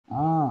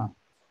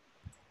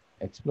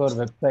Explore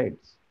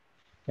websites.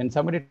 Can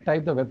somebody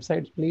type the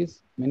websites,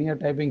 please? Many are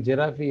typing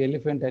giraffe,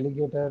 elephant,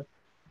 alligator.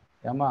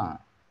 Yama,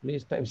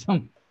 please type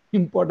some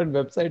important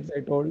websites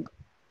I told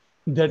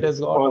that has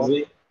got all.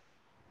 Fuzzy.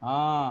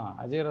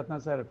 Ajay Ratna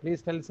sir.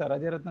 Please tell sir,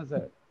 Ajay Ratna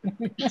sir.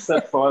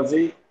 Sir,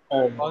 Fuzzy.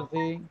 And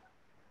Fuzzy.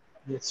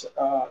 it's,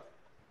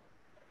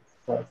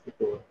 Fuzzy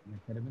too.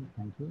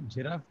 Thank you.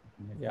 Giraffe.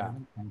 Yeah,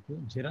 thank you.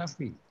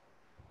 Giraffe.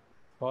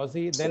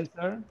 Fuzzy, then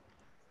sir.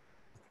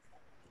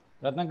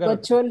 Ratnakar.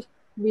 Virtual,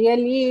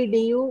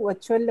 VLEDU,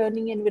 virtual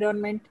learning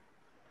environment.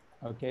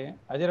 Okay.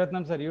 Ajay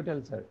Ratnam sir, you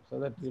tell sir, so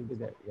that you'll be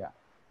there. Yeah.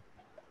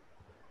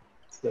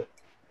 Sir.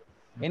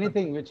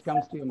 Anything which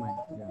comes to your mind.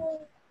 Yeah.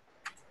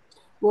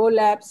 O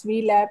Labs,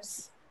 V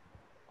Labs.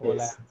 Collab,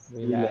 Yes.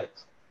 VLab.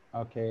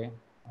 Okay.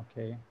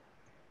 Okay.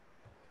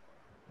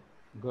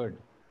 Good.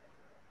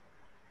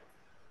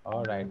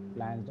 All right.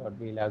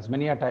 Plans.vlabs.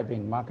 Many are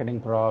typing marketing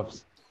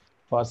profs,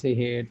 Fossey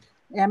hit,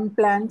 M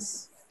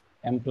Plans.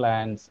 M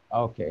plans.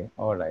 Okay.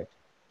 All right.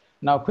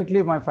 Now,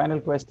 quickly, my final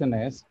question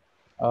is,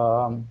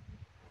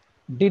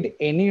 did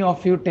any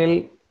of you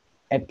tell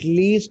at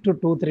least to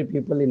 2, 3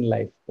 people in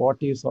life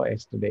what you saw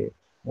yesterday,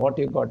 what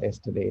you got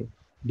yesterday?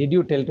 Did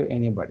you tell to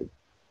anybody?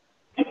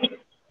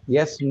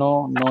 Yes,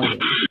 no, no,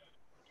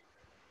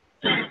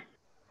 yes.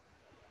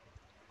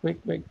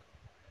 Quick.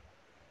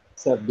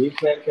 Sir, be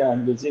frank,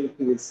 I'm busy with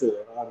this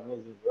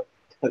organizing work,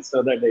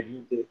 so that I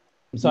didn't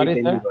Sorry,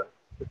 meet sir. anyone.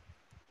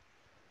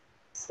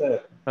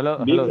 Sir,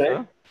 Hello, be hello,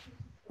 frank. sir.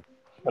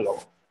 Hello.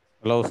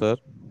 Hello, sir.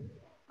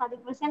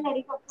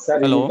 Sir,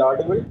 is Hello. it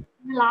audible?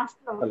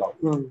 Hello.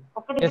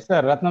 Yes,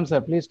 sir. Ratnam,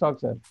 sir, please talk,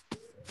 sir.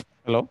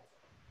 Hello.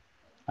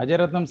 Ajay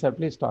Ratnam, sir,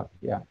 please talk.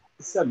 Yeah.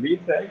 Sir, be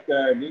frank,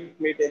 I didn't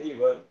meet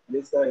anyone.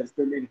 This is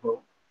still in home.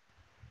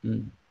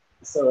 Mm.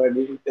 So I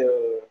didn't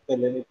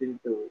tell anything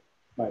to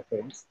my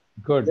friends.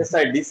 Good. Just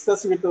I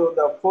discussed with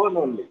the phone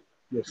only.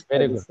 Yes,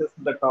 Very I good.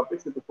 discussed the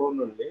topics with the phone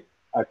only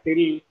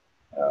till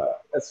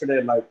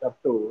yesterday night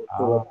up to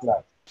 2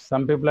 o'clock.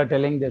 Some people are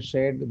telling they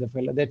shared with the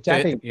fellow. They're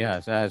chatting.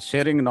 Yes,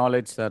 sharing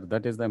knowledge, sir.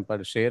 That is the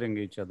important. Sharing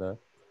each other.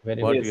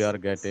 Very What good. we are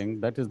getting.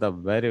 That is the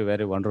very,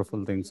 very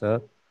wonderful thing,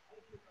 sir.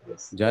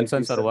 Yes,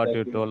 Johnson, sir, what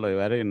you thank told, a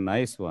very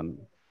nice one.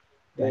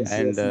 Yes,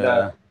 And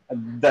yes.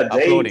 The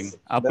uploading,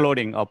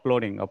 giants,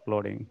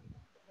 uploading.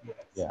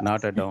 Yeah.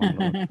 Not a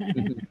download.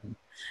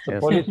 So Yes,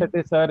 Police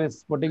Shetty sir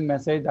is putting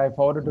message. I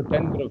forwarded to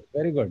 10 groups.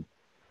 Very good.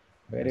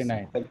 Very Yes.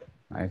 nice.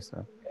 Nice,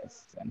 sir.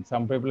 Yes. And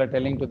some people are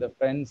telling to the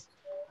friends,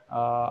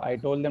 I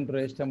told them to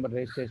register, but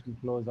registration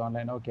closed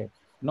online. Okay.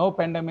 No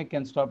pandemic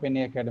can stop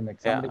any academic.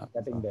 Somebody Yeah,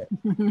 chatting there.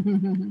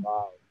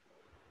 Wow.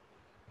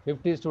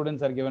 50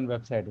 students are given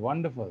website.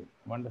 Wonderful.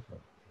 Wonderful.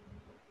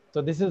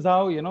 So this is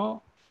how,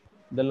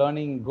 the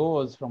learning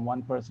goes from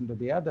one person to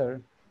the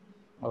other.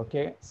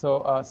 Okay.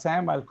 So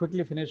Sam, I'll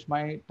quickly finish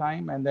my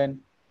time and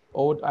then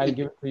I'll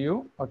give it to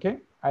you. Okay.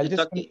 I'll It's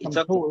just okay. some It's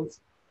okay.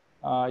 tools.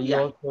 You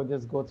Yeah. also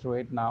just go through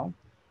it now.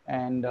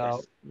 And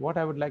Yes. what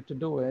I would like to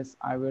do is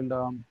I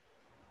will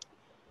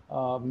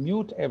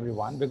mute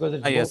everyone because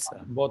it's Yes, sir.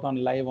 both on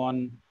live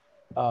on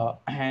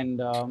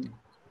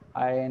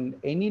and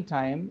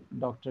anytime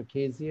Dr.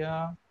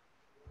 Kezia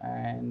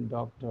and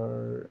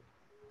Dr.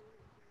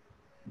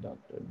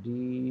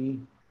 D.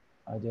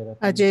 Ajay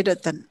Ratan. Ajay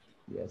Ratan.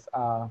 Yes.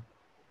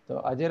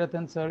 So Ajay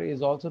Ratan sir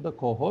is also the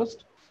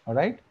co-host. All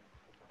right.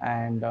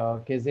 And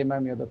Kezia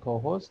ma'am, you're the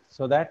co-host.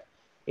 So that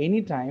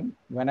anytime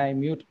when I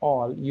mute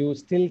all, you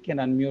still can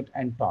unmute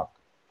and talk.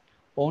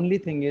 Only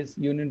thing is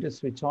you need to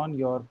switch on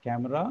your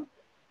camera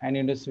and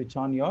you need to switch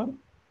on your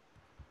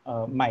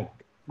mic.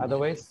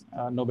 Otherwise,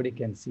 nobody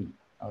can see.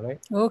 All right.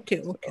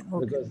 Okay.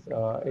 Because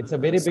it's a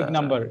very big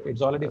number.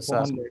 It's already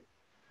Sir. 400.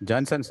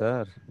 Johnson,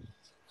 sir,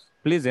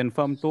 please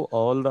inform to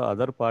all the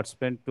other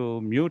participants to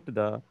mute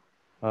the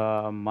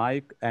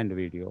mic and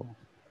video.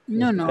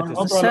 No, No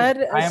sir.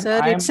 problem.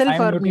 Sir itself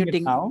I'm are muting it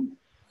muting. now.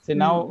 See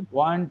now,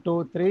 1,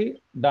 2,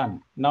 3,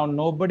 done. Now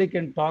nobody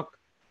can talk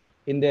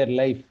in their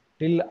life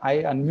till I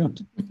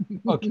unmute.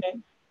 Okay.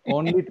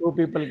 Only 2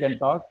 people can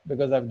talk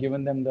because I've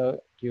given them the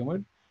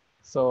cue.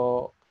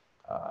 So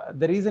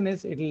the reason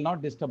is it will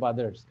not disturb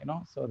others,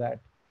 so that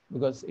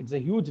because it's a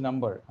huge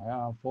number,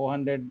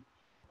 400.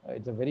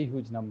 It's a very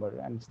huge number,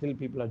 and still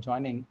people are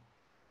joining.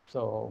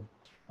 So,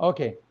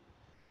 okay.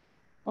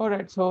 All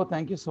right. So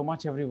thank you so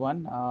much,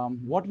 everyone.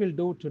 What we'll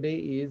do today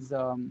is,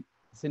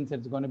 since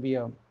it's going to be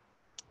a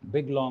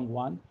big, long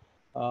one,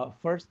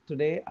 first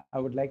today, I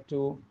would like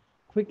to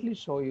quickly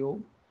show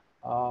you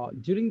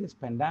during this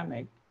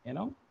pandemic,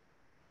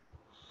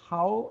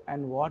 how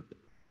and what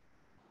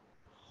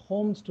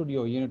home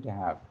studio you need to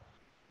have.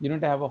 You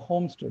need to have a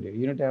home studio.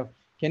 You need to have,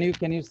 can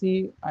you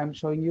see, I'm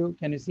showing you,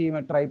 can you see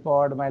my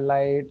tripod, my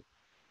light,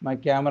 my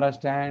camera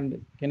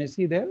stand? Can you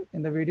see there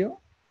in the video?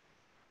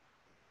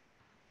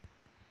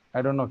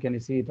 I don't know, can you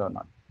see it or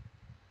not?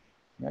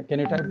 Yeah, can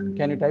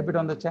you type it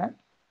on the chat?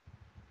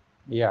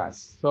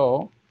 Yes.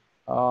 So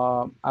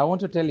I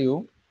want to tell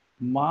you,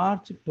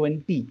 March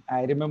 20,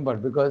 I remember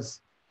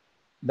because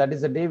that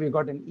is the day we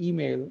got an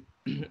email,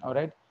 all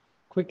right,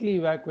 quickly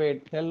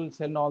evacuate,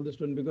 send all the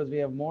students, because we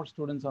have more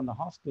students on the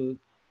hostel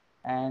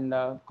and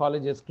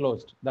college is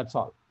closed. That's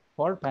all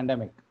for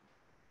pandemic.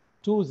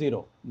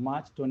 20,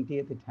 March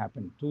 20th, it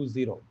happened,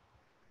 20.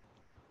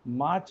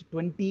 March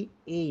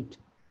 28,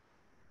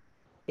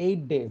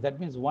 8 days, that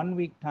means 1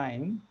 week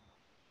time,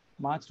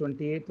 March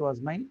 28th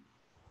was my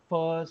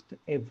first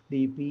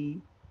FDP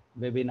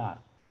webinar.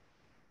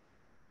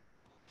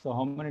 So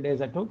how many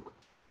days I took?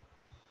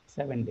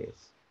 7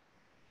 days.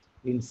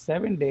 In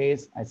 7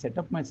 days, I set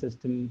up my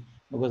system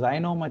because I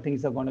know my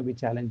things are going to be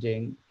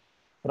challenging.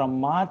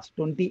 From March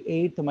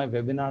 28th, my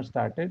webinar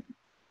started,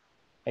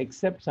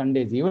 except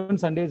Sundays. Even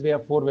Sundays, we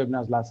have 4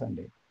 webinars last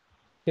Sunday.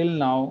 Till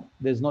now,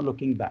 there's no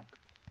looking back.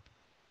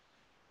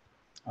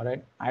 All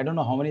right. I don't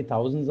know how many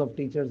thousands of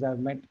teachers I've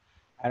met.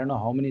 I don't know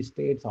how many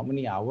states, how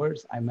many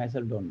hours. I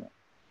myself don't know.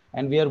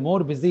 And we are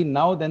more busy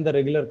now than the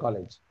regular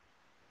college.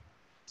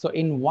 So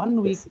in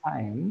 1 week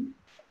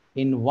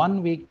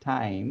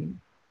time,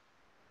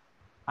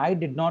 I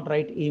did not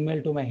write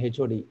email to my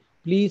HOD.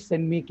 Please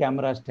send me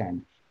camera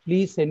stand.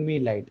 Please send me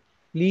light.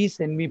 Please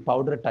send me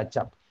powder touch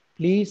up.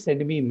 Please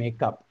send me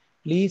makeup.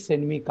 Please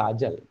send me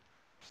kajal.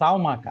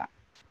 Saumaka.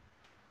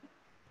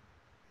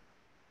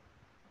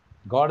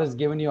 God has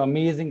given you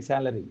amazing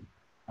salary,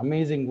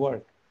 amazing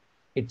work.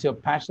 It's your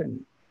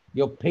passion.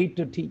 You're paid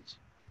to teach.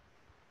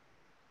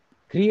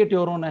 Create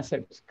your own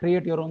assets.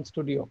 Create your own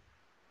studio.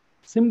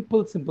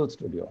 Simple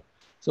studio.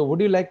 So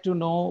would you like to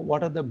know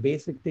what are the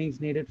basic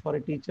things needed for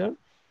a teacher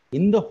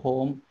in the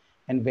home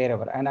and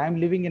wherever? And I'm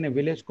living in a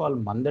village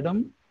called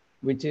Mandadam,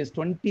 which is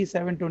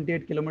 27,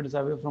 28 kilometers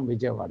away from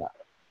Vijayawada.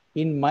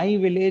 In my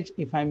village,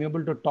 if I'm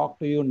able to talk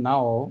to you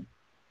now,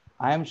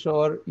 I am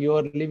sure you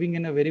are living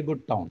in a very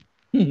good town.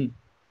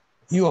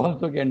 You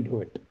also can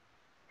do it.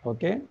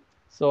 Okay.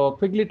 So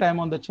quickly time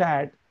on the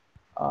chat.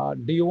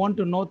 Do you want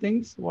to know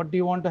things? What do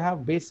you want to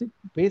have? Basic,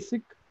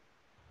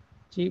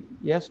 cheap?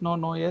 Yes,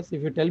 no, yes.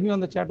 If you tell me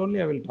on the chat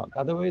only, I will talk.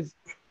 Otherwise,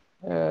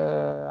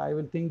 I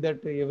will think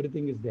that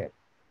everything is there.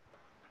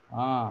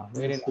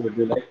 Very nice. Would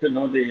you like to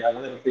know the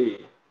other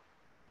three?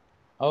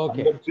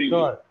 Okay,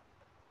 sure.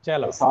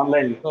 Chalo. It's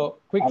online. So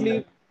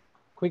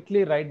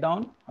quickly write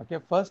down. Okay,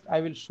 first I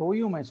will show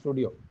you my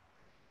studio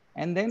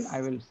and then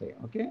I will say,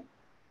 okay.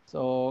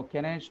 So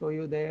can I show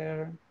you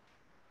there?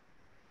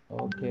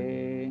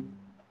 Okay.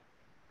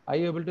 Are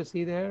you able to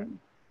see there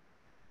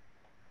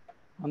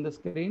on the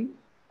screen?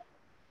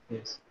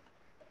 Yes.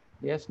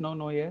 Yes,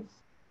 no, yes.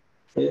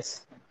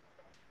 Yes.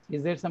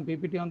 Is there some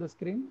PPT on the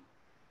screen?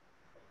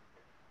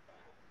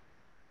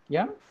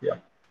 Yeah?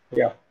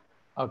 Yeah.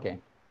 Okay.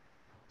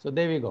 So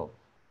there we go.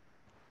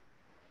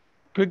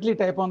 Quickly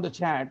type on the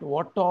chat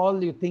what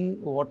all you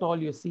think, what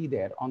all you see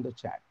there on the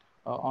chat,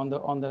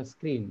 on the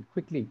screen,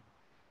 quickly.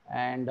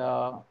 And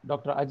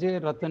Dr.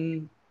 Ajay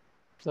Ratan,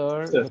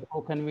 sir, the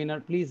co-convener,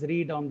 please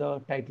read on the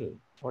title,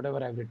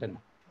 whatever I've written.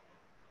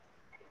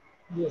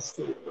 Yes,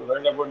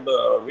 learn about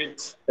the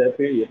which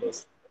therapy it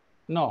was.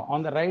 No,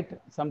 on the right,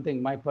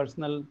 something, my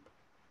personal.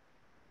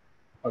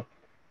 Okay.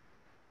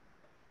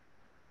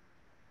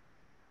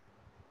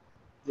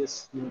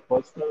 Just your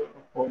personal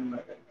home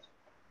management.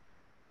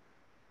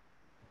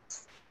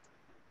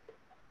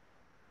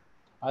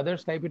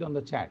 Others type it on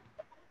the chat.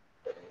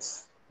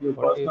 Your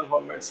personal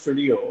homemade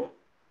studio.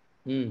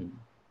 During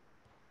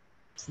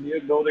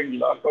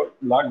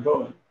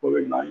lockdown,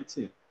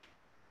 COVID-19.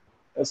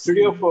 A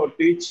studio for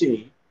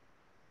teaching.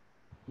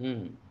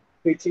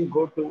 Teaching,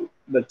 go to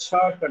the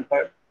chart and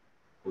type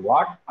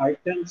what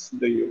items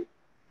do you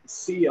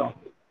see on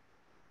the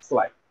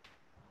slide.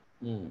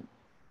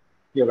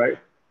 You're right.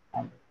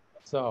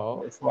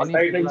 So what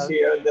items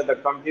here that the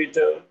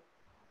computer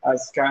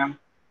has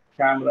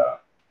camera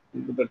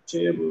into the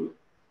table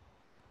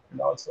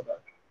and also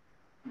that.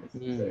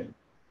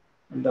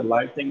 And the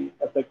lighting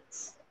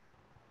effects.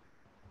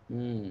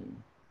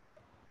 And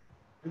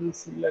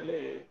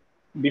similarly,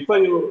 before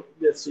you're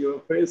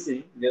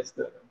facing,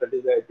 that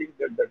is, I think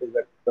that is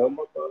a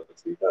thermocol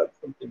sheet or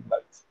something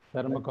like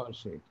that. Thermocol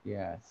sheet,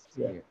 yes.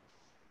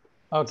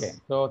 Okay,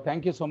 so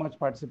thank you so much,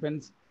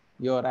 participants.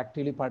 You're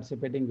actively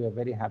participating. We're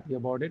very happy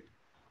about it.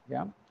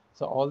 Yeah.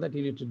 So all that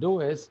you need to do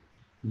is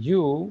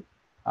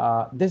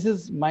this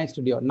is my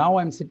studio. Now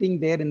I'm sitting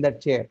there in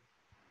that chair.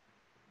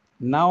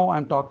 Now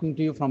I'm talking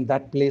to you from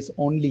that place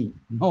only,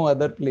 no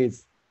other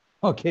place.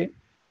 Okay.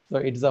 So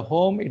it's a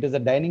home. It is a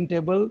dining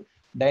table.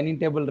 Dining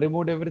table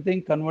removed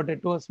everything,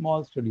 converted to a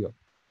small studio.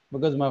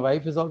 Because my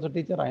wife is also a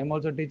teacher. I am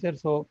also a teacher.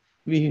 So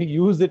we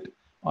use it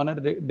on a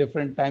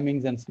different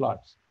timings and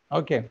slots.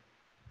 Okay.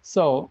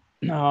 So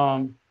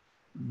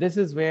this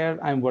is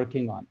where I'm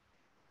working on.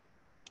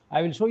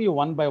 I will show you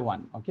one by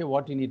one, okay,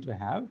 what you need to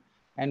have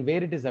and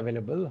where it is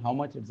available, how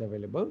much it's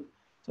available,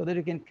 so that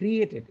you can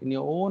create it in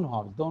your own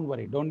house. Don't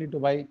worry, don't need to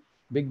buy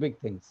big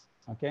things,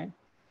 okay?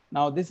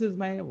 Now, this is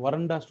my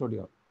Varanda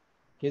studio.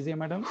 Kezia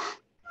madam,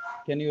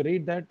 can you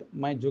read that?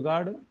 My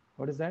Jugaad,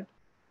 what is that?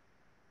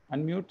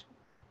 Unmute.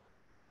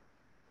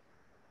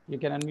 You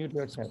can unmute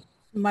yourself.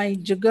 My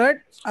Jugaad,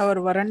 our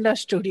Varanda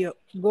studio.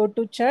 Go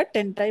to chat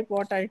and type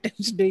what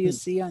items do you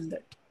see on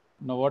that.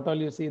 Now, what all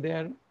you see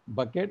there?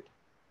 Bucket,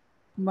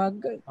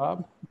 Mug,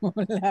 top.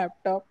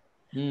 laptop,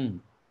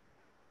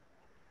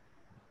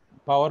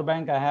 Power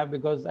bank I have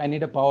because I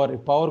need a power.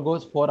 If power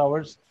goes 4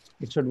 hours,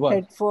 it should work.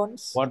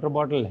 headphones, Water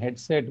bottle,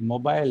 headset,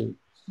 mobile,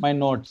 my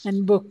notes.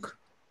 and book.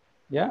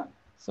 Yeah.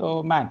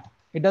 So, mat.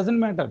 It doesn't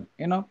matter.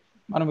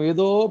 మనం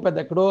ఏదో పెద్ద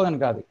ఎక్కడో అని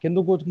కాదు, కింద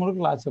కూర్చుకుని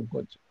class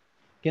చెప్పుకోవచ్చు.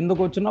 కింద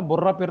కూర్చున్న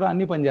బుర్ర పిర్ర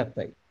అన్ని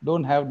పనిచేస్తాయి.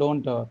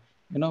 Don't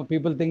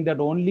people think that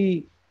only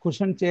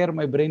cushion chair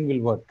my brain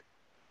will work.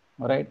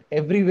 All right,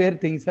 everywhere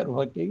things are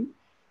working.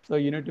 So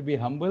you need to be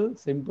humble,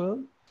 simple.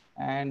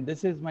 And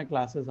this is my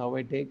classes how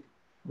I take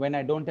when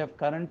I don't have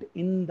current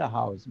in the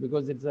house,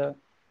 because it's a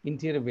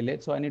interior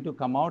village, so I need to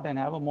come out and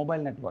have a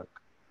mobile network.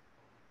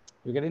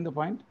 You getting the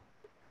point?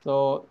 So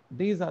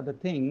these are the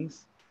things.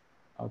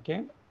 Okay,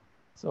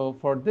 so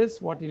for this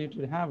what you need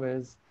to have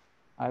is,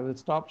 I will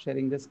stop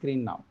sharing the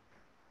screen now.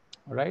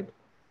 All right,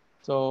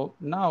 so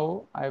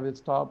now I will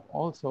stop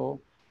also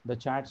the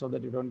chat so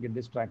that you don't get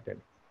distracted.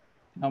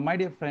 Now, my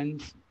dear friends,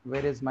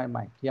 where is my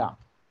mic? Yeah.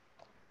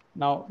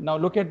 Now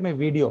look at my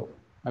video.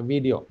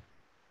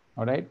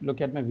 All right, look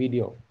at my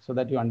video so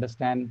that you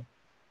understand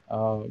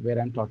where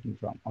I'm talking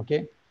from.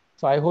 Okay,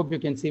 so I hope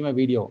you can see my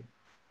video.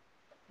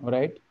 All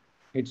right,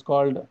 it's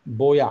called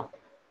Boya.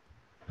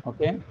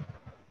 Okay,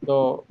 so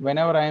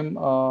whenever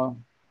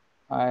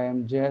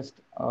I'm just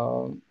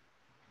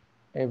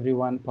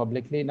everyone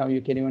publicly. Now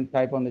you can even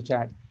type on the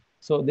chat.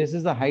 So this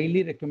is a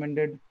highly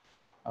recommended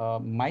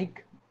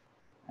mic,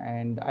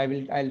 and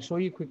I'll show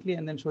you quickly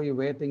and then show you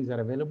where things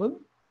are available.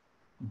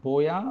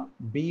 Boya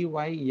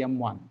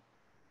BYM1.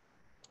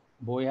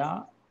 Boya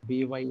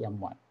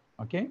BYM1.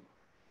 Okay.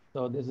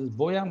 So this is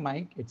Boya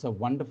mic. It's a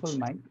wonderful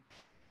mic.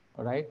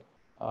 All right.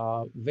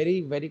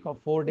 Very,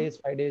 4 days,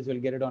 5 days,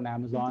 you'll get it on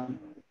Amazon,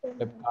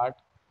 Flipkart,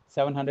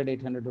 700,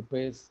 800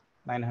 rupees,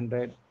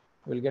 900.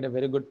 You'll get a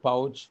very good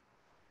pouch.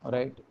 All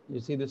right. You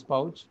see this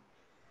pouch?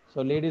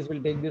 So ladies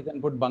will take this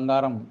and put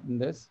bangaram in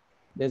this.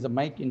 There's a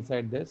mic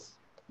inside this.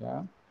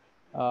 Yeah.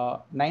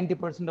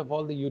 90% of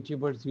all the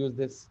YouTubers use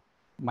this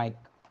mic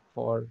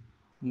for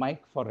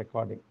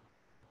recording.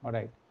 All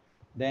right.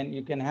 Then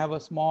you can have a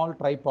small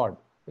tripod.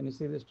 Can you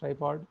see this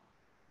tripod?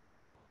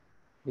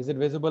 Is it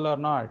visible or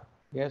not?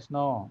 Yes,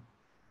 no.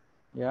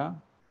 Yeah.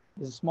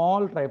 It's a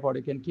small tripod.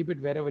 You can keep it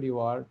wherever you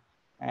are,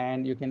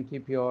 and you can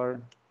keep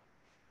your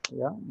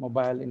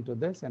mobile into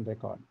this and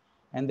record.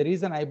 And the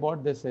reason I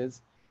bought this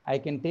is I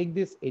can take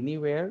this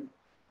anywhere,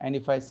 and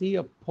if I see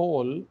a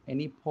pole,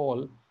 any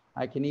pole,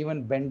 I can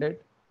even bend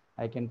it.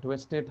 I can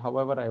twist it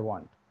however I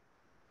want.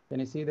 Can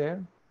you see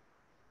there?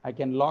 I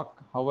can lock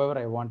however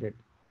I want it.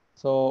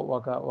 So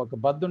oka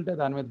bud unte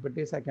dani meeda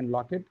pettesi I can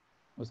lock it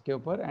uske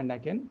upar, and I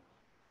can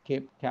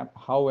keep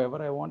however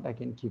I want, I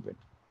can keep it.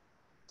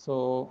 So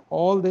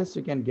all this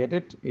you can get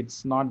it.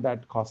 It's not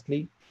that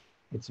costly.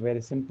 It's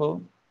very simple.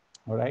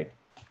 All right.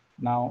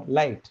 Now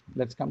light.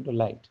 Let's come to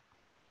light.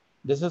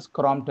 This is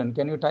Crompton.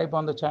 Can you type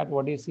on the chat?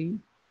 What do you see?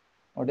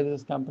 What is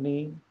this company?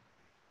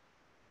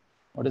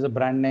 What is the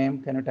brand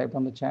name? Can you type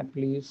on the chat,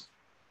 please?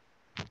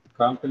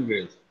 Crompton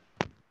Grills.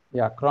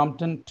 Yeah,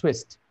 Crompton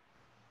Twist.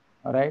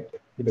 All right.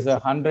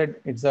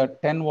 It's a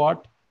 10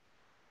 watt.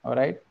 All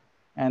right.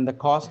 And the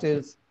cost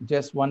is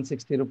just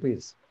 160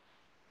 rupees.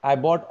 I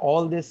bought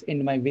all this in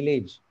my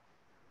village,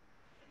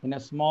 in a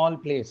small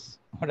place.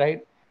 All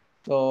right.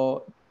 So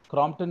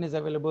Crompton is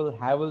available,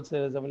 Havells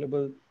is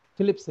available,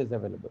 Philips is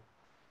available.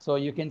 So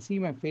you can see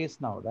my face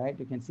now, right?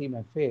 You can see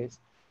my face.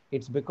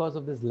 It's because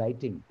of this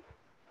lighting.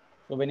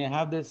 So when you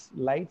have this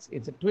lights,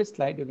 it's a twist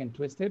light. You can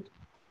twist it.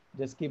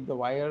 Just keep the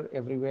wire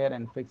everywhere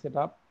and fix it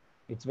up.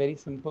 It's very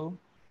simple.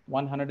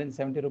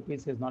 170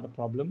 rupees is not a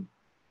problem.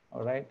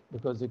 All right,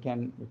 because you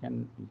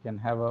can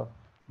have a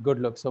good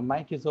look. So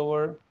mic is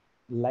over,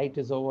 light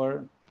is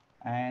over,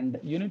 and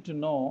you need to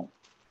know.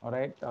 All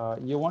right,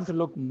 you want to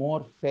look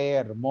more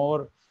fair,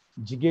 more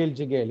jigel,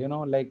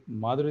 like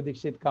Madhuri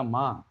Dixit ka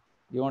ma.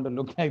 You want to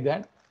look like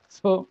that.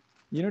 So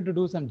you need to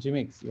do some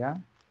gimmicks. Yeah.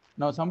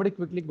 Now somebody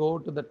quickly go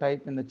to the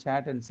type in the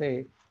chat and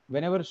say,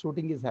 whenever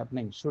shooting is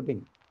happening,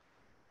 shooting.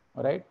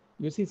 All right.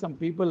 You see some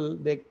people,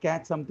 they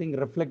catch something,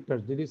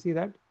 reflectors. Did you see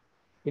that?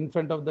 In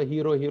front of the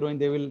hero, heroine,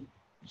 they will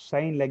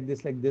shine like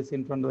this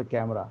in front of the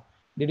camera.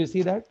 Did you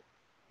see that?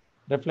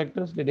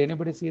 Reflectors. Did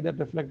anybody see that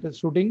reflectors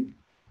shooting?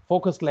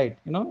 Focus light,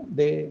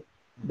 they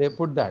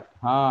put that.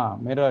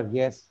 Mirror,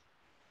 yes.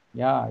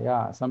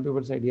 Yeah. Some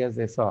people said yes,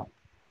 they saw.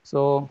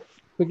 So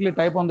quickly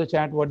type on the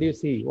chat, what do you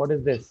see? What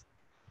is this?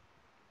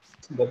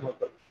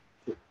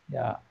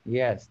 Yeah,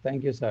 yes.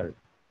 Thank you, sir.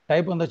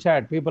 Type on the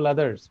chat, people,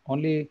 others.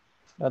 Only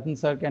Ratan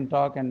sir can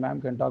talk and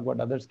ma'am can talk, but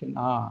others can.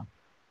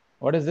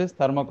 What is this?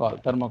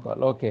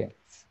 Thermocol. Okay.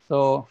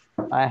 So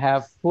I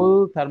have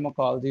full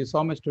thermocols. You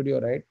saw my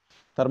studio, right?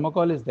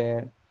 Thermocol is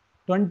there.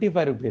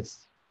 25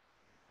 rupees.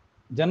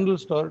 General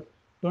store,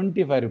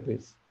 25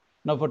 rupees.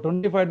 Now for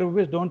 25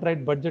 rupees, don't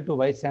write budget to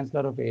Vice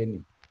Chancellor of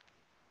ANU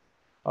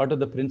or to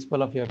the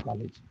principal of your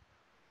college.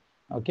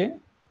 Okay.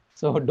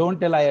 So don't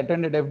tell I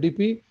attended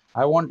FDP.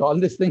 I want all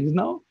these things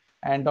now.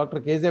 And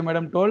Dr. KZ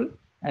madam told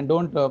And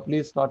don't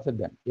please torture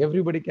them.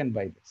 Everybody can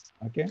buy this.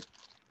 Okay.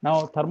 Now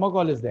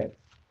thermocol is there.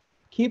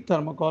 Keep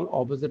thermocol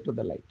opposite to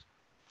the light.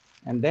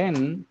 And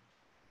then,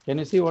 can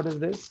you see what is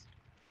this?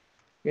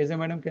 KJ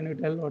madam, can you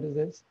tell what is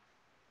this?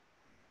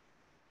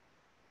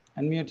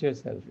 Unmute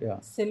yourself. Yeah.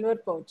 Silver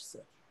pouch,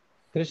 sir.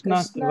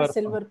 Krishna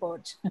silver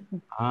pouch.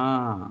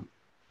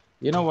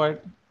 You know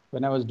what?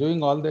 When I was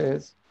doing all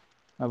this,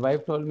 my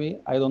wife told me,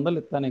 500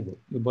 ఇస్తా నీకు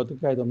నీ బతుకు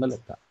 500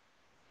 ఇస్తా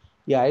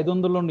ఈ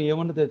 500లో నువ్వు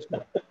ఏమన్నా తెచ్చుకో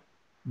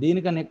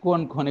దీనికన్నా ఎక్కువ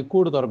అనుకోని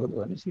ఎక్కువ దొరకదు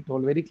అని she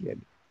told very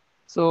clearly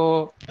so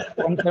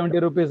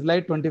 170 rupees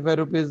light 25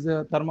 rupees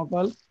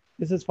thermocol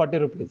this is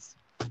 40 rupees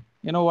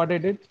you know what I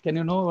did can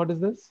you know what is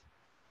this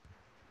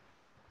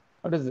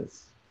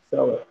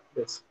silver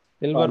yes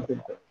silver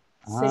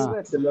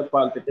silver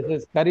pulp this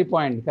is curry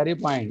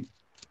point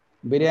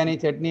biryani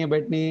chutney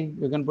betni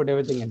you can put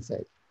everything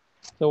inside.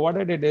 So what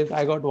I did is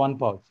I got one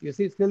pouch. You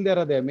see, still there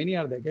are there. Many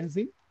are there. Can you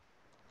see?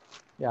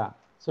 Yeah.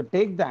 So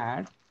take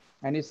that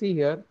and you see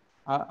here.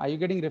 Are you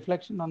getting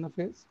reflection on the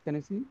face? Can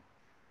you see?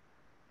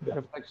 Yeah.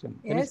 Reflection.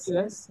 Can yes, you see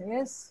yes, that?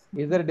 Yes.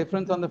 Is there a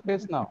difference on the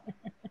face now?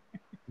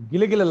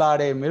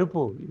 Giligilade,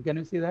 mirupu. Can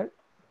you see that?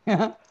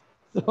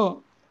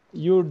 So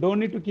you don't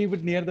need to keep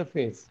it near the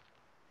face.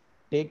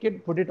 Take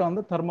it, put it on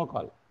the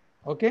thermocol.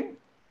 Okay?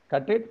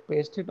 Cut it,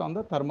 paste it on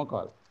the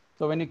thermocol.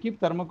 So when you keep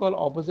thermocol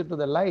opposite to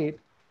the light,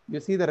 you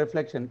see the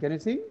reflection. Can you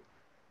see?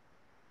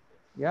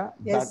 Yeah.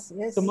 Yes,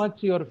 that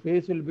much your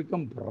face will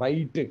become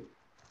bright.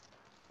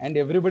 And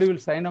everybody will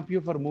sign up you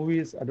for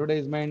movies,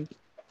 advertisement,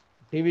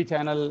 TV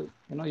channel.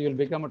 You know, you'll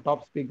become a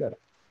top speaker.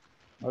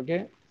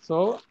 Okay. So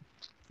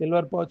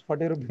silver pouch,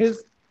 40 rupees,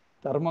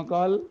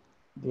 thermocol,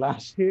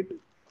 glass sheet,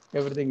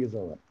 everything is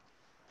over.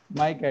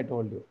 Mic, I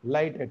told you.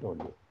 Light, I told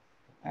you.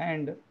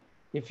 And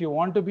if you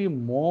want to be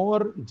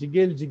more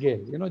jiggle,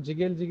 you know,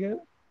 jiggle,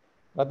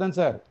 Ratan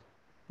sir,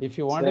 if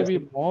you want to be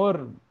more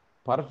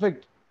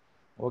perfect,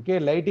 okay,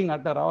 lighting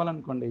at the Raval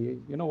and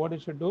Kondi, you know what you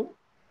should do?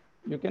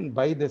 You can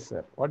buy this,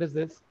 sir. What is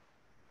this?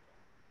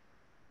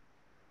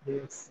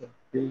 Yes,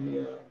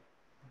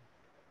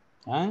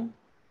 huh?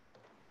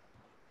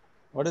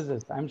 What is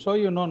this? I'm sure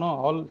you know, no.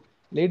 All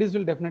ladies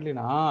will definitely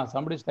know.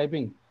 Somebody's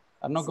typing.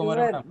 Arno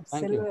Kumar,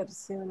 thank you.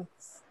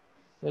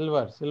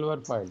 Silver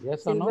foil.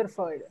 Yes or no? Silver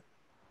foil.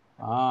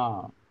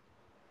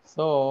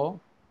 So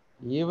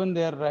even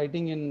they are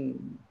writing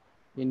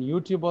in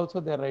YouTube also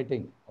they are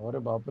writing. Ore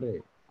bapre.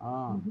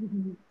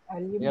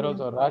 Here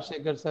also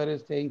Rajshekhar sir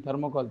is saying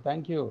thermocol.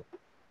 Thank you,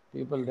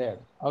 people there.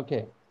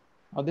 Okay.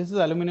 Now this is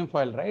aluminum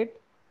foil, right?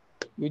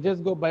 You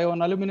just go buy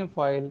one aluminum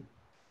foil.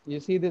 You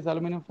see this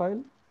aluminum foil?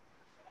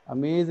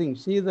 Amazing.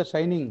 See the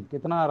shining.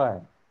 Kitna aa raha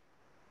hai?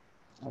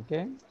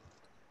 Okay.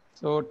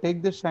 So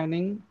take this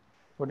shining,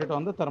 put it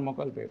on the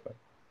thermocol paper.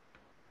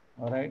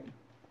 All right.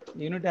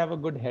 You need to have a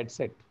good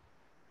headset.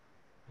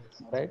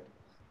 All right.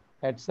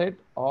 Headset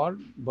or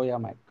Boya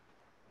mic.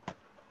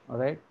 All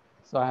right.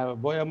 So I have a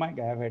Boya mic,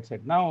 I have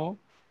headset. Now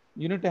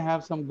you need to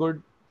have some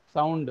good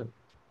sound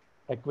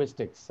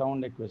acoustics.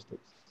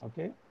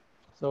 Okay.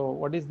 So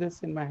what is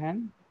this in my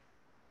hand?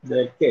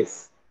 The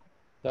case.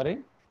 Sorry?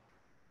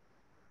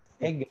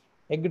 Egg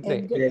tray.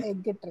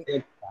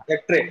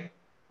 Egg tray.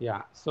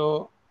 Yeah.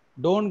 So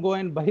don't go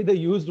and buy the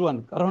used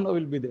one. Corona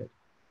will be there.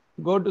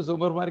 Go to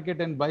supermarket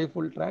and buy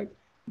full track.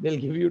 They'll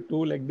give you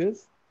 2 like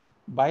this.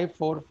 Buy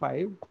 4,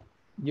 5.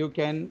 You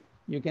can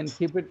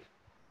keep it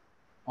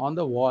on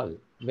the wall.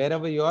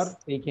 Wherever you are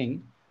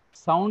taking,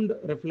 sound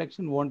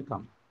reflection won't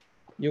come.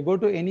 You go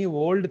to any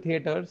old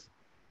theaters,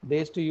 they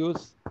used to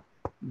use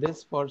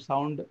this for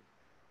sound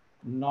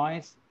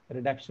noise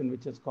reduction,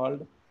 which is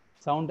called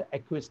sound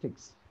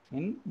acoustics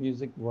in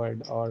music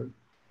word or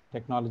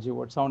technology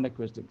word, sound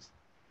acoustics.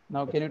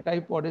 Now, can you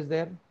type what is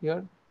there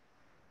here?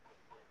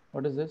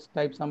 What is this?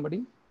 Type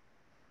somebody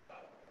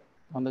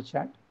on the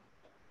chat.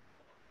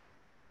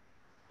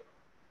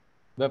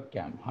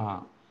 Webcam.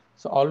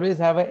 So always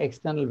have an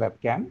external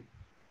webcam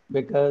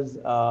because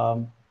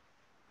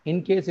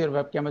in case your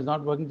webcam is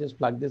not working, just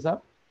plug this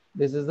up.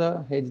 This is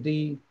a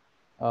HD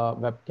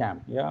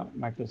webcam, yeah,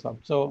 Microsoft.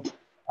 So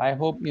I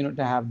hope you know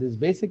to have these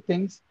basic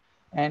things,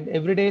 and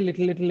every day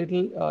little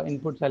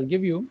inputs I'll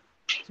give you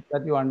so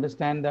that you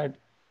understand that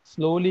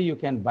slowly you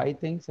can buy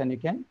things and you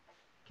can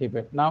keep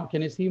it. Now,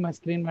 can you see my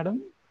screen,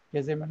 madam?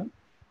 Yes, madam.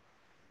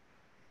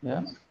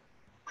 Yeah.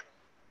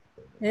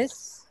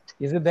 Yes.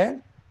 Is it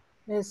there?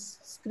 Yes.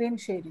 Screen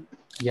sharing.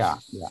 Yeah.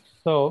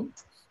 So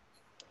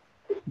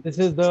this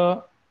is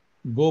the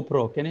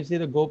GoPro. Can you see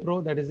the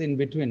GoPro that is in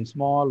between,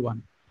 small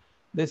one?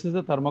 This is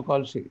the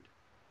thermocol sheet.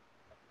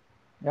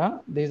 Yeah,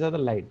 these are the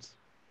lights.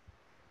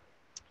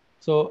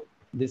 So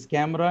this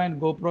camera and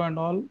GoPro and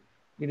all,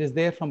 it is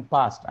there from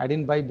past. I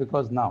didn't buy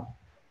because now.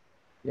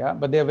 Yeah,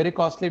 but they are very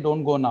costly.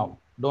 Don't go now.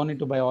 Don't need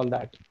to buy all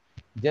that.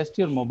 Just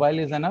your mobile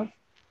is enough.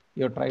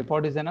 Your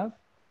tripod is enough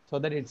so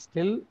that it's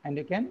still and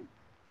you can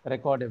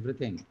record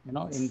everything, you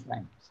know, in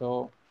time.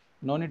 So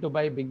no need to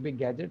buy big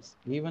gadgets.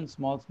 Even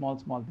small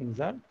things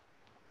are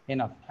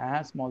enough.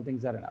 As small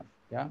things are enough.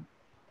 Yeah.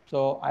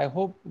 So I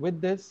hope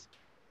with this,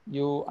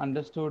 you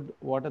understood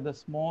what are the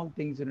small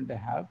things you need to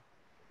have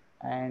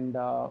And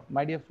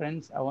my dear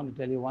friends, I want to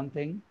tell you one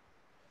thing.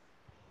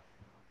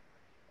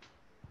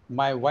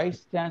 My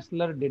vice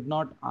chancellor did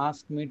not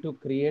ask me to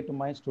create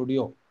my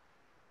studio.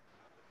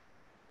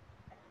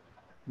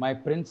 My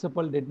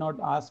principal did not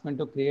ask me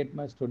to create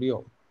my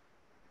studio.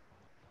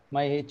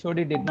 My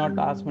HOD did not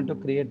ask me to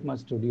create my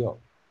studio.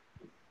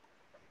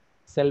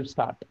 Self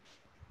start.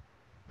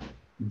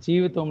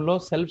 జీవితంలో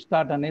self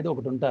start అనేది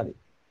ఒకటి ఉంటుంది.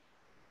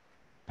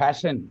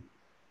 Passion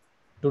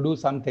to do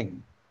something.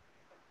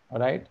 All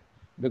right?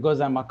 Because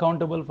I'm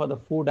accountable for the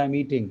food I'm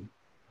eating.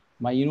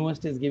 My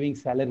university is giving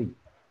salary.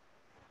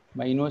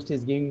 My university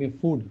is giving me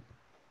food.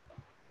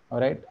 All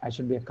right? I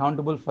should be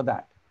accountable for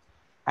that.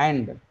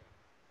 And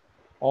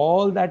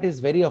all that is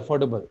very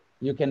affordable.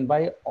 You can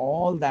buy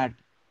all that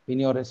in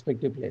your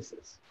respective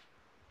places.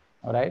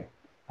 All right?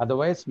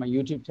 Otherwise, my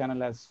YouTube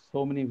channel has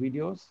so many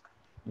videos.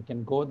 You can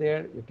go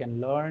there, you can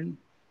learn.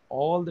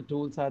 All the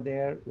tools are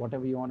there.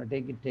 Whatever you want to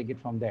take it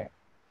from there.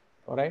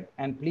 All right?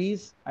 And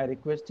please, I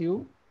request you,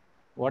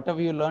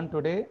 whatever you learn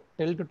today,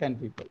 tell to 10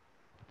 people.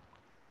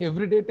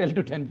 Every day, tell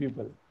to 10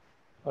 people.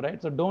 All right?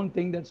 So don't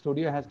think that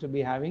studio has to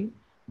be having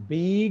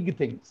big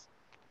things.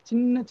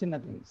 Chinna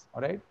things.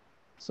 All right?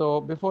 So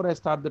before I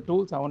start the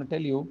tools, I want to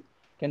tell you,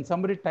 can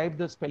somebody type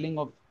the spelling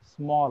of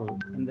small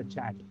in the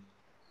chat?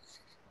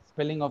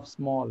 Spelling of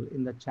small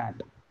in the chat.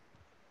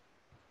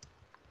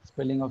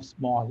 Spelling of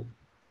small.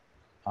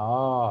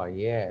 Oh,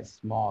 yes,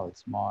 small,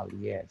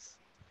 yes.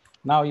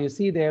 Now you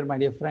see there, my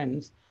dear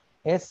friends,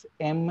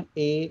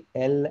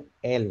 SMALL,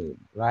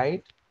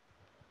 right?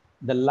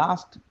 The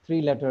last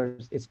 3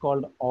 letters is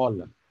called all.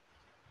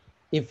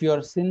 If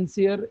you're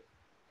sincere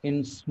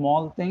in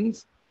small things,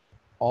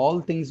 all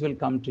things will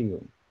come to you.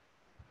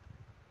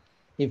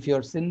 If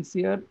you're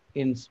sincere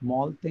in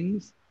small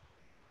things,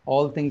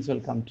 all things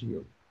will come to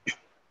you.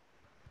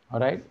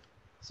 All right?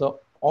 So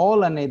all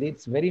అనేది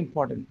it's very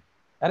important.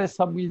 अरे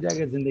सब मिल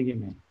जाएगा जिंदगी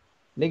में,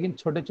 लेकिन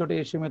छोटे छोटे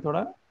issue में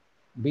थोड़ा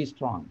be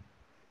strong,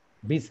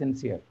 be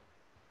sincere.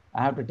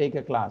 I have to take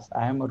a class.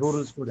 I am a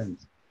rural student.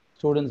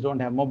 Students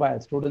don't have mobile.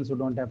 Students who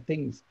don't have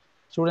things.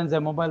 Students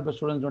have mobile, but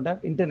students don't have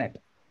internet.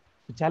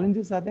 The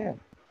challenges are there.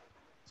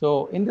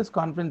 So in this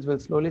conference,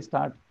 we'll slowly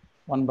start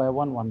one by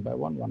one.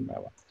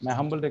 My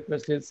humble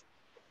request is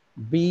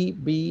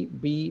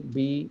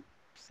be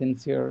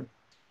sincere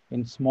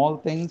in small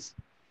things.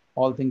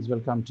 All things will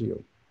come to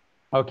you.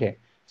 Okay.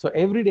 So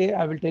every day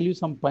I will tell you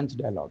some punch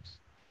dialogues.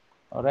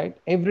 All right.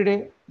 Every day,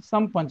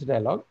 some punch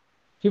dialogue.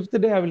 5th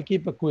day, I will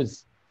keep a quiz.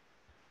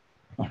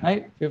 All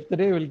right. 5th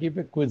day, we'll keep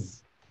a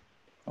quiz.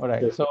 All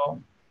right. Yes. So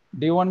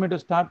do you want me to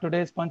start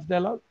today's punch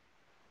dialogue?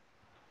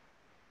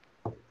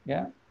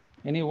 Yeah.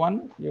 Anyone?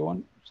 You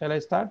want? Shall I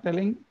start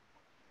telling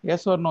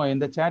yes or no? In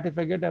the chat, if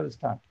I get, I will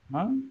start.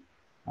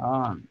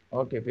 Huh?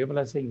 Okay. People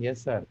are saying yes,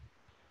 sir.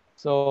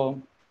 So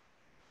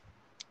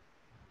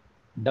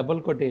double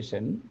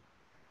quotation.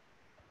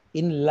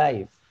 In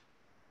life,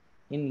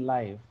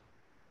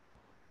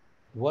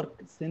 work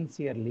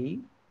sincerely,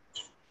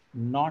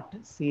 not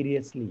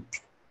seriously.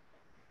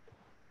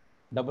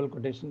 Double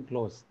quotation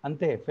close.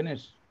 Ante,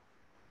 finish.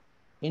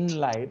 In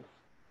life,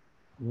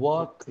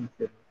 work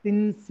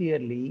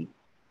sincerely,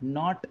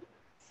 not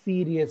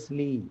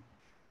seriously.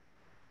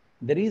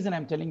 The reason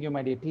I'm telling you,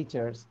 my dear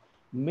teachers,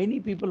 many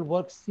people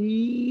work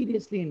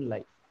seriously in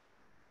life.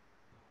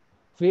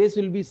 Face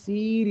will be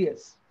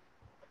serious.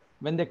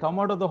 When they come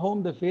out of the home,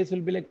 the face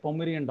will be like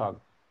Pomeranian dog.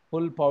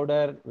 Full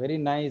powder, very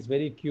nice,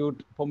 very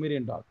cute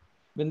Pomeranian dog.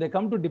 When they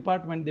come to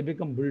department, they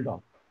become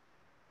bulldog.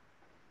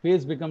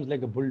 Face becomes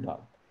like a bulldog.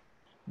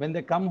 When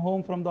they come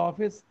home from the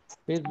office,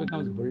 face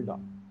becomes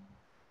bulldog.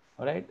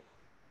 All right?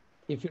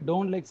 If you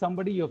don't like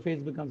somebody, your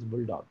face becomes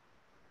bulldog.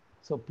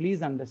 So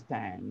please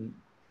understand,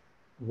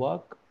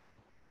 work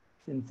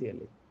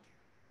sincerely.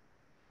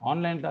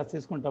 Online class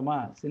చేసుకుంటామా,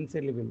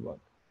 sincerely will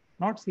work.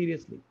 Not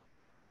seriously.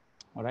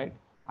 All right?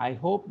 I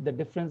hope the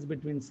difference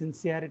between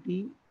sincerity,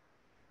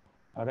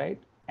 all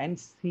right, and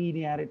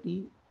seniority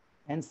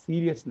and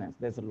seriousness,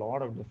 there's a lot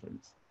of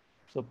difference.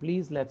 So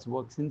please, let's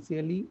work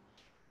sincerely,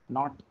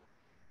 not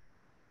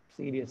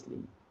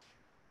seriously.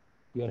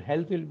 Your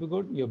health will be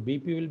good, your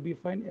BP will be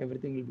fine,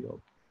 everything will be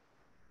okay.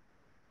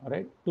 All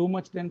right? Too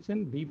much tension,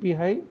 BP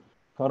high,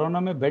 corona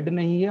में bed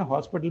नहीं है,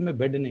 hospital में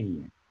bed नहीं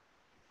है,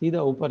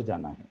 सीधा ऊपर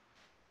जाना है.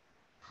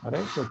 All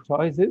right? So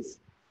choice is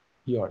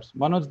yours.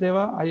 Manoj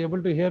Deva, are you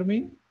able to hear me?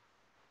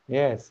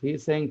 Yes,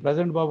 he's saying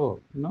present Babu,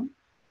 you know,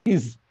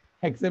 he's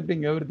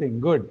accepting everything.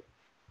 Good.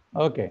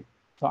 Okay.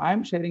 So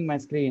I'm sharing my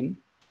screen.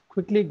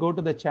 Quickly go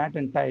to the chat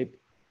and type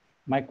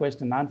my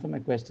question, answer my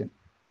question.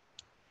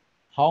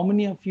 How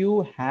many of you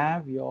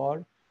have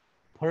your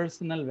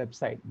personal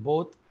website,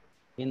 both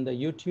in the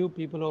YouTube,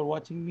 people who are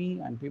watching me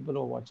and people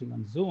who are watching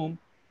on Zoom?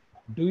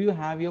 Do you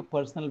have your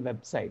personal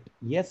website?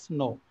 Yes,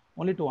 no,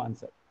 only to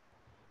answer.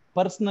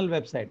 Personal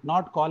website,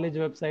 not college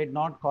website,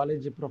 not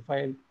college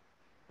profile,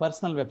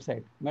 personal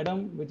website. Madam,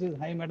 which is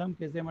hi, madam,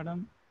 kaise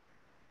madam?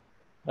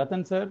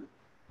 Ratan sir,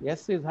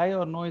 yes is high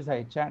or no is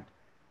high? Chat.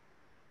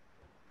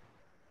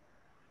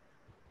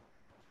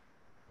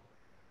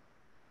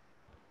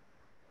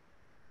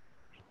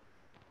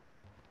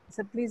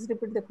 Sir, please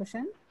repeat the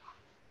question.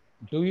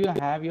 Do you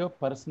have your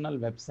personal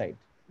website?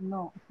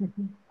 No.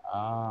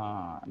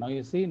 Now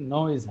you see,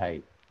 no is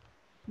high.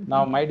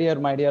 Now, my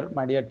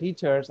dear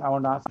teachers, I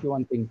want to ask you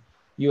one thing.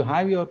 You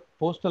have your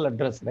postal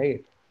address,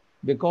 right?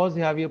 Because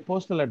you have your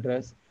postal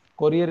address,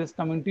 courier is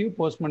coming to you,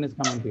 postman is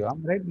coming to you.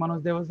 Am I right,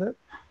 Manoj Deva sir?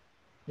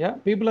 Yeah,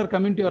 people are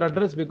coming to your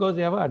address because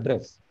you have an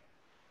address.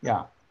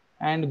 Yeah,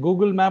 and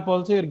Google Map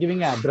also you're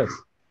giving an address.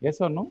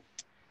 Yes or no?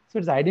 So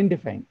it's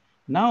identifying.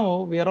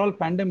 Now we are all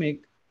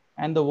pandemic,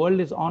 and the world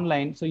is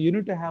online, so you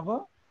need to have a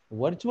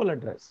virtual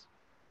address.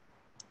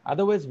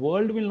 Otherwise,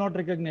 world will not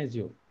recognize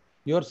you.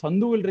 Your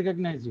Sandhu will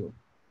recognize you.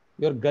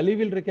 Your gully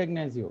will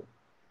recognize you.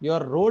 Your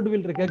road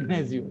will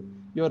recognize you.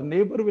 Your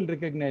neighbor will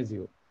recognize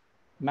you.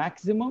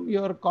 Maximum,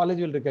 your college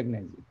will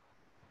recognize you.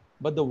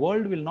 But the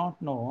world will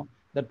not know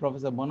that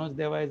Professor Manoj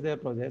Deva is there,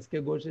 Professor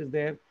S.K. Ghosh is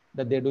there,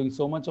 that they're doing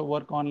so much of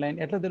work online.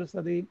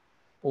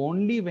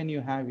 Only when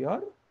you have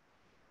your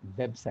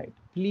website.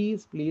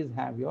 Please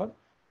have your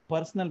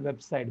personal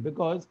website,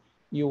 because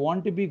you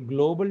want to be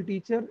global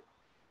teacher.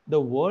 The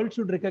world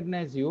should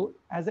recognize you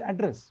as an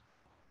address.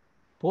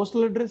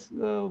 Postal address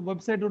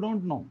website you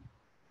don't know.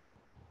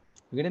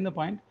 You getting the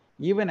point?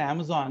 Even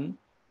Amazon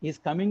is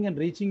coming and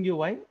reaching you.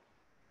 Why?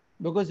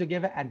 Because you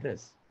gave an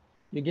address,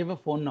 you gave a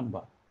phone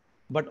number.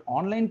 But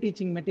online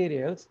teaching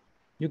materials,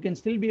 you can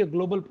still be a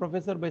global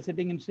professor by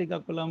sitting in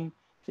Srikakulam,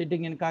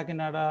 sitting in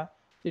Kakinada,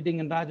 sitting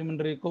in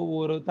Rajamundry,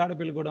 Kovuru,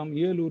 Tadapilgudam,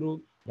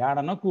 Yeluru,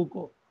 Yadana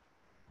Kuko.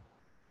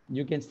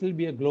 You can still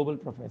be a global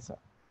professor.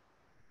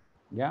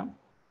 Yeah.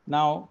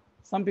 Now,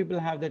 some people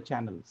have their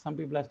channel. Some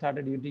people have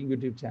started using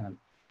YouTube channel.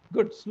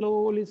 Good.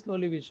 Slowly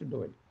we should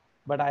do it.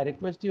 But I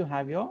request you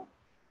have your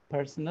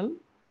personal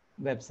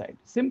website.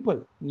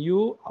 Simple.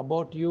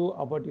 About your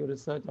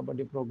research, about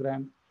your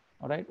program,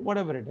 all right,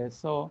 whatever it is.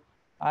 So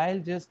I'll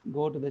just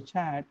go to the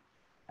chat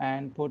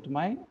and put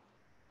my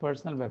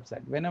personal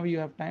website. Whenever you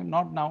have time,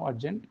 not now,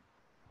 urgent.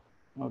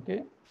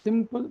 Okay.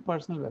 Simple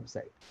personal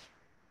website.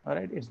 All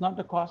right. It's not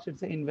a cost,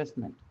 it's an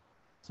investment.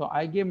 So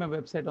I gave my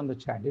website on the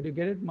chat. Did you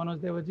get it, Manoj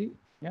Devaji?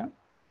 Yeah.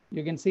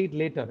 You can see it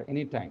later,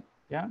 anytime.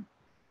 Yeah.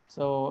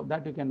 So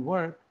that you can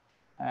work.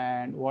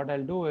 And what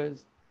I'll do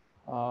is,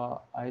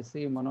 I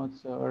see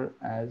Manoj sir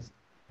as,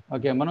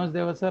 okay, Manoj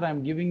Deva sir,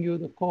 I'm giving you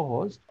the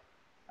co-host.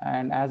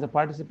 And as a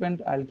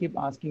participant, I'll keep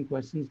asking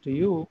questions to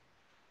you.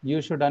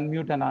 You should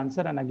unmute and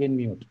answer and again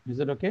mute. Is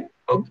it okay?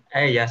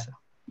 Okay. Yes, sir.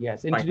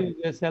 Yes. Introduce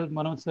yourself,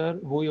 Manoj sir,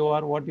 who you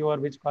are, what you are,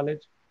 which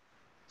college?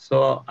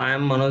 So I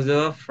am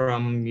Manoj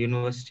from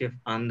University of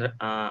Andhra,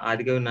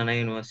 Adikavi Nana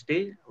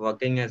University,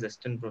 working as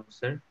assistant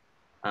professor,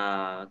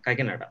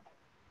 Kakinada.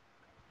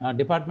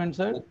 Department,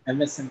 sir?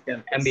 MSN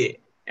campus.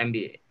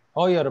 MBA.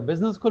 Oh, you're a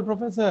business school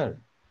professor?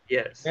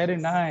 Yes. Very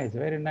nice,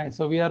 very nice.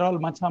 So we are all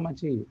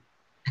machi.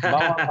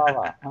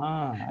 Baba.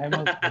 I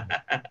must.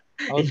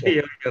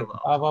 Okay.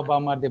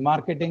 Baba, the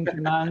marketing,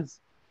 finance,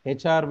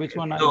 HR, which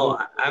one? No,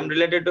 I'm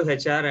related to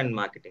HR and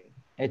marketing.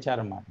 HR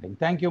and marketing.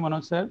 Thank you,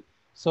 Manoj sir.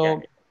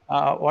 So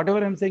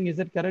whatever I'm saying, is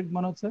it correct,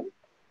 Manoj sir?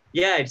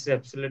 Yeah, it's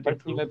absolutely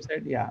true.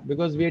 Website, yeah,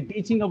 because we are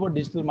teaching about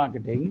digital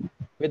marketing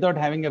without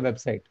having a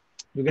website.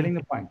 You're getting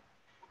the point?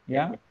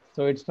 Yeah.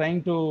 So it's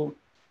trying to,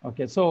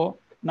 okay. So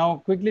now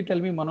quickly tell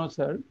me, Manoj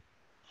sir,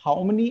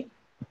 how many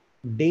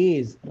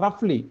days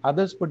roughly,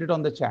 others put it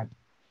on the chat.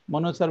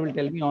 Manoj sir will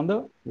tell me on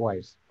the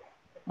voice.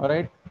 All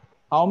right.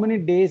 How many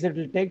days it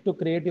will take to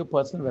create your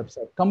personal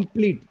website?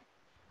 Complete.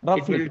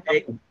 Roughly.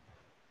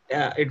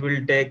 It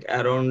will take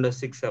around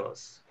 6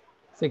 hours.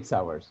 6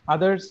 hours.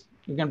 Others,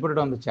 you can put it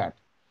on the chat.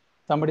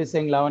 Somebody is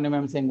saying, Lavanya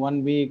ma'am saying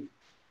 1 week.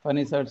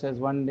 Funny sir says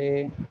 1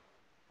 day.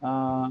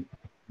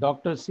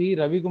 Dr. C.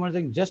 Ravi Kumar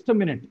saying just a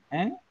minute.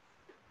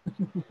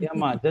 Yeah,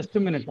 ma, just a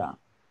minute.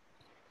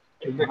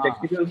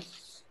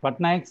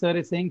 Patnaik sir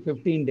is saying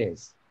 15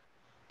 days.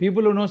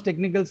 People who knows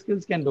technical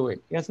skills can do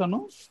it. Yes or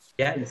no?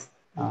 Yes.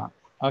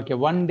 Okay,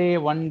 1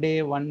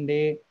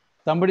 day.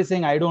 Somebody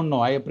saying, I don't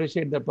know. I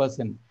appreciate the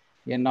person.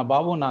 Na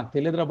babu na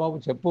telidra babu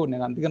cheppu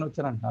nenu antigane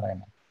vacharantara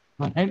ayana.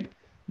 Right?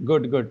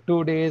 Good.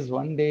 2 days,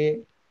 1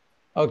 day.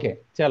 Okay,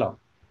 chalo.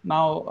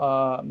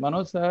 Now,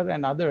 Manoj sir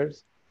and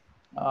others,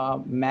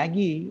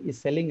 Maggie is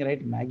selling,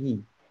 right?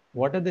 Maggie.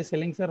 What are they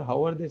selling, sir?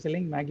 How are they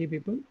selling, Maggie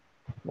people?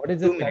 What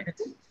is the 2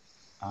 minutes.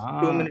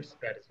 2 minute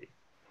strategy.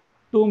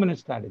 2 minute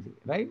strategy,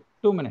 right?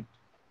 2 minutes.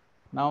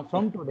 Now,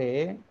 from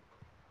today,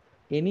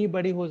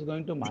 anybody who is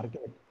going to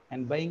market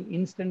and buying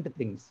instant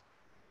things,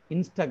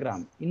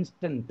 Instagram,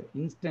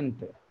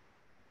 instant.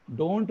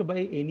 Don't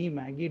buy any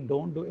Maggie.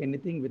 Don't do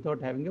anything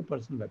without having a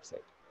personal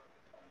website.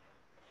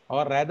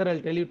 Or rather,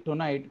 I'll tell you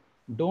tonight,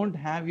 don't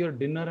have your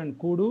dinner and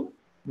kudu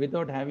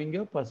without having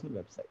your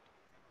personal website.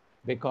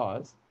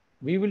 Because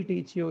we will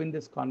teach you in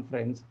this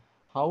conference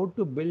how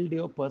to build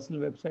your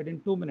personal website in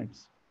 2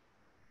 minutes.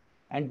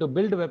 And to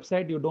build a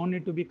website, you don't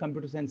need to be a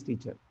computer science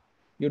teacher.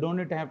 You don't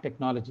need to have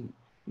technology.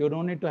 You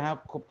don't need to have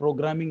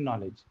programming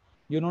knowledge.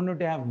 You don't need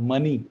to have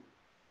money.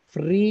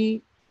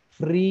 Free.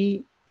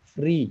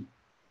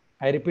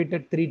 I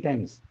repeated 3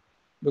 times.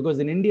 Because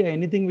in India,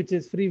 anything which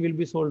is free will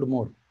be sold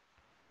more.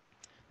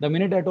 The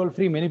minute I told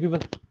free, many people,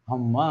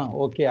 Amma,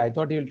 okay, I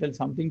thought you'll tell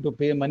something to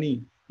pay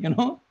money. You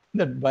know,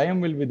 that bayam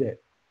will be there.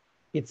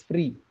 It's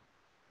free.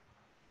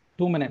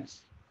 2 minutes.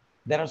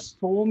 There are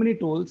so many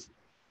tools,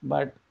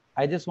 but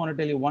I just want to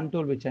tell you one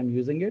tool which I'm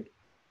using it,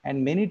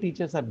 and many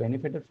teachers are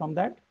benefited from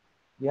that.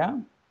 Yeah.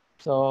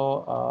 So,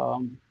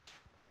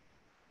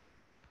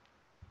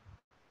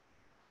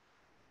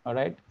 all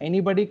right.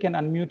 Anybody can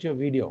unmute your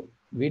video.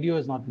 Video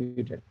is not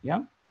muted.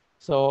 Yeah.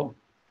 So,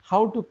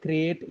 how to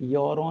create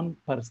your own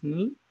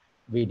personal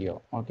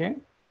video. Okay.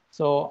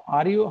 So,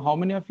 how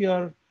many of you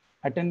are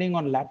attending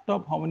on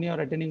laptop? How many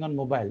are attending on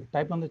mobile?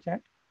 Type on the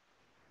chat.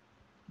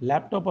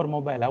 Laptop or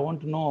mobile? I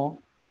want to know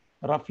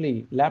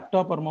roughly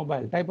laptop or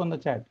mobile. Type on the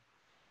chat.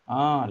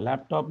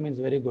 Laptop means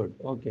very good.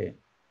 Okay.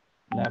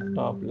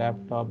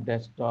 Laptop,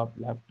 desktop,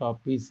 laptop,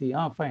 PC.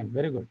 Fine.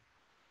 Very good.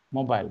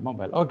 Mobile.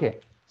 Okay.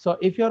 So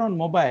if you're on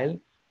mobile,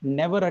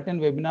 never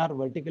attend webinar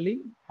vertically.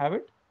 Have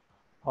it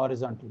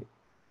horizontally.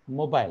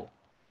 Mobile.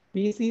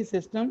 PC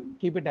system,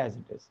 keep it as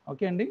it is.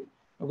 Okay, Andy?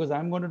 Because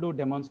I'm going to do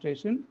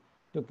demonstration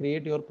to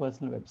create your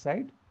personal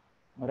website.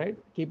 All right.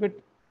 Keep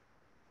it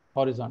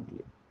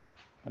horizontally.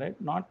 All right.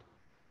 Not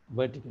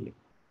vertically.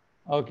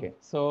 Okay,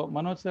 so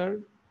Manoj sir,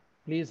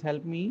 please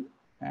help me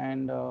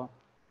and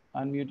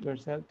unmute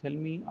yourself. Tell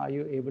me, are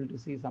you able to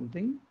see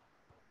something?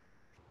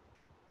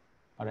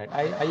 All right,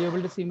 are you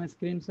able to see my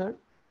screen, sir?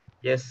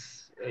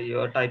 Yes, you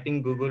are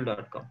typing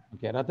google.com.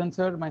 Okay, Ratan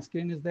sir, my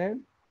screen is there.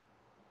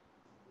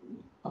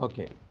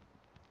 Okay,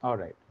 all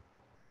right.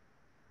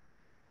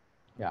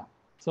 Yeah,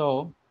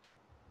 so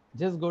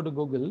just go to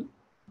Google,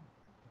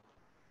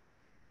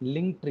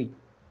 Linktree,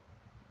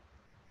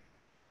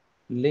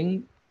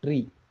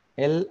 Linktree,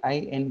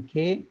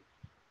 Linktree.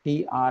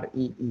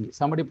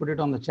 Somebody put it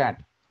on the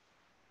chat.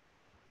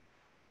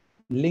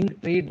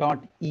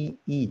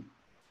 Linktree.ee.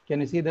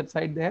 Can you see that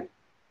site there?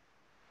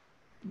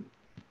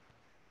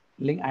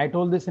 I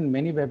told this in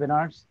many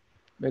webinars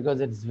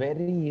because it's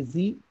very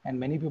easy and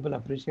many people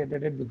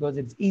appreciated it because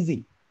it's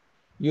easy.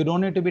 You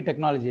don't need to be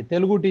technology.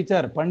 Telugu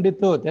teacher,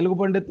 Pandittu, Telugu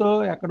Pandittu,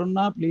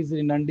 Yakadunna, please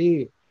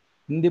Nandi,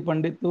 Hindi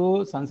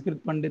Pandittu,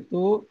 Sanskrit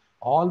Pandittu,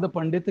 all the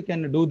Pandit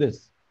can do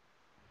this.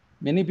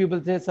 Many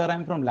people say, sir,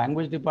 I'm from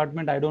language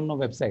department. I don't know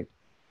website.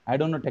 I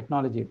don't know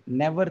technology.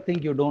 Never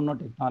think you don't know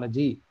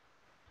technology.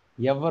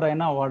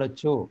 Evaraina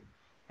vadachu.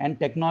 And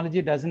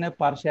technology doesn't have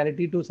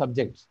partiality to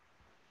subjects.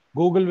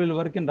 Google will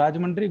work in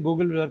Rajahmundry,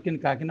 Google will work in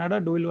Kakinada,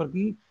 do will work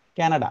in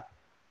Canada.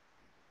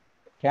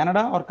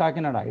 Canada or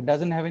Kakinada, it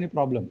doesn't have any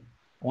problem.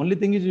 Only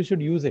thing is you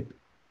should use it.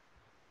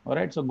 All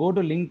right, so go to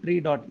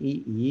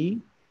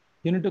linktree.ee.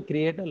 You need to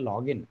create a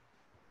login,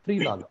 free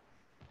login.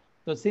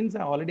 So since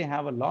I already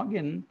have a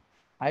login,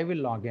 I will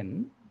log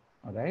in.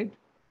 All right,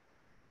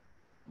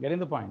 getting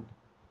the point.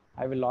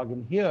 I will log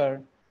in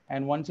here,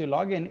 and once you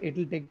log in, it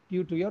will take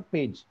you to your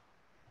page.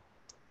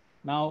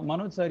 Now,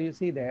 Manoj sir, you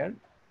see there,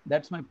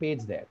 that's my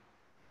page there.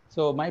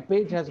 So my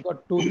page has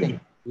got two things,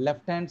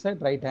 left-hand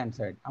side, right-hand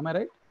side. Am I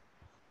right?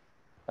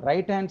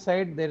 Right-hand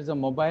side, there is a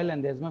mobile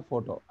and there's my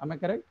photo. Am I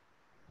correct?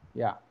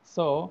 Yeah.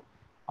 So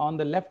on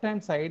the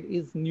left-hand side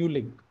is new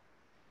link.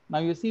 Now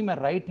you see my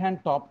right-hand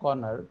top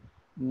corner,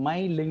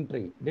 my link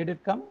tree. Did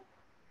it come?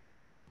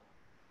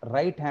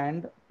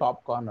 Right-hand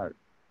top corner.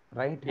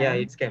 Right-hand. Yeah,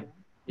 it came.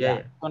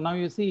 Yeah. So now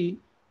you see,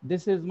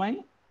 this is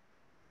my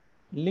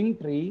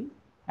link tree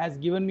has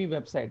given me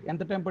website.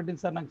 ఎంత time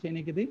పట్టింది sir నాకు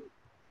చేయడానికి ఇది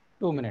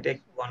 2 minutes.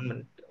 Take 1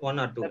 minute, 1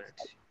 or 2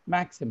 minutes.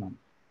 Maximum.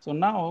 So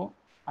now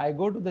I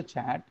go to the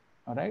chat,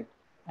 all right,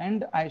 and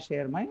I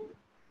share my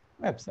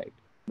website.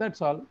 That's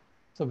all.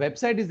 So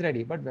website is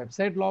ready, but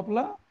website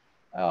lopala,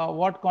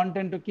 what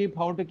content to keep,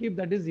 how to keep,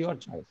 that is your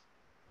choice.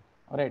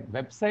 All right,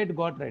 website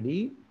got ready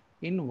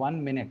in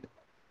 1 minute,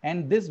 and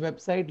this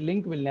website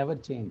link will never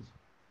change.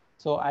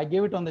 So I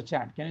gave it on the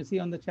chat. Can you see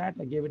on the chat?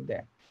 I gave it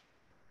there.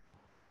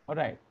 All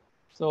right.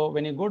 So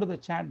when you go to the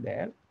chat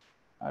there,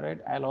 all right,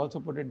 I'll also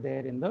put it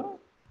there in the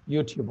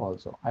YouTube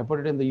also. I put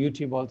it in the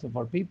YouTube also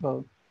for people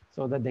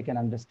so that they can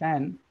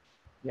understand.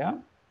 Yeah.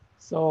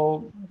 So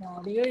The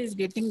audio is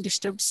getting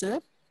disturbed, sir,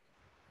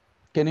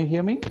 can you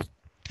hear me?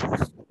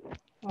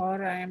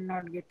 or I am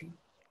not getting.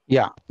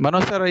 Yeah.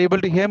 Manoj sir, are you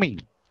able to hear me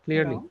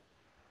clearly? Hello?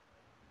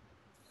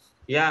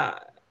 Yeah,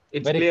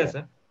 it's Very clear, clear.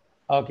 sir.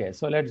 Okay.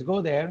 So let's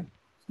go there.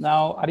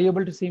 Now, are you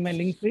able to see my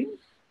link tree?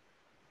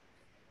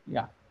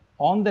 Yeah.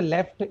 On the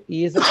left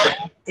is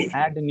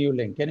add a new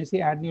link. Can you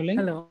see add new link?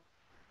 Hello.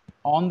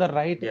 On the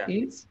right Yeah.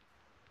 is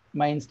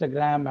my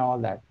Instagram and all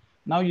that.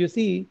 Now you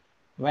see,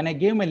 when I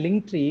gave my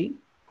link tree,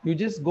 you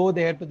just go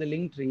there to the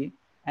link tree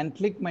and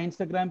click my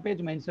Instagram page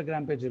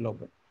will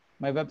open.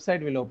 My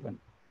website will open.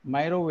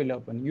 Miro will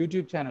open.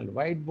 YouTube channel,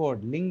 whiteboard,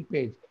 link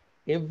page,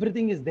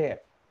 everything is there.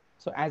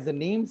 So as the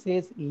name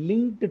says,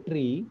 linked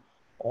tree,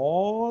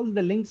 all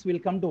the links will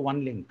come to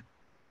one link.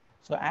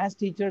 So as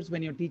teachers,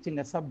 when you're teaching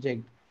a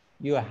subject,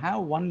 you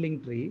have one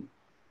link tree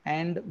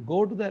and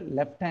go to the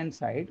left-hand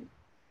side,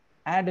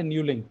 add a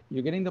new link.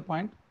 You're getting the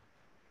point?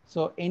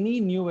 So any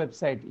new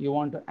website you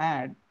want to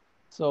add.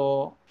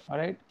 So, all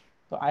right.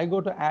 So I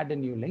go to add a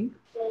new link.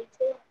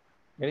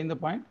 Getting the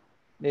point?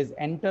 There's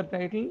enter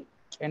title,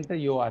 enter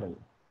URL.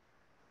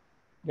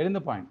 Getting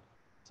the point?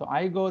 So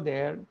I go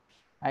there,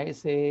 I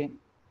say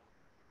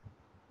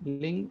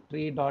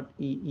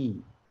linktree.ee.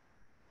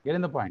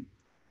 Getting the point?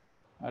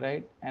 All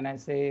right. And I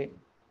say,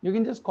 you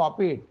can just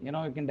copy it. You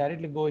know, you can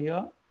directly go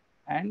here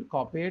and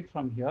copy it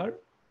from here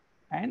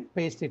and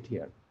paste it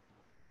here.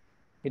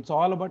 It's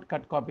all about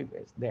cut, copy,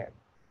 paste there.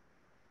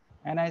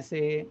 And I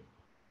say,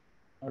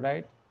 all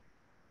right,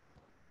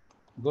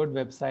 good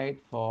website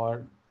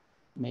for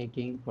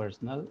making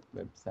personal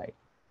website.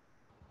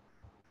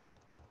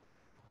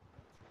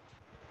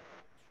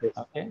 Yes.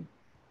 Okay.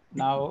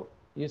 Now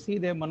you see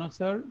there, Manoj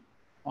sir,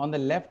 on the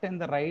left and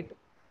the right,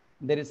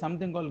 there is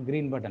something called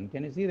green button.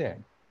 Can you see that?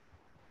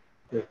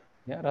 Yeah.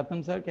 Yeah,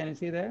 Ratan sir, can you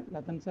see that?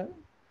 Ratan sir?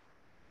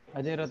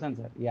 Ajay Ratan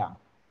sir, yeah.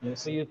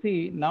 Yes. So you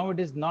see, now it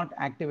is not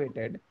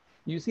activated.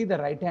 You see the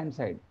right-hand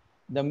side.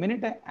 The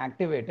minute I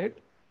activate it,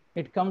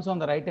 it comes on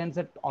the right-hand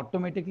side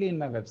automatically in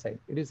my website.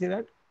 Did you see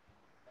that?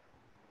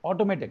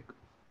 Automatic.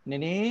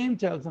 Name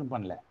Chelson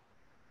Panle.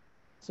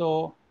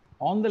 So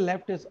on the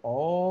left is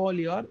all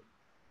your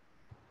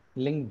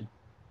linked,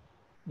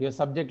 your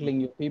subject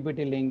link, your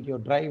PPT link, your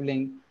drive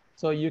link.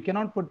 So you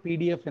cannot put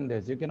PDF in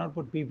this. You cannot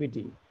put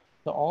PPT.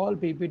 So all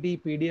PPT,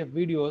 PDF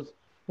videos,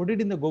 put it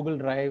in the Google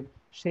Drive,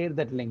 share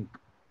that link.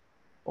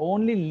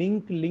 Only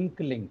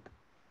link,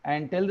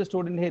 and tell the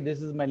student, hey,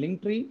 this is my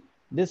link tree.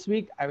 This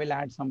week I will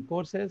add some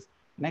courses.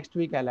 Next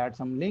week I'll add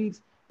some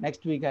links.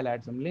 Next week I'll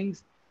add some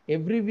links.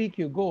 Every week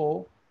you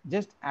go,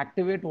 just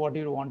activate what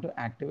you want to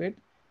activate,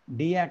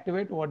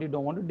 deactivate what you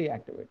don't want to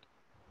deactivate.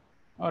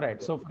 All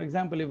right. So for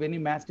example, if any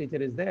math teacher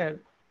is there,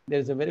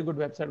 there's a very good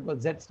website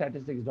called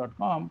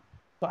zstatistics.com.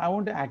 So I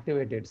want to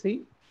activate it.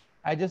 See,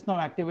 I just now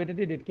activated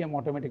it. It came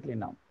automatically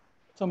now.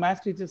 So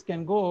math teachers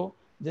can go,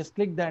 just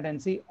click that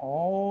and see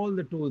all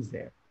the tools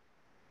there.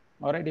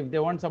 All right. If they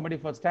want somebody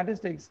for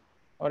statistics,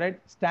 all right,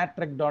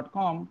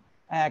 stattrek.com,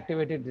 I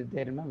activated it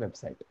there in my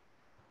website.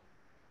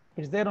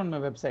 It's there on my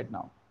website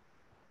now.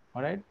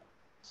 All right.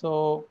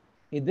 So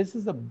this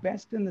is the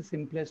best and the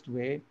simplest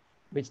way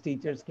which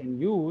teachers can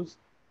use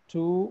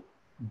to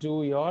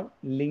do your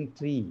link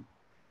tree.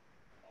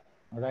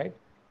 All right.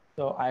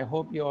 So I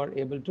hope you are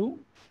able to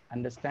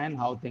understand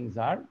how things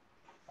are.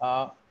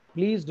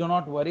 Please do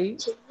not worry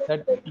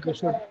that you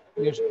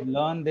should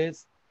learn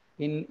this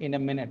in a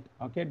minute.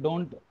 Okay.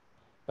 Don't.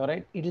 All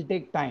right. It'll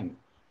take time.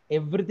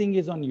 Everything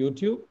is on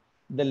YouTube.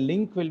 The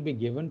link will be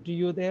given to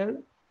you there.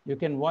 You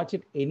can watch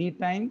it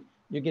anytime.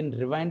 You can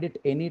rewind it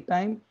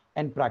anytime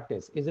and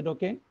practice. Is it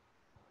okay?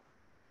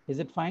 Is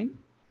it fine?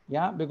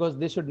 Yeah, because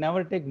this should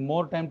never take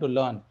more time to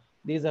learn.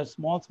 These are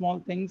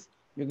small things.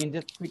 You can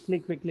just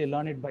quickly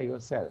learn it by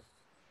yourself.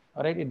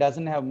 All right. It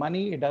doesn't have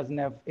money. It doesn't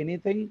have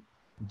anything.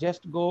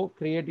 Just go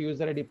create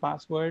user ID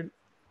password.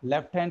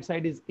 Left hand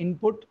side is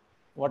input.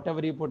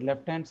 Whatever you put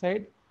left hand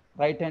side,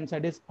 right hand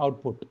side is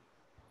output.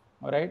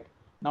 All right.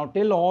 Now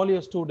tell all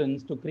your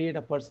students to create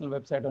a personal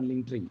website on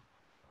Linktree.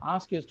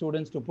 Ask your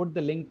students to put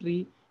the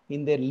Linktree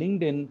in their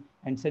LinkedIn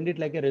and send it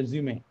like a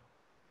resume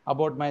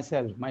about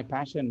myself, my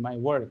passion, my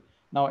work.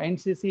 Now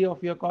NCC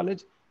of your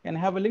college can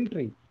have a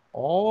Linktree.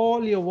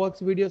 All your works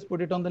videos,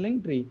 put it on the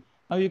Linktree.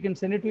 Now you can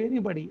send it to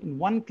anybody in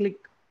one click.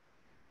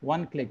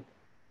 One click.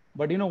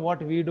 But you know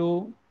what we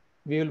do?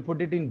 We will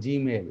put it in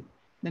Gmail.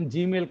 Then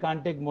Gmail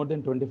can't take more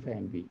than 25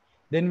 MB.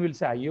 Then we'll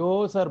say,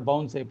 Ayo sir,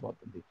 bounce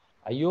అయిపోతుంది.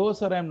 Ayo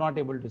sir, I'm not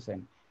able to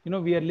send. You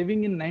know, we are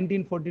living in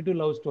 1942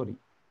 love story.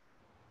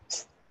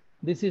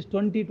 This is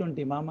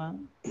 2020, mama.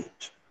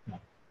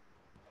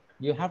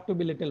 You have to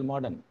be little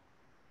modern.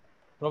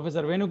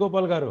 Professor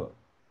Venugopal Garu,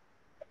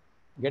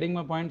 getting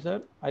my point,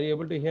 sir? Are you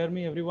able to hear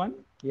me, everyone?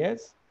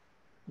 Yes?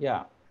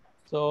 Yeah.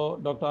 So,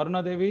 Dr.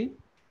 Aruna Devi,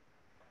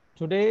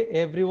 today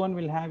everyone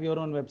will have your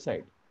own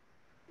website.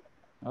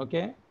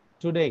 Okay?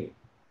 Today,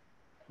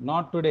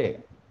 not today,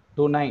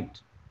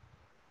 tonight.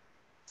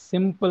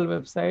 Simple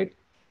website,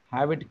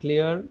 have it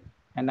clear,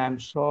 and I'm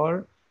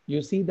sure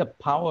you see the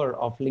power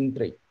of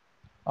Linktree.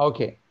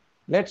 Okay,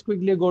 let's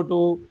quickly go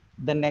to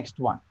the next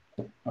one.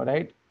 All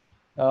right.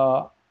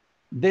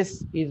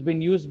 This is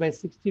been used by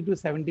 60 to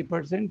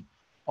 70%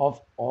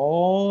 of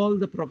all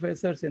the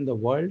professors in the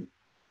world.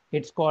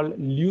 It's called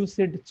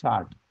Lucid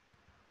Chart.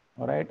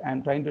 All right.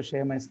 I'm trying to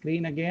share my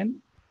screen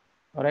again.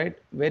 All right.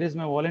 Where is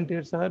my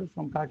volunteer, sir,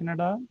 from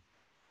Kakinada?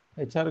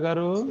 HR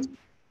Garu.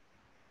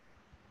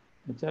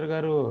 HR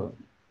Garu.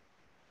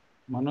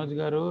 Manoj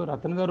Garu.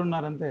 Ratan Garu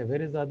Narante.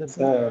 Where is the other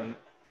sir?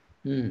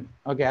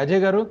 Okay. Ajay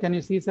Garu, can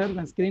you see, sir,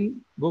 my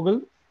screen?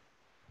 Google.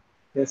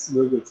 Yes,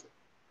 Google.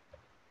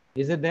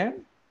 Is it there?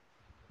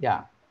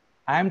 Yeah.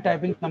 I am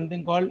typing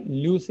something called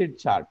Lucid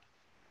Chart.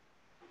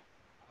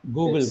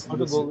 Google. Yes, Go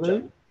to Lucid Google.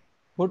 Chart.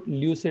 Put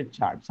Lucid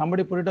Chart.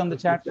 Somebody put it on the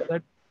chat so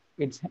that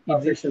it's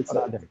easy for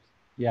others.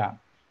 Yeah.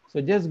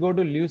 So just go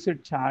to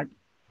Lucid Chart.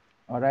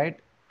 All right.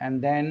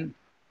 And then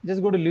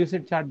just go to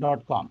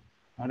lucidchart.com.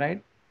 All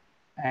right.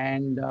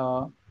 And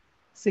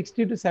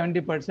 60 to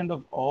 70%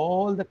 of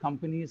all the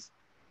companies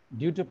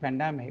due to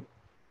pandemic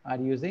are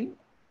using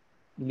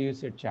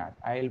Lucid Chart.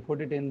 I'll put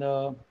it in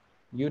the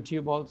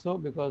YouTube also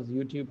because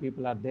YouTube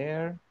people are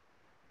there.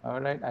 All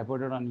right, I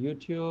put it on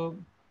YouTube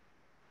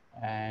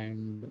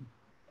and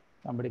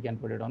somebody can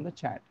put it on the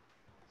chat.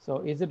 So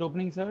is it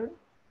opening, sir?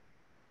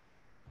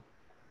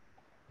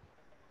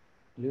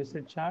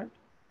 Lucid chart?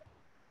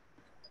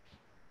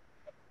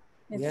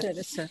 Yes, sir.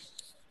 Yes, sir.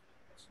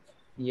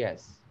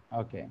 Yes.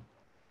 Okay.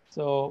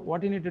 So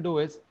what you need to do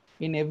is,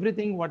 in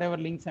everything, whatever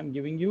links I'm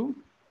giving you,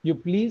 you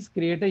please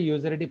create a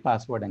user ID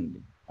password.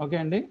 Okay,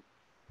 Andy?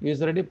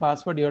 User ID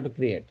password you have to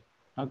create.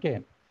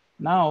 Okay.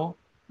 Now,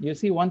 you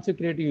see, once you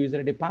create a user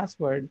ID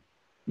password,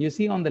 you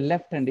see on the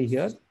left hand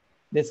here,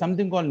 there's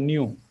something called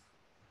new.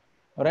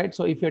 All right.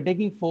 So if you're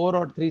taking 4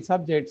 or 3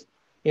 subjects,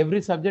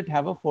 every subject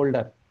have a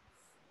folder.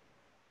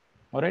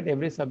 All right.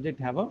 Every subject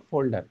have a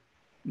folder.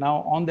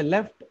 Now on the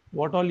left,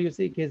 what all you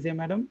see, KZ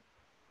madam?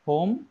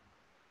 Home,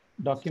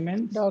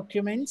 documents.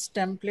 Documents,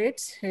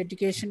 templates,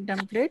 education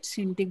templates,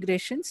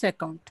 integrations,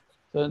 account.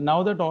 So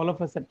now that all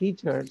of us are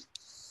teachers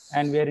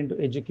and we are into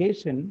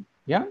education,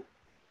 yeah,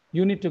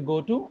 you need to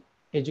go to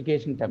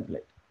education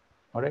template.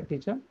 All right,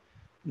 teacher.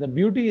 The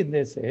beauty in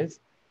this is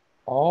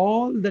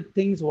all the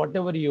things,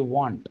 whatever you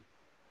want.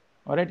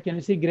 All right, can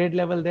you see grade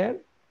level there?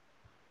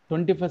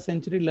 21st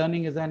century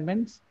learning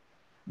assignments.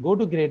 Go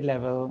to grade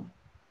level.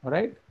 All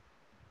right.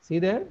 See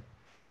there?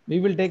 We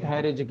will take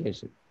higher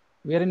education.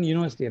 We are in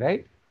university,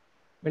 right?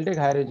 We'll take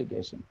higher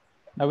education.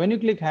 Now, when you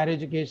click higher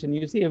education,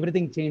 you see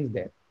everything changed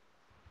there.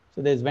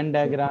 So there's Venn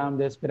diagram,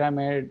 there's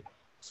pyramid.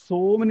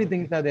 So many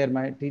things are there,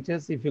 my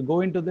teachers. If you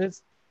go into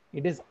this,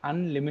 it is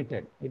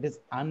unlimited. It is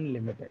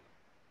unlimited.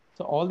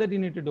 So all that you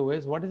need to do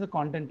is, what is the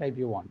content type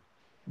you want?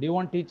 Do you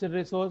want teacher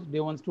resource? Do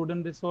you want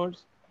student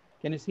resource?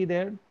 Can you see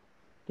there?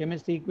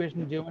 Chemistry,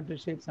 equation, geometry,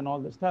 shapes, and all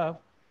the stuff.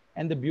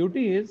 And the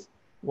beauty is,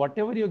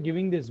 whatever you're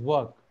giving this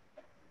work,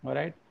 all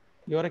right,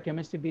 you're a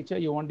chemistry teacher,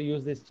 you want to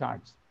use these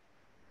charts.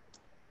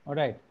 All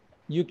right,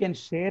 you can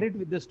share it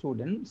with the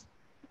students,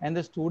 and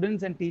the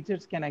students and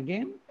teachers can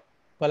again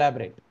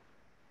collaborate.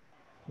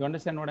 You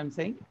understand what I'm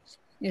saying?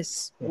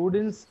 Yes.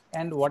 Students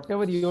and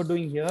whatever you're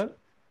doing here,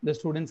 the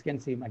students can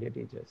see, my dear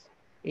teachers,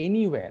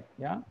 anywhere.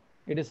 Yeah,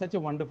 it is such a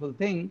wonderful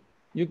thing.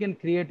 You can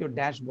create your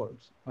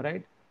dashboards. All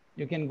right,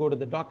 you can go to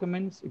the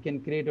documents, you can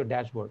create your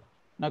dashboard.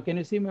 Now, can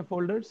you see my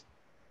folders?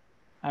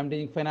 I'm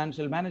doing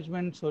financial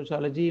management,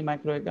 sociology,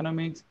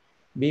 macroeconomics,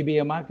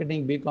 BBA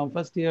marketing, BCom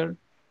first year.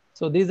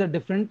 So these are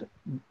different,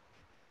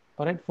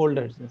 all right,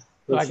 folders.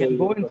 So I can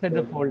go inside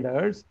the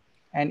folders,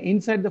 and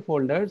inside the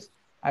folders,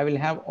 I will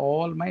have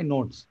all my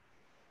notes.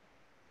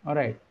 All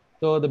right.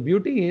 So the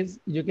beauty is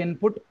you can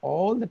put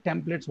all the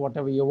templates,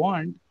 whatever you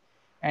want,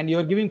 and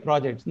you're giving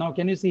projects. Now,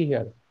 can you see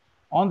here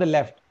on the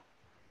left,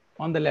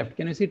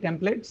 can you see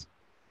templates?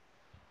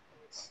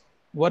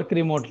 Work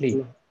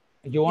remotely.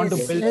 You want to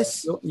build,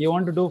 you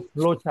want to do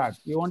flow chart.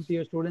 You want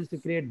your students to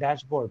create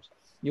dashboards.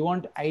 You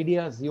want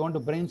ideas. You want to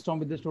brainstorm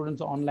with the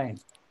students online.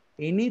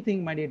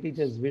 Anything, my dear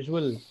teachers,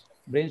 visual,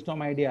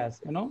 brainstorm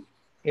ideas, you know,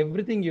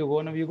 everything you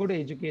go. Now you go to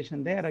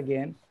education there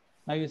again.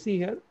 Now you see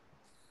here,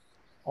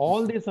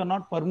 all these are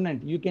not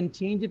permanent. You can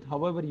change it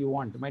however you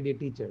want, my dear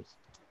teachers.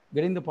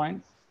 Getting the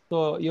point?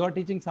 So you are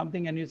teaching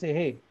something and you say,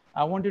 hey,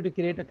 I want you to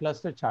create a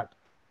cluster chart.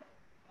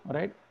 All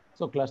right.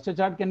 So cluster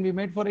chart can be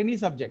made for any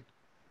subject.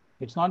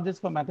 It's not just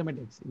for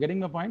mathematics.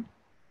 Getting the point?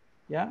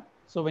 Yeah.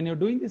 So when you're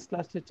doing this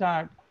cluster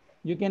chart,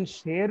 you can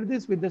share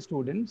this with the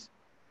students,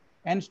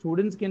 and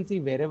students can see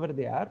wherever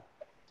they are.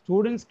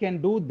 Students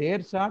can do their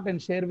chart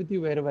and share with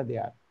you wherever they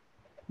are.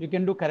 You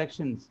can do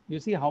corrections. You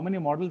see how many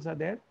models are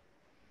there?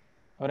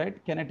 All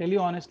right. Can I tell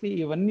you honestly,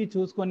 ఇవన్నీ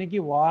చూసుకోనికి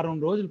వారం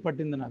రోజులు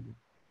పట్టింది నాకు.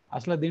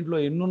 అసలు దీంట్లో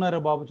ఎన్నున్నారో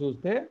బాబు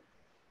చూస్తే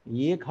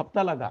ఏక్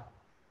హఫ్తా లగా,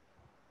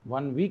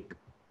 1 week.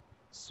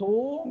 So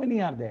many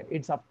are there.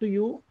 It's up to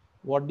you.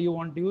 What do you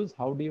want to use?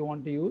 How do you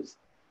want to use?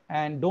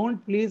 And don't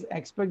please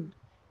expect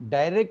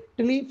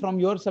directly from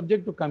your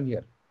subject to come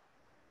here.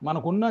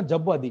 మనకున్న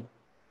జబ్బు అది.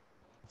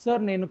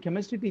 Sir నేను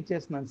chemistry teach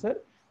చేస్తున్నాను sir,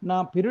 నా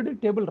periodic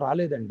table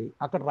రాలేదండి.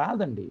 అక్కడ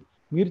రాదండి,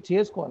 మీరు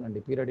చేసుకోవాలండి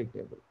periodic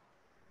table.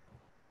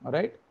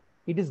 Right?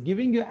 It is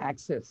giving you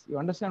access. You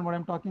understand what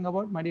I'm talking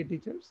about, my dear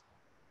teachers?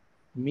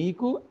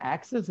 మీకు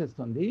యాక్సెస్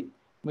ఇస్తుంది,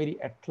 మీరు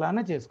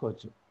ఎట్లానే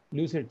చేసుకోవచ్చు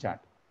lucid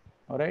chart.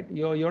 All right,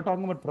 you're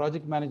talking about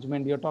project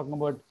management, you're talking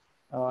about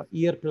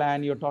year plan,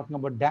 you're talking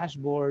about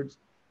dashboards.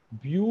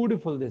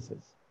 Beautiful this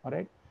is. All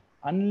right,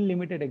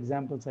 unlimited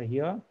examples are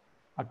here.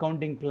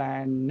 Accounting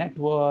plan,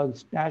 networks,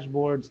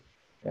 dashboards.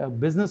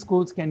 Business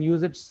schools can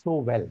use it so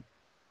well.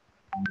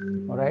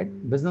 All right,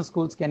 business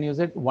schools can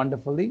use it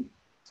wonderfully.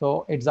 So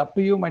it's up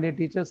to you, my dear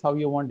teachers, how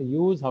you want to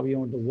use, how you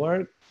want to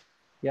work.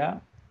 Yeah,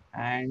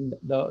 and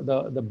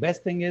the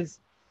best thing is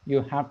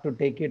you have to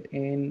take it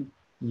in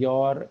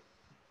your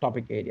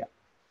topic area.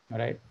 All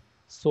right,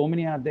 so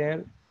many are there.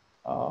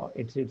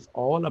 It's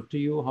all up to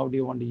you, how do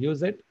you want to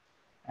use it.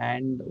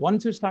 And once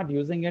you start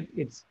using it,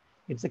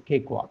 it's a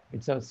cakewalk.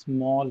 It's a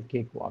small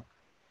cakewalk.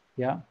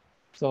 Yeah.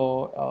 So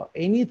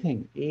anything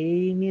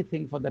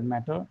for that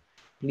matter,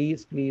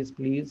 please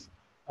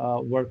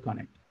work on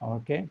it.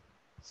 Okay.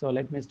 So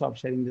let me stop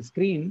sharing the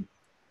screen.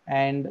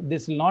 And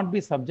this will not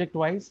be subject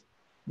wise.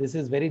 This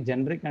is very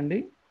generic,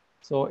 Andy.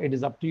 So it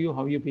is up to you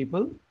how you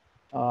people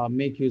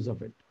make use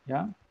of it.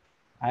 Yeah.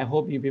 I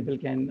hope you people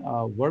can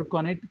work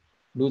on it,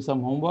 do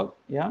some homework.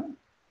 Yeah.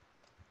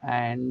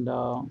 And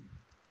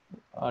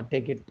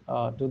take it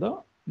to the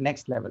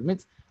next level.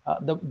 Means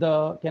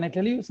can I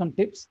tell you some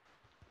tips?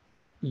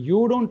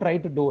 You don't try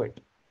to do it.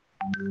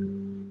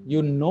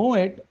 You know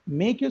it,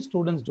 make your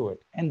students do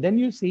it. And then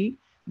you see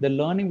the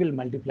learning will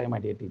multiply, my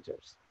dear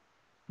teachers.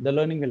 The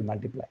learning will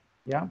multiply.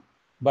 Yeah.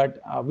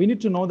 But we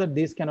need to know that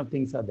these kind of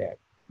things are there.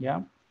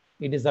 Yeah.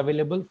 It is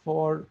available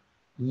for,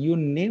 you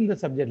name the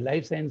subject,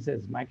 life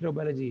sciences,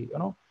 microbiology,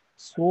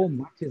 so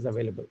much is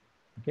available.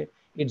 Okay.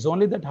 It's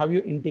only that how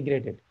you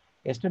integrate it.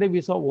 Yesterday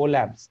we saw O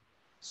labs.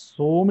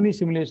 So many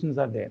simulations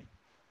are there.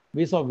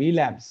 We saw V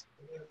labs.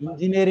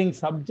 Engineering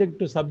subject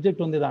to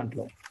subject on the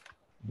dantlo.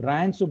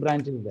 Branch to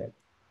branch is there.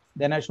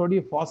 Then I showed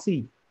you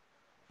FOSSI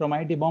from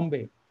IT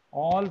Bombay.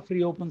 All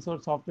free open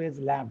source software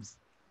labs.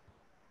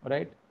 All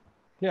right.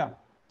 Yeah.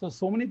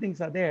 So many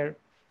things are there.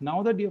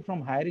 Now that you're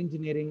from higher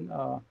engineering,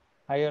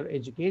 higher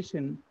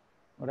education,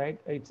 all right,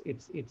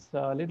 it's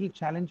a little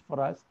challenge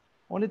for us.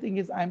 Only thing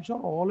is, I'm sure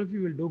all of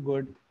you will do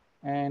good.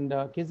 And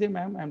KZ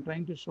ma'am, I'm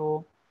trying to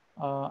show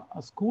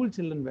a school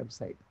children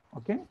website.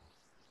 Okay.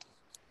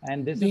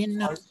 And this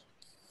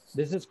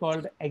is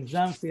called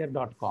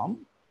examfear.com.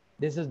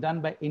 This is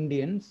done by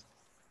Indians.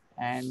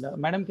 And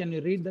madam, can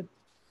you read the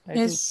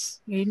title? Yes,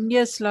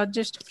 India's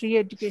largest free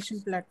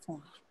education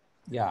platform.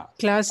 Yeah.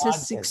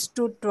 Classes 6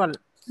 to 12.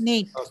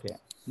 NEET. Okay.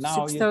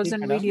 Now you see, 6,000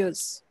 madam,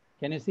 videos.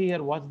 Can you see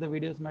here? Watch the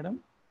videos, madam.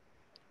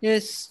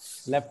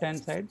 Yes. Left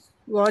hand side.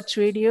 Watch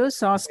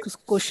videos, ask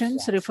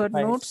questions, refer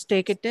notes,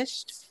 take a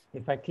test.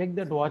 If I click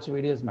that watch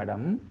videos,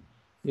 madam,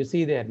 you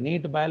see there,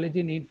 NEET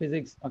biology, NEET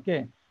physics.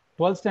 Okay.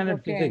 12th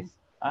standard physics.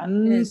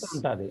 Yes.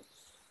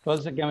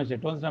 12th standard chemistry,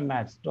 12th standard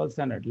maths, 12th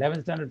standard,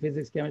 11th standard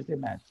physics, chemistry,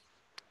 maths.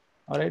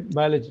 All right.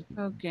 Biology.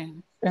 Okay.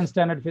 10th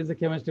standard physics,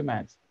 chemistry,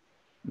 maths.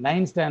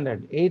 9th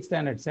standard, 8th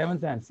standard, 7th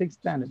standard, 6th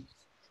standard.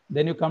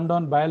 Then you come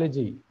down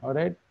biology. All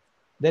right.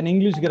 Then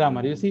English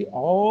grammar. You see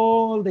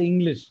all the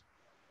English.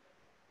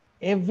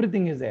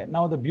 Everything is there.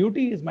 Now, the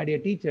beauty is, my dear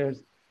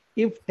teachers,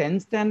 if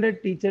 10th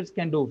standard teachers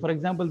can do, for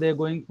example, they're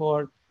going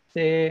for,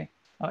 say,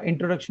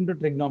 introduction to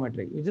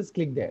trigonometry, you just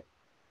click there.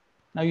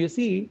 Now, you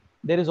see,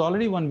 there is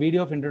already one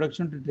video of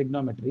introduction to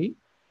trigonometry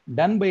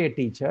done by a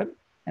teacher,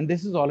 and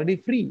this is already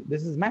free.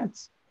 This is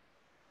maths.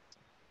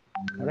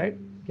 All right.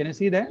 Can you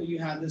see that? So you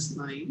have this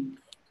line.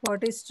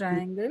 What is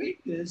triangle? Rotate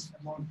this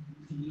about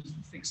use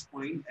fixed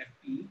point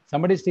FP.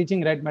 Somebody is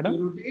teaching, right, madam?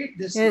 You rotate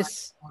this.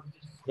 Yes.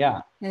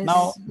 Yeah. Yes.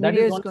 Now, that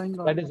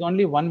is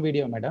only one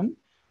video, madam.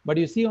 But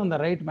you see on the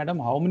right, madam,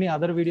 how many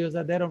other videos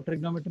are there of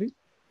trigonometry?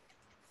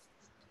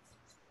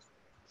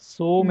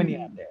 So many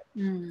are there.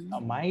 Now,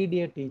 my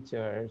dear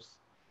teachers,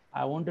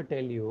 I want to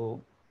tell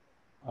you,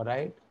 all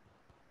right,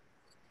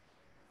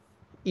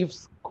 if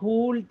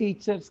school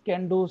teachers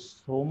can do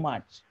so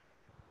much,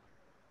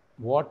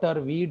 what are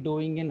we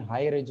doing in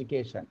higher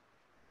education?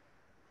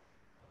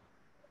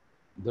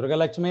 Durga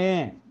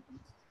Lakshmi,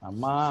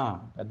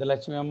 Amma, Pedda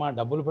Lakshmi Amma,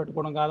 double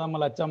pettukodam kaadamma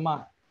Lachama.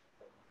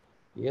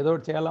 ఏదో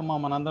ఒకటి చేయాలమ్మా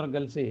మనందరం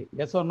కలిసి.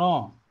 Yes oh no?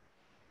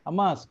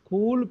 అమ్మా,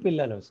 school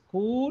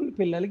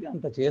పిల్లలకి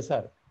అంత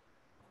చేశారు.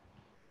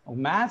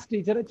 Maths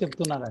టీచరే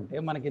చెప్తున్నారంటే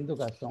మనకి ఎందుకు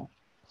కష్టం?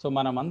 సో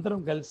మనం అందరం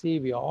కలిసి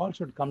we all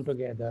should come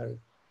together,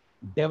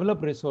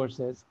 develop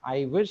resources. I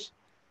wish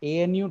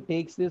ANU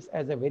takes this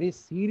as a very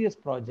serious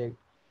project,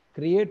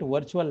 create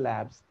virtual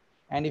labs.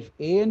 And if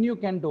ANU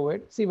can do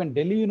it, see, when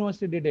Delhi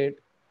University did it,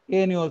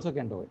 ANU also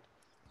can do it.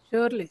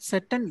 Surely,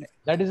 certainly.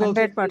 That is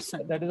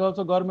 100%. That is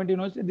also government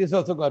university. This is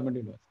also government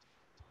university.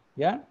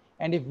 Yeah.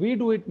 And if we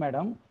do it,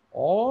 madam,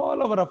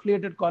 all our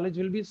affiliated college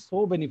will be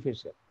so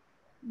beneficial.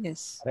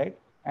 Yes. Right.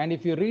 And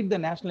if you read the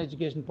national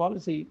education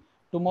policy,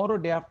 tomorrow,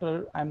 day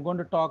after, I'm going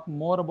to talk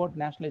more about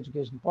national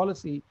education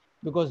policy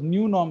because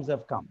new norms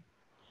have come.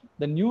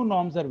 The new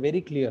norms are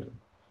very clear.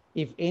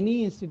 If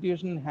any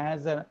institution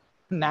has a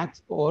NAAC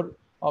score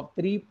of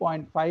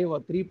 3.5 or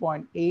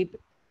 3.8,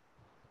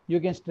 you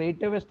can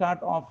straight away start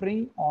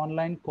offering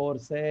online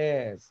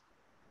courses.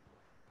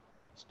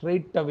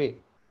 Straight away.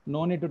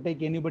 No need to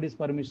take anybody's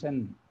permission.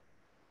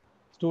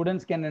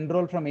 Students can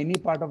enroll from any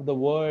part of the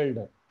world.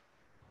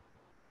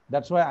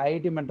 That's why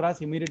IIT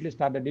Madras immediately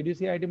started. Did you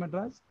see IIT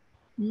Madras?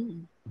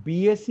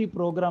 BSc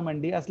program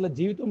andi. అసలు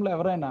జీవితంలో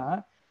ఎవరైనా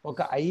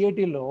ఒక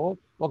ఐఐటిలో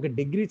ఒక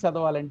degree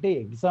చదవాలంటే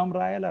exam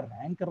రాయాలా,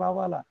 rank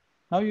రావాలా.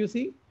 Now you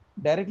see,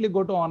 directly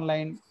go to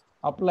online,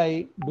 apply,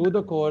 do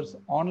the course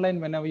online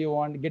whenever you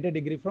want, get a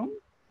degree from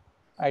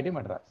IIT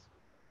Madras.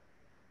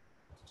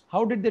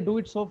 How did they do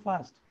it so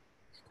fast?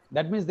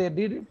 That means they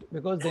did it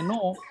because they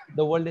know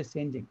the world is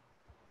changing.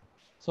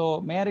 So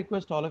may I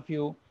request all of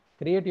you,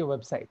 create your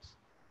websites.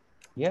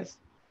 Yes.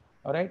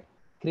 All right.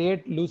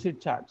 Create lucid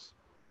charts.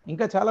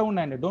 Inka chala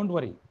unnayandi. Don't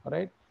worry. All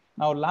right.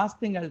 Now, last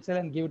thing I'll say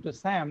and give it to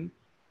Sam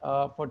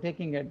for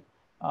taking it.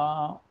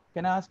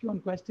 Can I ask you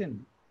one question?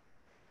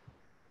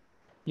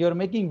 You're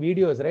making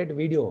videos, right?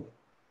 Video.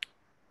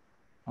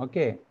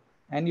 Okay.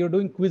 And you're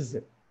doing quiz.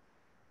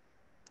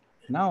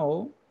 Now,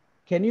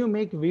 Can you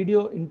make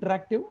video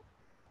interactive?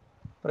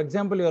 For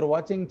example, you are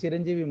watching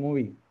Chiranjeevi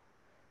movie.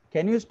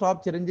 Can you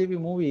stop Chiranjeevi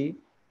movie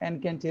and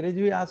can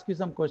Chiranjeevi ask you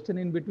some question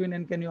in between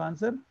and can you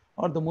answer?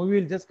 Or the movie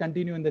will just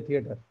continue in the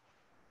theater?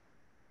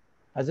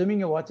 Assuming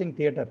you're watching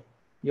theater,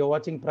 you're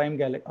watching Prime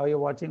Galaxy, or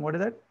you're watching, what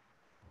is that?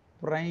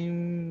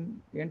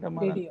 Prime,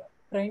 Video.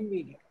 Prime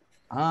video.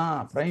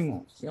 Prime.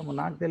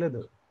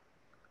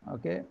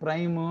 Okay,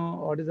 Prime,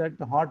 what is that?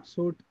 Hot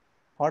Suit,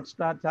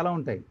 Hotstar, chala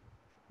untai.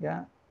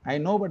 Yeah, I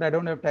know, but I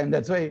don't have time.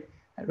 That's why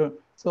I don't.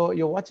 So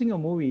you're watching a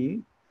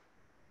movie.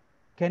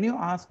 Can you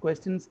ask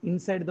questions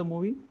inside the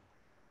movie?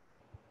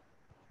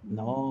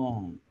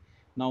 No.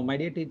 Now, my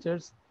dear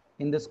teachers,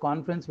 in this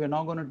conference, we're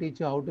not going to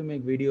teach you how to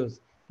make videos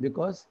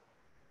because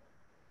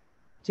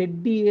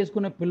చెడ్డీ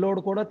వేసుకునే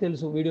పిల్లోడు కూడా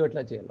తెలుసు video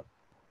ఎట్లా చేయాలో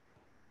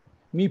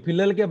మీ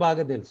పిల్లలకే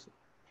బాగా తెలుసు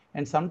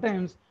and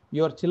sometimes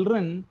your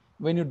children,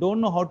 when you don't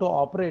know how to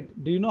operate,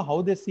 do you know how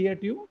they see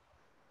at you?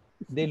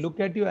 They look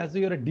at you as if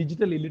you're a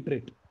digital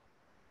illiterate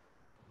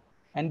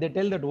and they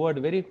tell that word,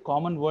 very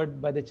common word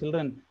by the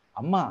children,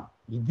 amma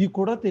idi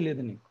kuda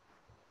teliyadu neeku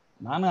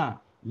nana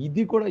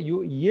idi kuda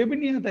ఏమి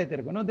నియత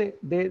అవుతారు. You know,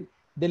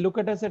 they look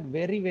at us at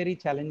very, very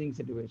challenging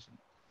situation.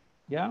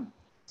 Yeah,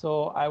 so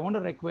I want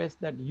to request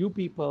that you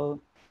people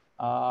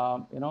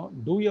you know,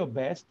 do your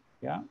best.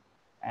 Yeah,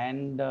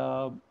 and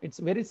it's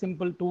very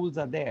simple, tools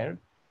are there,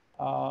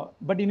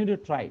 but you need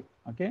to try.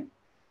 Okay,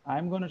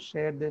 I'm going to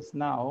share this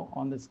now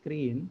on the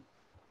screen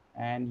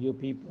and you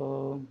people,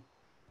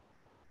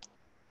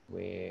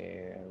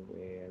 where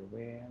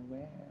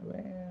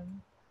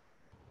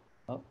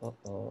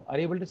are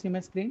you able to see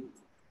my screen?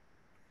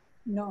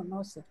 No,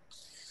 sir.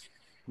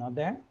 Not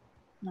there?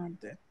 Not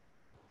there.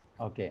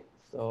 Okay,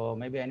 so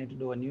maybe I need to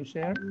do a new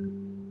share.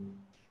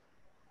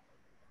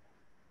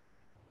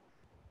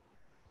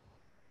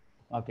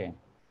 Okay.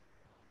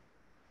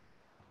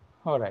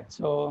 All right,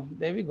 so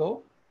there we go.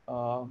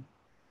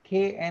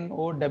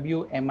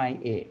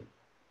 KNOWMIA.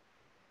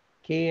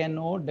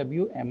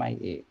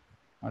 KNOWMIA.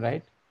 All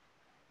right.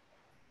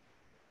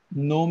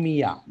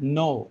 Nomia.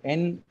 No.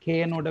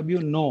 NKNOW.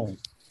 No.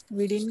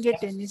 We didn't get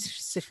any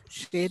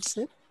share,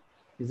 sir.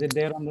 Is it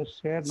there on the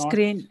share? Not?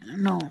 Screen.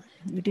 No,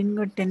 we didn't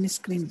get any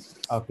screen.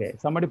 Okay.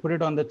 Somebody put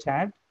it on the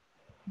chat.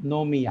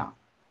 Nomia.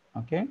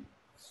 Okay.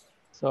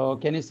 So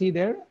can you see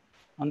there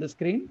on the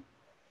screen?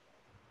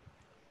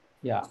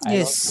 Yeah.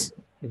 Yes.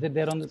 Is it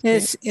there on the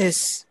screen? Yes.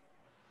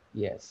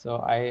 Yes. So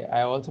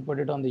I also put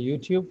it on the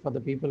YouTube for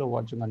the people who are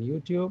watching on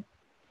YouTube.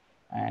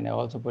 And I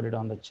also put it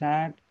on the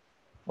chat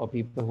for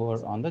people who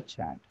are on the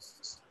chat.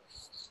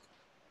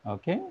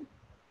 Okay.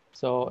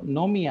 So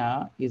Nomia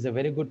is a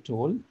very good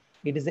tool.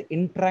 It is an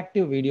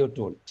interactive video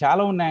tool.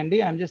 Chala unnayandi.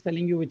 I'm just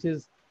telling you which is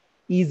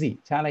easy.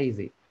 Chala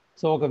easy.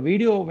 So a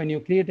video, when you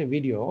create a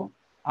video,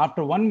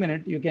 after 1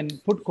 minute, you can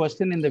put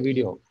question in the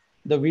video.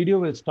 The video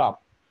will stop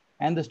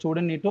and the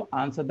student need to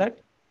answer that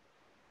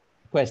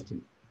question.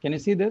 Can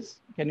you see this?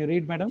 Can you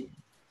read, madam?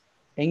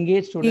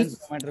 Engage students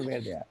no matter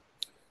where they are.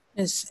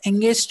 Yes,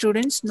 engage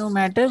students no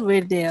matter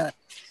where they are.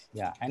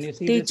 Yeah, and you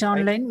see Teach this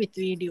online with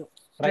video.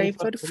 Try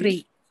for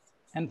free.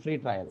 And free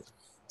trial.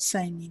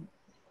 Sign in.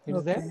 It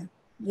is there?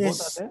 Yes.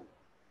 Both are there?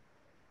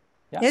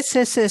 Yeah. Yes,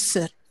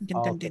 sir. You can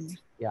continue.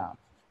 Yeah.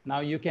 Now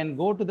you can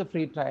go to the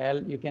free trial.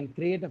 You can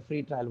create a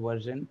free trial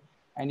version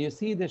and you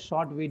see the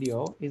short video.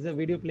 Is the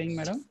video playing,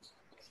 madam?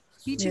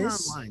 Teaching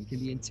online can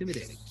be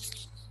intimidating.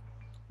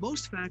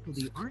 Most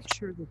faculty aren't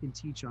sure they can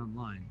teach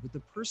online with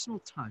the personal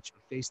touch of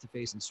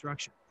face-to-face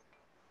instruction.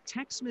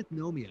 TechSmith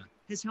Nomia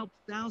has helped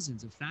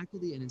thousands of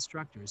faculty and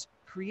instructors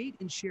create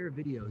and share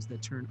videos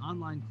that turn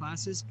online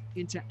classes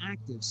into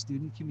active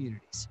student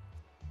communities.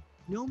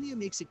 Nomia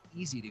makes it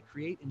easy to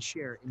create and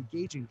share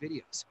engaging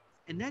videos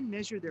and then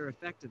measure their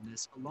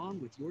effectiveness along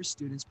with your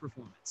students'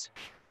 performance.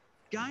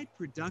 Guide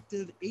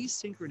productive,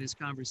 asynchronous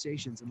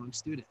conversations among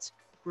students,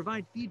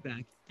 provide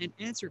feedback, and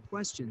answer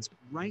questions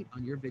right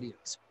on your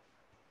videos.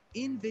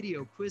 In-video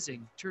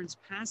quizzing turns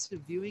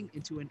passive viewing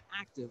into an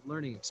active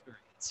learning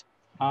experience.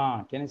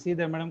 Can you see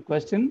there, madam?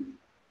 Question?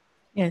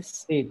 Yes.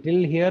 See,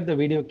 till here the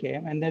video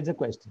came and there's a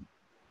question.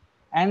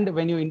 And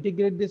when you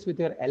integrate this with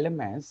your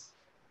LMS,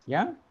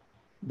 yeah,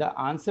 the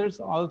answers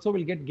also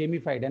will get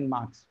gamified and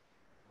marks.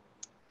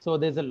 So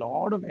there's a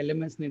lot of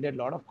elements needed, a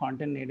lot of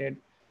content needed.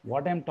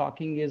 What I'm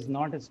talking is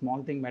not a small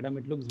thing, madam.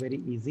 It looks very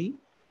easy,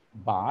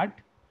 but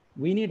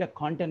we need a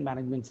content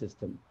management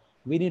system.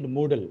 We need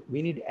Moodle, we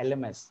need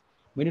LMS.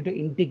 We need to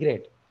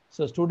integrate.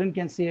 So student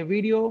can see a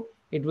video,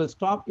 it will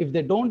stop. If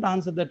they don't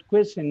answer that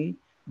question,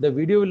 the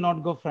video will not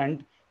go front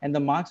and the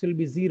marks will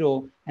be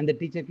 0 and the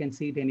teacher can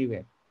see it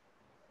anywhere.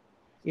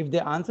 If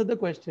they answer the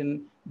question,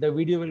 the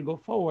video will go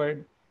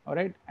forward. All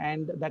right.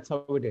 And that's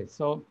how it is.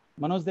 So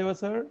Manoj Deva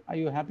sir, are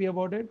you happy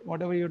about it?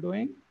 Whatever you're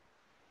doing?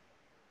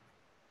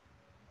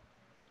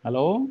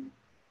 Hello?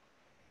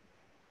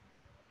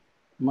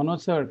 Manoj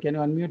sir, can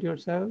you unmute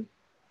yourself?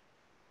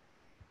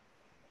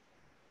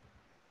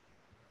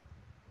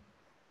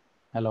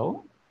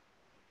 Hello?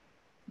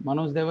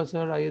 Manoj Deva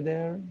sir, are you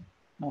there?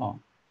 No.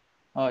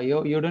 Oh,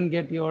 you didn't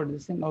get your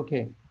this thing?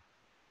 Okay.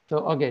 So,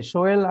 okay.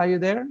 Shoel, are you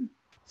there?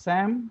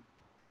 Sam,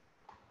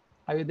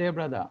 are you there,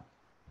 brother?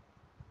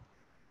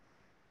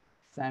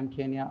 Sam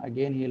Kenya,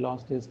 again, he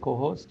lost his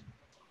co-host.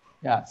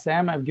 Yeah,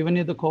 Sam, I've given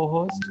you the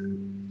co-host.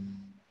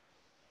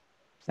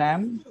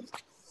 Sam?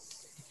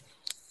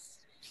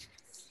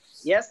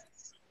 Yes.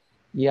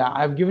 Yeah,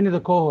 I've given you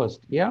the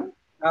co-host. Yeah?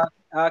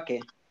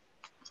 Okay.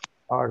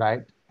 All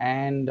right.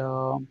 And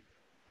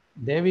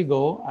there we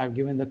go. I've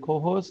given the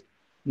co-host.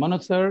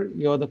 Manoj sir,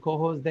 you're the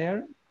co-host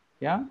there.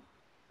 Yeah.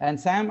 And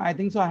Sam, I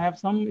think so. I have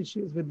some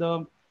issues with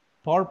the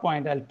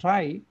PowerPoint. I'll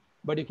try,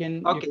 but you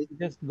can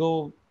just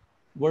go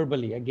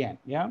verbally again.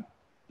 Yeah.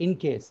 In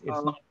case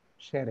it's not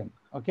sharing.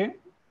 Okay.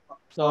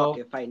 So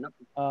okay, fine.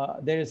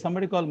 there is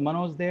somebody called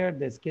Manoj there.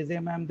 There's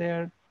KZ ma'am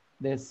there.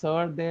 There's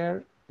sir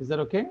there. Is that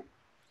okay?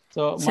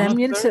 So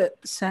Samuel Manoj, sir.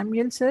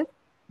 Samuel sir.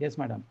 Yes,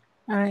 madam.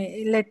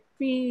 Let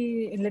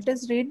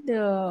us read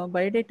the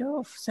biodata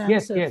of Sam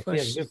Yes, sir yes,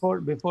 first. yes.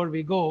 Before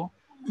we go,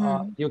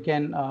 you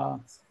can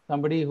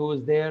somebody who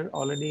is there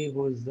already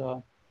who is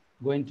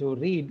going to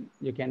read.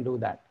 You can do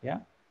that. Yeah.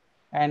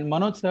 And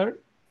Manoj sir,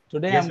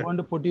 today I'm going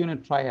to put you in a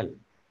trial.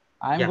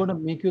 I'm going to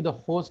make you the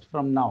host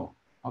from now.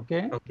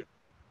 Okay. Okay.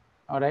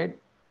 All right.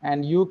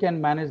 And you can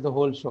manage the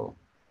whole show.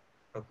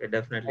 Okay,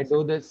 definitely. I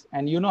do this,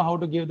 and you know how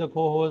to give the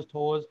co-host,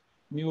 host,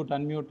 mute,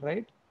 unmute,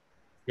 right?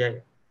 Yeah.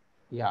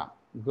 Yeah.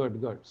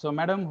 Good, good. So,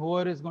 madam,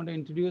 whoever is going to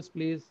introduce,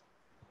 please.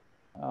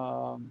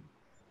 Can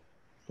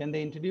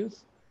they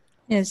introduce?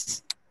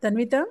 Yes.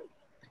 Tanvita.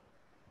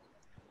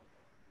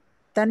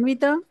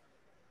 Tanvita.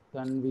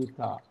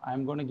 Tanvita.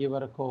 I'm going to give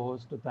her a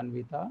co-host to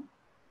Tanvita.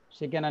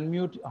 She can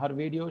unmute her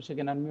video. She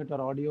can unmute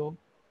her audio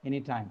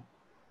anytime.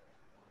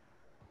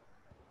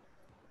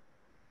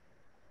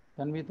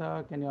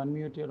 Tanvita, can you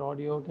unmute your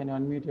audio? Can you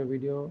unmute your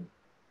video?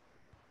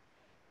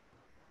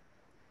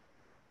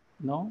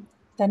 No?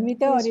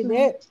 Tanvita, yes, are you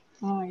there?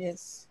 Oh,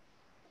 yes.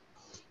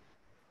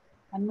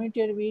 Unmute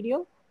your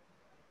video.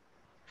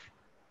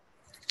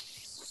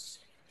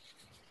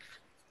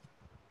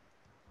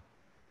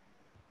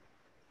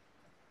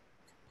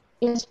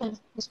 Yes, ma'am.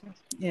 Yes, ma'am.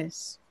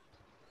 Yes.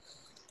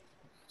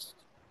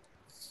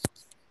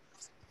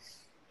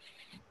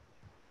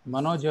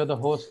 Manoj, you're the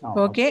host now.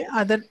 Okay.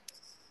 Other.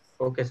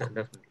 Okay, sir.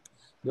 Definitely.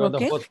 You're the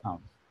host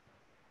now.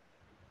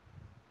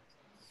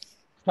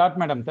 Start,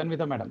 madam.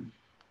 Tanvita, madam.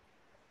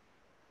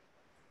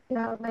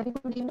 Yeah, very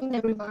good evening,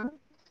 everyone,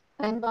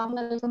 and warm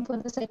welcome for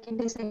the second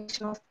day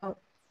session of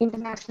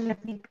International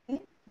FDP.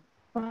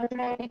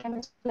 Today, I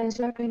can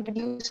pleasure to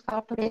introduce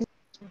our today's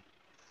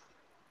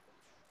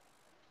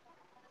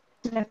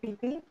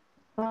FDP.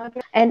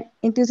 An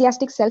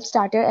enthusiastic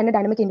self-starter and a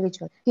dynamic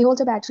individual. He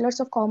holds a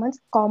Bachelor's of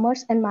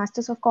Commerce and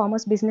Masters of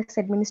Commerce Business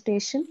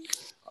Administration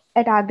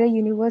at Agra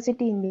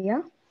University,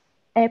 India,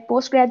 a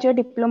postgraduate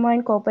diploma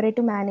in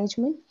cooperative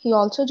management. He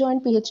also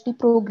joined PhD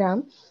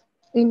program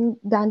in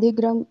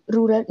Gandhigram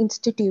Rural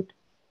Institute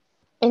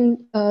and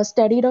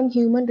studied on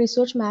human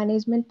resource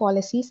management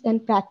policies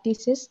and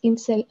practices in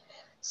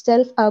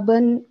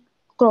self-urban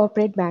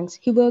corporate banks.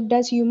 He worked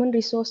as human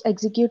resource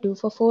executive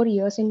for 4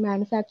 years in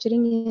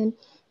manufacturing and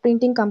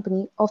printing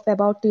company of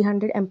about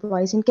 300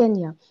 employees in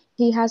Kenya.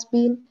 He has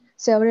been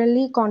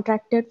severally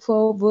contracted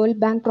for World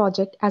Bank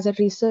project as a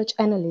research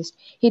analyst.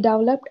 He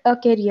developed a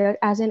career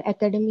as an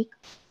academic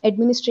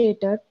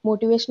administrator,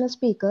 motivational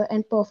speaker,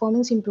 and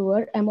performance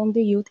improver among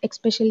the youth,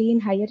 especially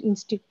in higher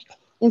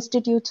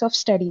institutes of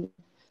study.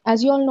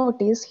 As you all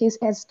notice, his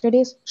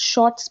yesterday's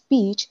short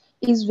speech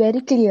is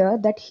very clear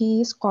that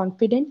he is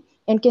confident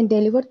and can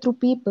deliver through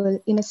people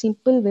in a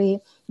simple way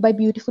by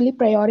beautifully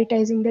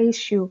prioritizing the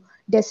issue.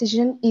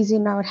 Decision is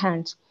in our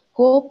hands.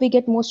 Hope we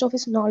get most of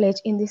his knowledge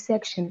in this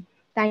section.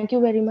 Thank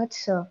you very much,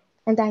 sir.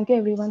 And thank you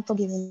everyone for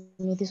giving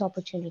me this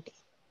opportunity.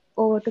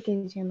 Over to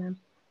KJ, ma'am.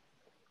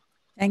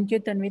 Thank you,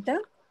 Tanvita.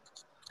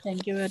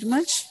 Thank you very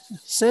much.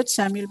 Sir,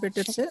 Samuel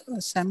Peter, sir.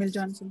 Samuel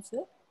Johnson,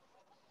 sir.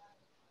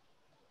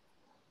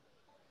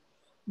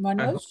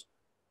 Manoj?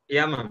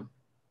 Yeah, ma'am.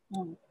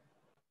 Oh.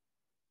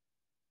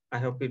 I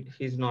hope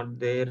he's not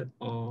there.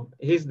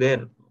 He's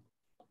there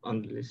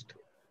on the list.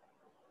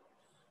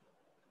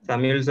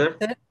 Samuel, sir?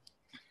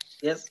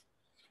 Yes.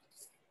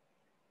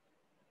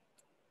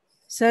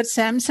 Sir,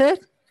 Sam, sir?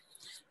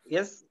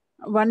 Yes.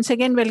 Once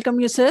again, welcome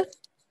you, sir.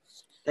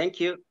 Thank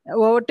you.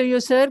 Over to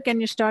you, sir.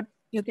 Can you start?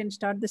 You can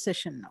start the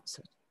session now,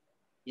 sir.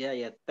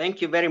 Yeah.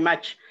 Thank you very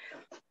much.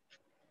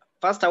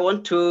 First, I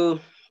want to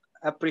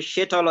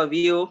appreciate all of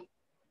you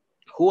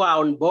who are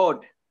on board.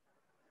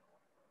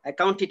 I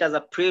count it as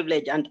a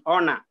privilege and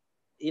honor,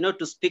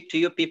 to speak to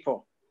you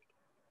people.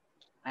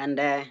 And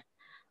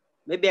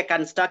maybe I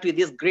can start with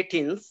these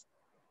greetings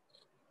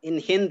in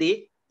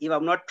Hindi, if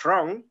I'm not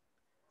wrong.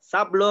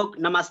 Sab log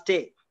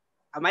namaste.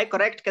 Am I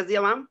correct,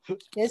 Kazia ma'am?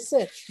 Yes,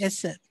 sir. Yes,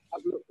 sir.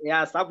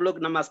 Yeah, sab log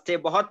namaste.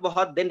 बहुत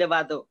बहुत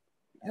धन्यवाद.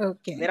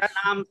 Okay. मेरा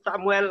नाम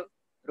Samuel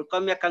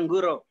Rukomya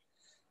Kanguro.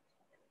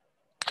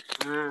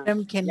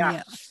 From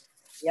Kenya.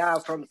 Yeah,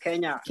 from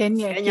Kenya.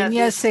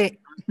 Kenya say.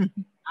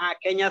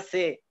 Kenya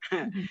say.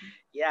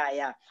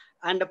 Yeah.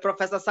 And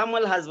Professor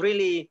Samuel has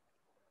really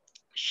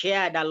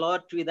shared a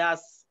lot with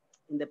us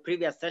in the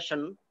previous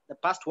session the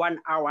past 1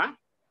 hour.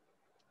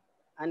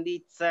 And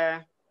it's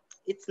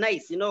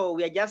nice, you know,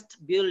 we are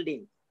just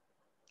building.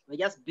 We're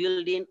just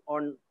building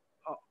on,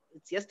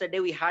 it's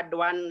yesterday we had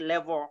one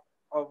level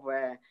of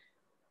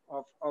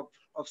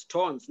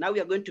stones. Now we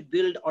are going to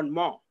build on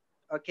more,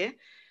 okay?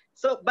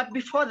 So, but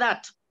before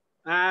that,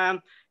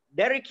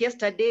 Derek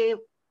yesterday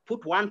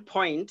put one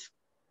point,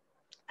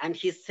 and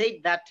he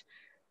said that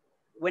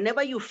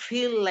whenever you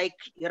feel like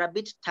you're a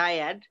bit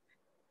tired,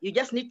 you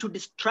just need to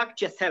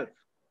distract yourself.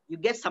 You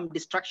get some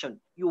distraction.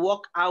 You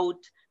walk out,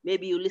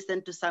 maybe you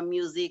listen to some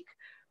music,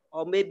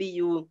 or maybe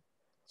you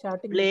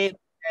play.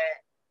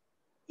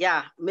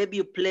 Yeah, maybe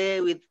you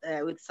play with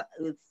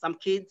some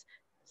kids.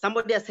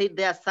 Somebody has said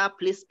there, sir,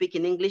 please speak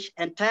in English.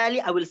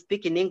 Entirely, I will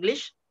speak in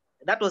English.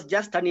 That was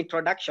just an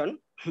introduction.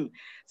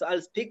 So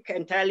I'll speak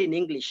entirely in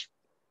English.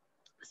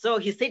 So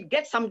he said,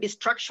 get some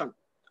distraction,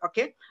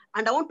 okay?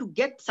 And I want to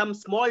get some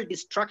small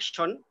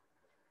distraction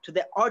to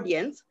the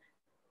audience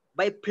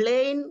by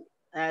playing,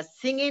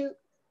 singing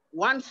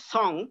one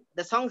song.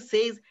 The song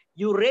says,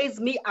 you raise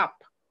me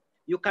up.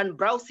 You can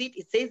browse it.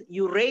 It says,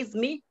 you raise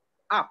me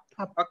up.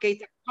 Okay,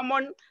 it's a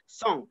common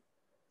song.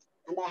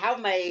 And I have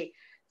my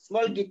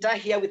small guitar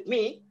here with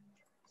me.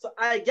 So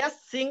I'll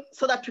just sing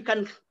so that we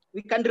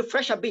can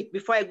refresh a bit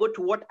before I go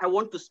to what I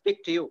want to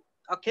speak to you.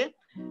 Okay,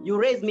 you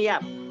raise me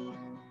up.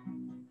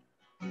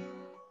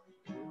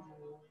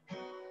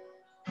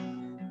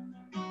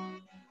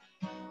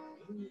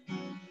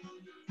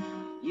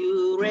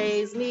 You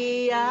raise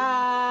me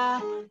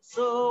up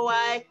so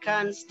I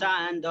can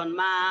stand on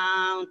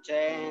mountains.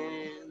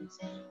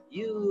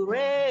 You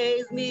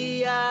raise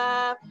me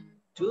up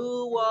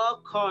to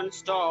walk on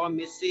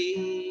stormy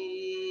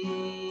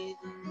seas.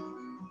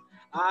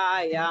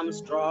 I am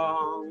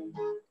strong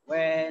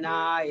when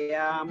I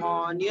am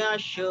on your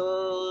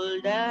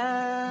shoulders.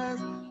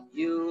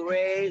 You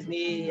raise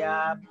me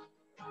up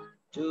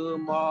to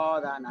more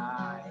than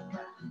I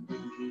can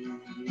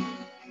be.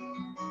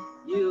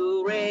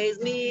 You raise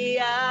me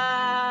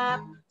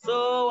up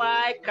so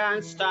I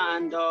can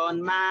stand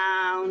on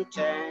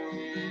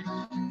mountains.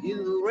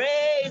 You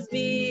raise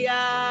me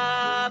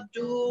up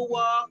to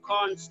walk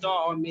on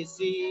stormy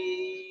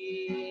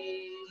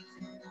seas.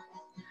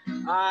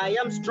 I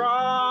am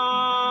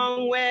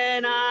strong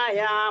when I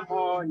am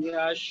on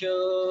your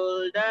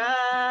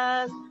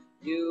shoulders.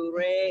 You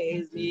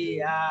raise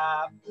me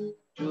up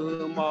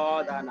to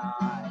more than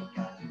I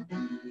can be.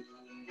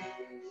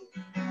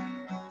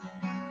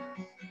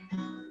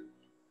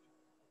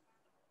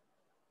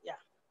 Yeah.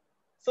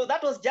 So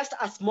that was just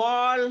a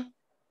small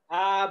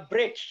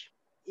break.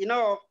 You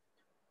know,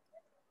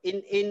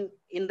 in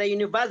the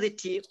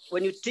university,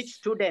 when you teach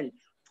students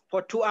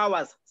for 2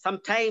 hours,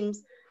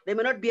 sometimes they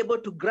may not be able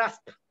to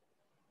grasp.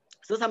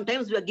 So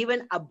sometimes we are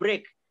given a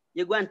break.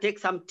 You go and take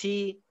some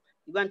tea,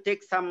 you go and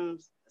take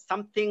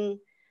something.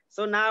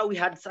 So now we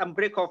had some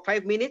break of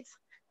 5 minutes.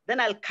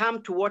 Then I'll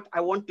come to what I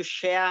want to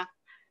share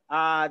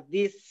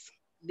this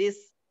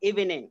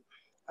evening,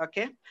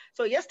 okay?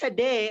 So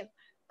yesterday,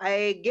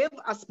 I gave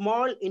a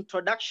small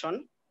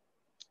introduction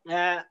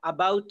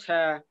about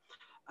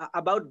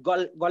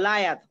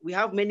Goliath. We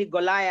have many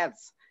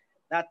Goliaths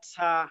that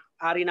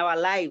are in our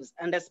lives,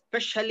 and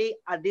especially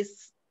at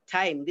this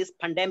time, this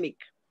pandemic.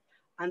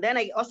 And then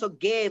I also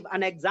gave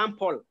an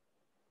example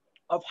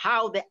of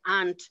how the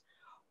ant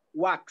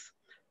works.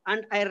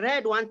 And I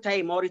read one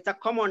time, or it's a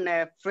common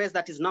phrase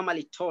that is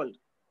normally told.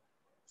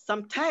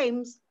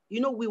 Sometimes,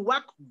 you know, we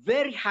work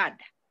very hard,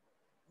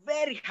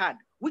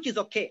 which is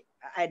okay.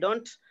 I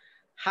don't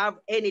have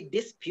any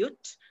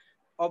dispute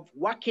of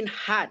working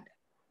hard.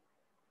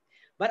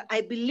 But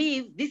I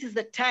believe this is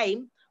the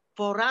time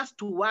for us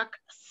to work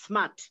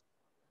smart,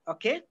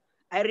 okay?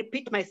 I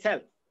repeat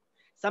myself.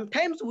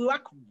 Sometimes we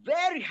work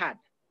very hard,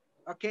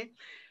 okay?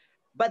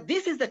 But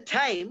this is the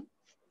time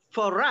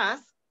for us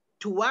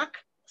to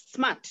work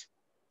smart.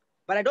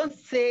 But I don't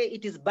say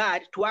it is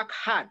bad to work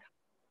hard,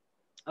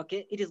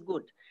 okay? It is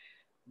good.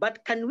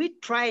 But can we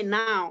try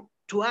now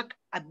to work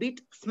a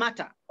bit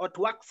smarter, or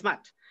to work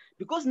smart?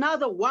 Because now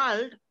the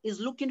world is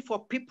looking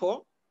for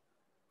people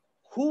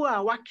who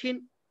are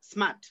working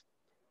smart.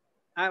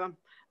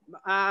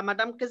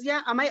 Madam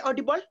Kezia, am I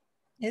audible?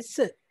 Yes,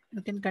 sir.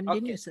 You can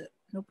continue, okay, sir.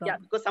 No problem. Yeah,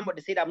 because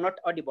somebody said I'm not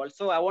audible.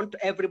 So I want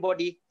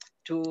everybody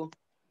to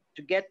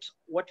get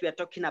what we are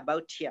talking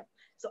about here.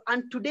 So,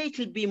 and today it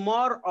will be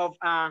more of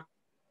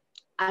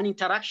an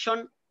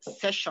interaction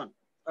session,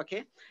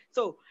 okay?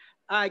 So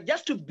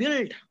just to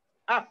build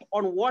up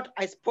on what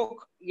I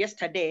spoke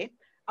yesterday,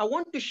 I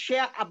want to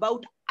share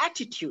about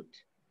attitude.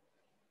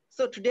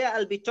 So today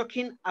I'll be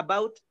talking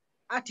about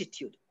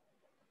attitude.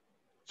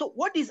 So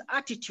what is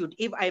attitude,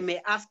 if I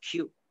may ask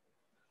you?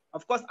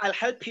 Of course, I'll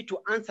help you to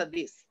answer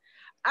this.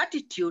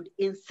 Attitude,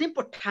 in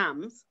simple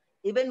terms,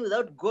 even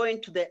without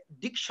going to the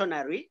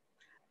dictionary,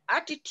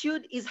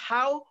 attitude is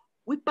how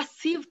we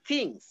perceive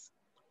things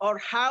or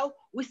how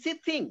we see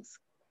things,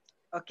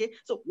 okay?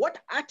 So what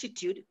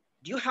attitude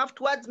do you have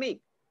towards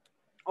me?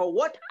 Or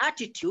what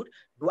attitude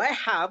do I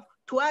have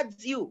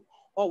towards you?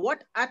 Or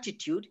what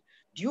attitude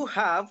do you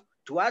have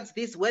towards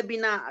these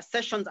webinar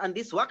sessions and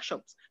these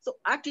workshops. So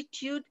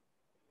attitude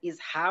is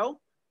how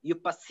you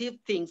perceive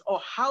things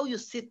or how you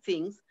see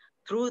things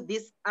through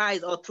these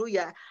eyes or through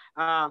your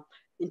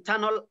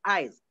internal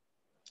eyes.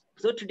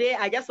 So today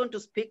I just want to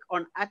speak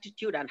on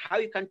attitude and how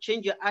you can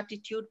change your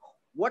attitude,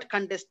 what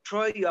can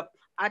destroy your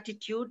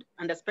attitude,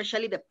 and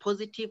especially the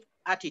positive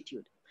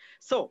attitude.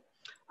 So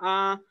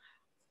I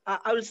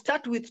will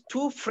start with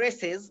two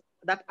phrases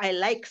that I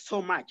like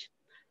so much.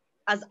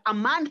 As a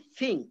man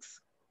thinks,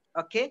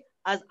 okay?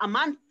 As a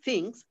man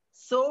thinks,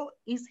 so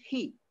is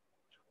he.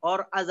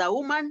 Or as a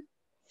woman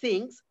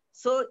thinks,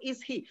 so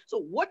is he. So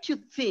what you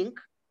think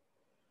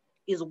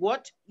is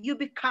what you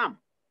become.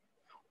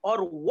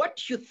 Or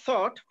what you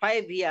thought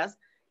 5 years,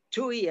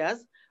 2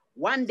 years,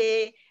 1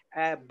 day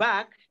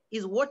back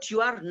is what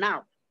you are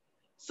now.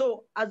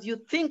 So as you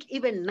think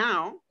even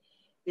now,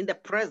 in the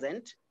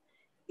present,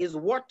 is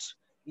what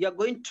you're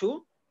going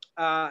to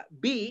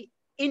be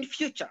in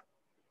future,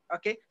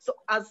 okay? So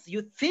as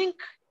you think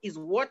is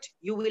what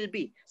you will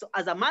be. So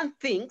as a man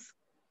thinks,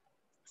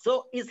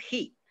 so is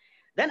he.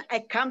 Then I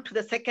come to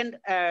the second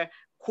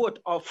quote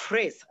or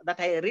phrase that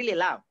I really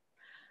love.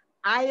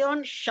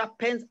 Iron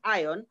sharpens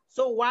iron,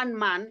 so one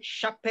man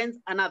sharpens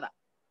another,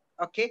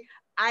 okay?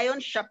 Iron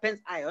sharpens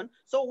iron,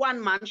 so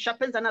one man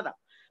sharpens another.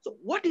 So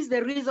what is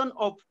the reason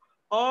of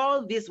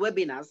all these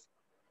webinars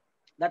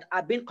that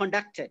are being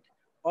conducted?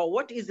 Or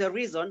what is the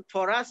reason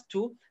for us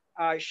to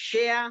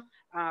share,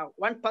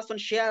 one person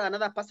shares,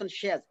 another person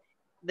shares?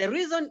 The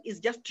reason is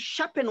just to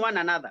sharpen one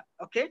another,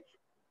 okay?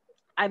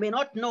 I may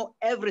not know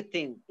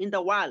everything in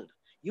the world.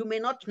 You may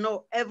not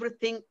know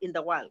everything in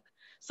the world.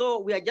 So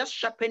we are just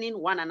sharpening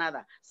one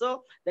another.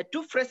 So the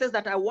two phrases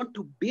that I want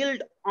to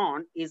build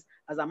on is,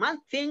 as a man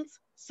thinks,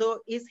 so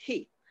is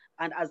he.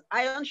 And as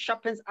iron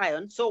sharpens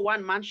iron, so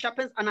one man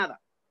sharpens another.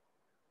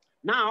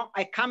 Now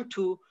I come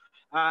to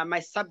my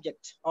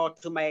subject, or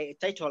to my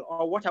title,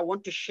 or what I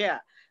want to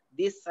share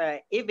this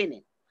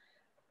evening.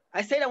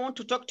 I said I want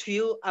to talk to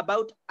you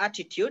about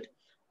attitude.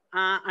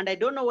 And I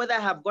don't know whether I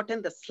have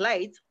gotten the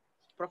slides.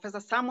 Professor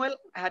Samuel,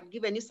 I had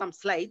given you some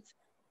slides.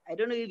 I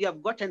don't know if you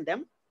have gotten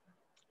them.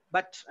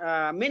 But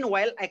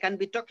meanwhile, I can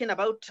be talking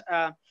about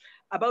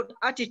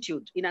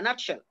attitude in a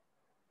nutshell.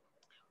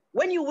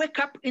 When you wake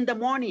up in the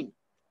morning,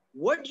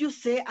 what do you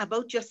say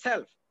about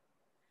yourself?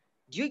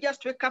 Do you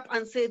just wake up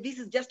and say, this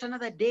is just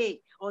another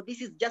day, or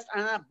this is just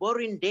another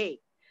boring day?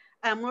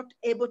 I'm not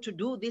able to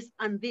do this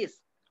and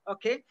this,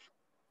 okay?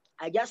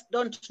 I just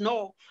don't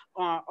know,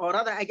 or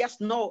rather, I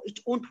just know it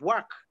won't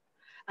work.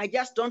 I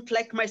just don't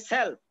like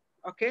myself,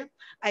 okay?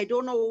 I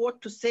don't know what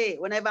to say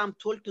whenever I'm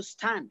told to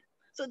stand.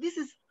 So this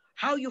is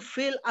how you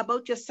feel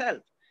about yourself.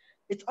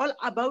 It's all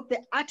about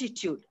the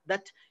attitude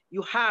that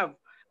you have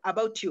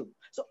about you.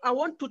 So I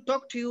want to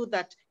talk to you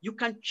that you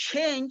can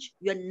change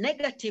your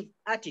negative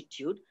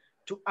attitude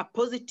to a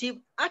positive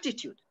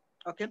attitude,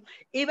 okay?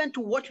 Even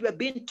to what we are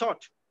being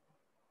taught,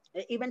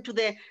 even to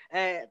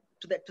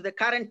the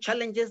current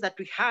challenges that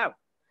we have.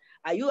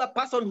 Are you a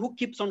person who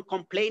keeps on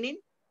complaining?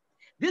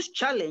 This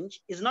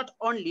challenge is not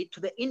only to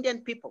the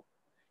Indian people.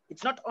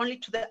 It's not only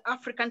to the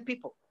African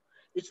people.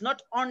 It's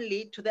not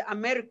only to the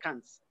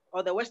Americans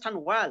or the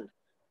Western world,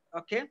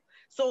 okay?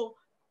 So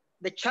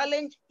the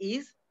challenge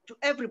is to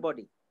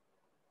everybody.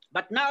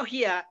 But now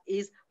here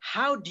is,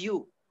 how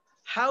do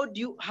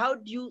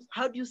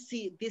you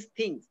see these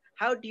things?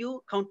 How do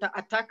you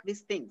counterattack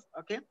these things,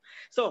 okay?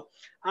 So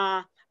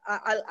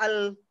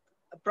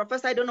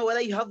Professor, I don't know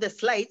whether you have the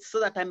slides so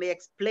that I may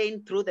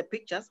explain through the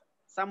pictures,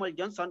 Samuel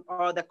Johnson,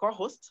 or the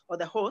co-host or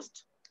the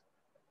host.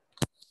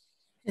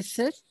 Yes,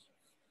 sir.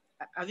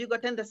 Have you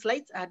gotten the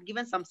slides? I had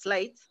given some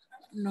slides.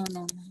 No,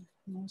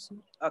 sir.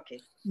 Okay.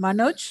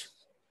 Manoj?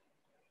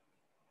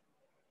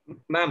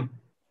 Ma'am.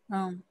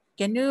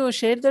 Can you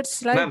share that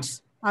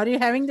slides? Are you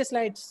having the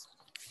slides?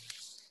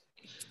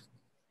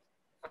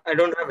 I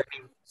don't have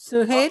any.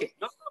 Suhail? Okay,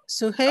 no problem.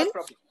 Suhail? No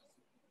problem.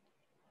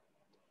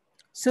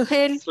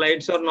 Suhail?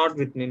 Slides are not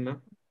with me, ma'am.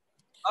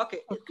 Okay,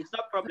 it's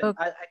no problem.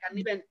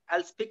 Okay.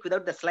 I'll speak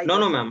without the slides.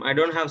 No, ma'am. I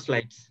don't have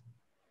slides.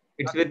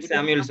 It's with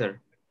Samuel, sir.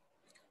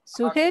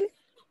 Suhail?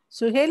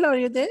 Suhail, are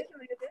you there?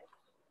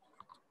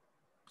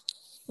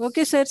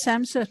 Okay, sir.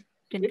 Sam, sir.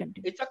 Can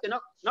continue. It's okay.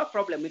 No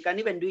problem. We can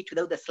even do it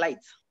without the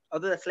slides,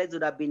 although the slides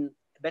would have been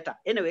better.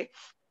 Anyway,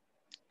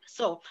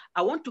 so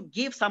I want to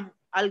give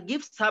I'll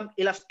give some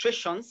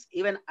illustrations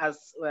even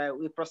as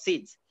we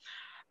proceed.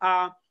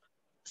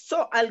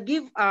 So I'll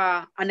give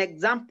an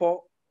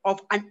example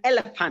of an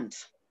elephant,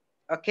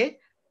 okay?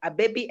 A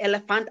baby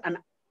elephant, an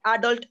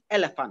adult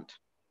elephant.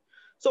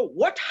 So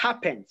what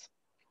happens?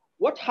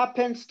 What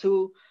happens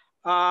to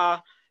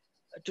an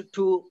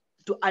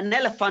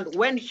elephant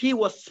when he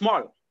was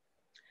small?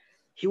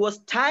 He was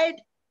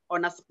tied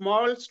on a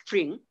small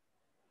string,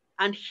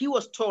 and he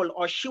was told,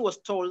 or she was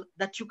told,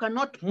 that you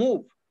cannot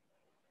move,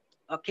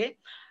 okay?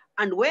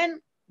 And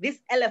when this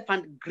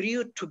elephant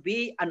grew to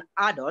be an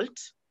adult,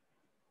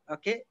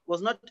 okay,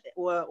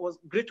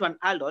 grew to an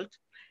adult,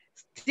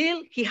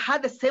 still he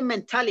had the same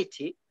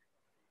mentality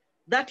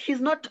that he's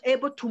not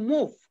able to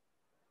move.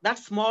 that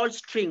small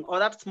string or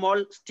that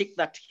small stick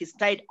that he's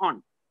tied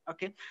on.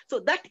 Okay, so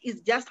that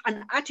is just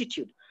an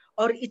attitude,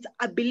 or it's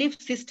a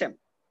belief system.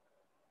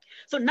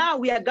 So now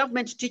we are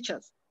government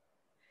teachers,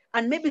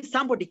 and maybe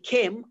somebody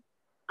came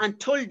and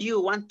told you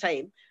one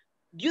time,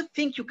 do you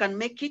think you can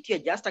make it? You're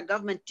just a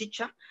government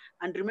teacher.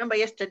 And remember,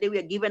 yesterday we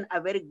are given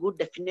a very good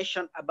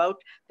definition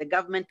about the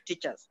government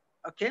teachers.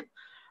 Okay,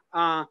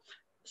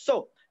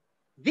 so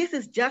this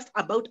is just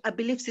about a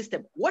belief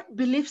system. What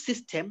belief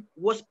system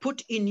was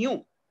put in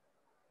you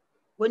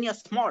when you're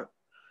small,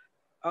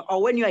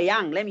 or when you're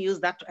young? Let me use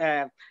that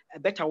a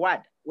better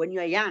word. When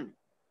you're young,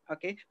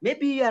 okay,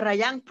 maybe you're a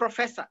young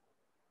professor,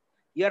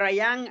 you're a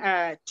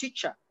young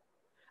teacher,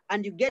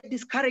 and you get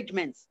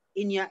discouragements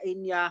in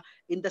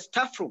the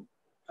staff room.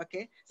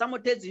 Okay,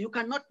 someone tells you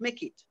cannot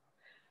make it,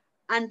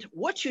 and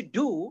what you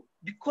do,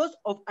 because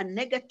of a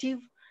negative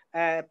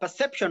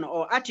perception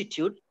or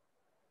attitude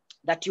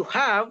that you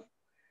have,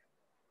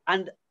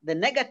 and the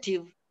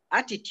negative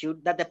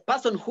attitude that the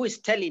person who is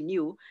telling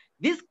you,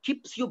 this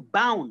keeps you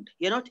bound.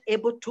 You're not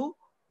able to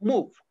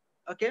move.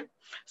 Okay,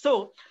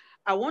 so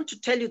I want to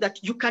tell you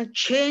that you can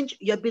change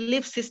your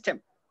belief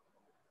system.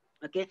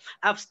 Okay,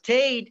 I've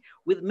stayed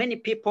with many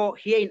people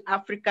here in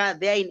Africa,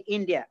 there in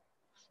India,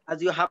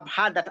 as you have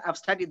heard that I've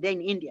studied there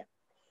in India.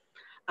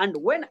 And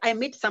when I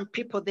meet some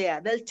people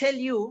there, they'll tell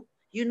you,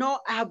 you know,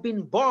 I have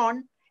been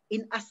born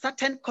in a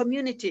certain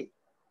community.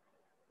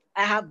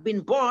 I have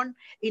been born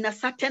in a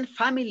certain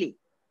family.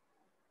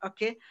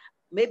 Okay,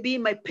 maybe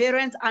my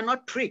parents are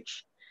not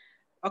rich.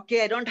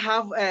 Okay, I don't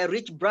have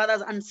rich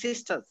brothers and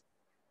sisters.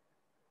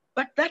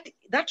 But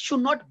that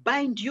should not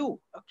bind you.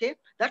 Okay,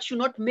 that should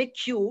not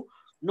make you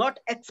not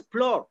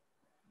explore.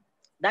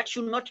 That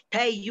should not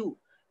tie you.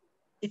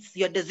 It's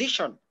your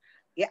decision.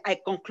 Yeah, I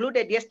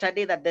concluded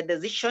yesterday that the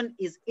decision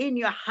is in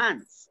your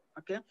hands.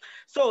 Okay,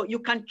 so you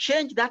can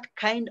change that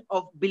kind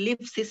of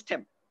belief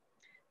system,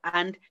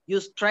 and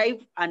you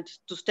strive and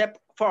to step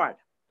forward.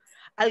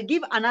 I'll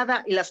give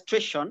another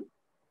illustration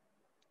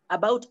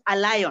about a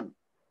lion.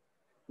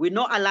 We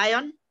know a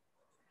lion,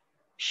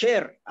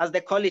 sher, as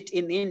they call it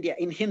in India,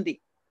 in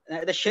Hindi,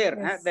 the sher,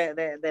 yes.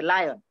 The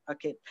lion.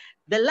 Okay,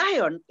 the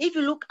lion. If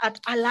you look at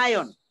a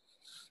lion,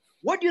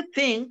 what do you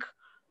think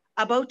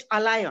about a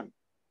lion?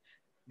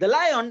 The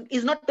lion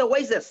is not the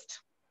wisest.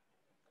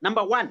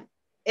 Number one,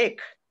 egg.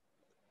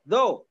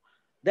 Though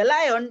the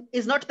lion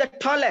is not the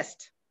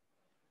tallest.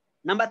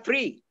 Number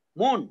three,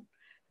 moon.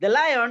 The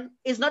lion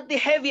is not the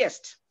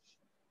heaviest.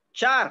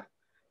 Char.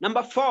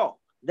 Number four,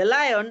 the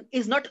lion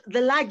is not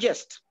the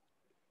largest.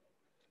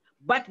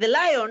 But the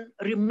lion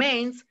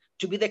remains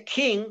to be the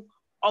king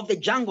of the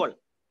jungle.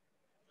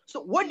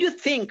 So what do you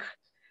think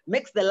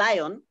makes the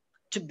lion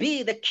to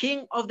be the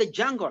king of the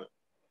jungle?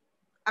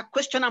 A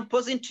question I'm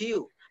posing to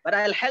you, but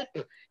I'll help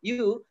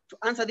you to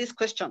answer this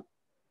question.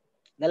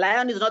 The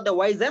lion is not the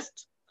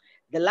wisest.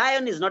 The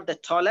lion is not the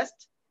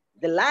tallest.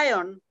 The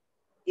lion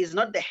is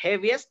not the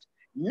heaviest.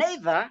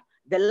 Neither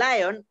the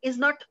lion is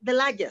not the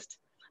largest.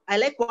 I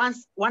like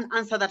one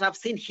answer that I've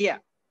seen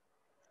here.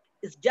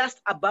 It's just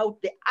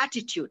about the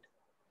attitude.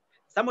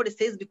 Somebody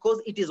says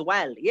because it is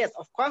wild. Yes,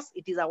 of course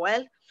it is a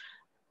wild,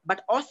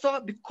 but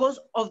also because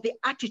of the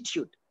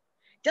attitude.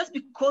 Just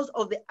because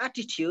of the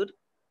attitude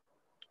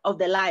of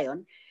the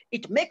lion,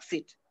 it makes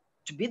it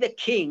to be the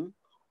king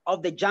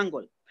of the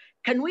jungle.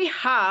 Can we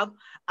have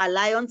a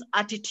lion's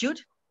attitude?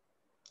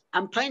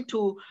 I'm trying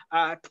to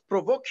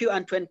provoke you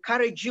and to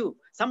encourage you.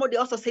 Somebody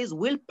also says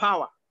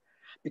willpower,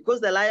 because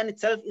the lion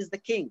itself is the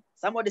king.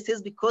 Somebody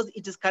says because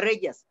it is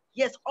courageous.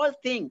 Yes, all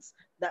things,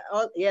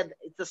 yeah,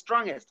 it's the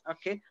strongest,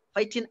 okay?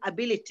 Fighting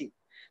ability.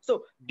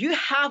 So do you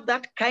have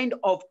that kind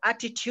of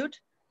attitude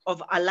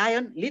of a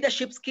lion?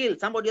 Leadership skill,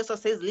 somebody also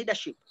says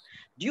leadership.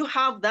 Do you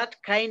have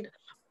that kind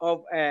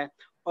of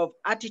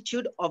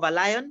attitude of a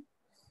lion?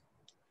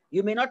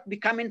 You may not be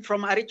coming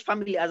from a rich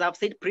family, as I've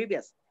said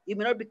previous. You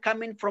may not be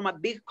coming from a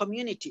big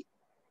community.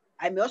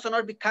 I may also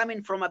not be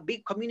coming from a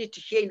big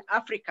community here in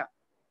Africa.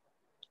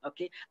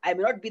 Okay, I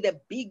may not be the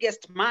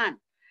biggest man.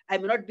 I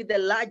may not be the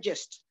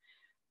largest,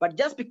 but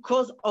just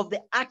because of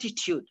the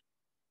attitude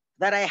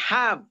that I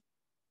have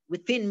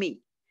within me,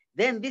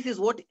 then this is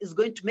what is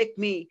going to make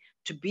me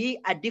to be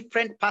a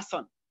different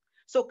person.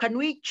 So can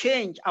we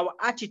change our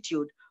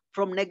attitude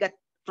from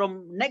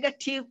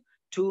negative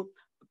to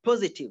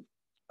positive?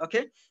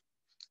 Okay,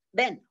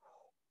 then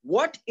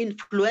what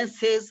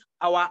influences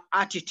our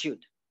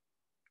attitude?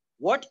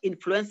 What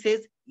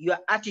influences your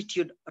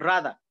attitude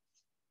rather?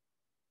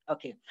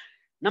 Okay,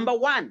 number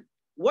one,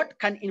 what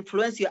can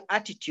influence your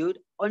attitude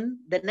on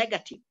the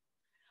negative?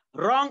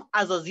 Wrong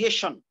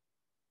association.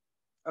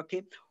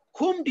 Okay,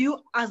 whom do you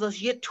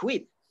associate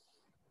with?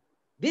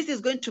 This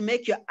is going to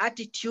make your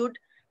attitude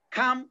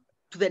come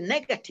to the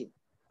negative.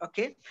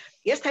 Okay,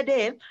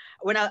 yesterday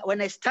when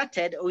I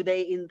started with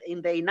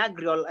in the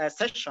inaugural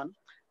session,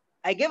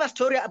 I gave a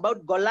story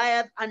about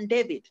Goliath and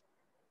David.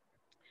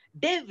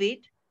 David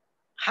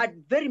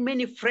had very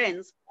many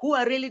friends who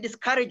are really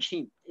discouraged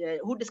him,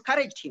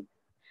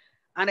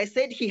 And I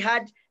said he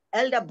had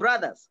elder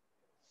brothers.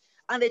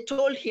 And they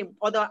told him,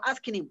 or they were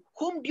asking him,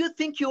 whom do you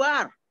think you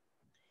are?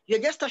 You're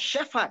just a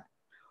shepherd.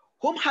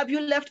 Whom have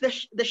you left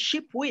the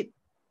sheep with?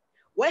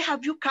 Why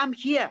have you come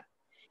here?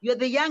 You're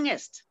the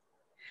youngest.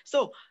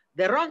 So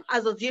the wrong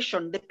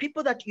association, the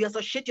people that you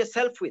associate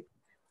yourself with,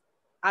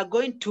 are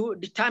going to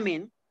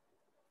determine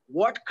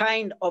what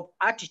kind of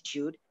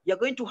attitude you're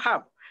going to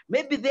have.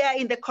 Maybe they are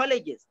in the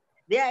colleges,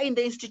 they are in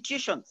the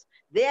institutions,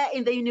 they are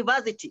in the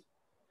university.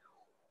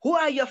 Who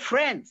are your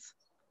friends?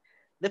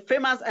 The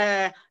famous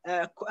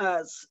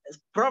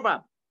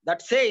proverb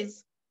that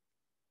says,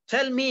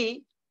 tell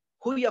me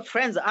who your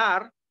friends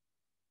are,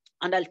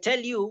 and I'll tell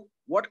you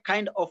what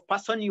kind of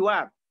person you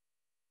are,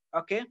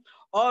 okay?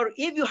 Or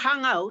if you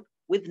hang out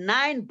with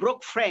 9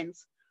 broke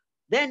friends,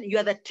 then you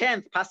are the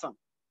 10th person.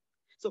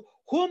 So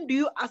whom do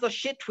you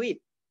associate with?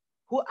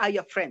 Who are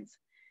your friends?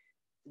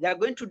 They are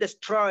going to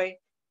destroy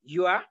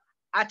your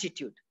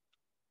attitude.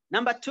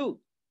 Number 2,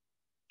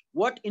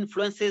 what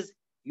influences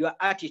your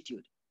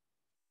attitude?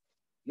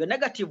 Your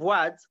negative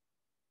words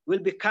will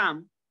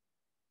become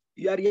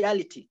your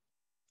reality.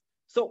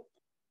 So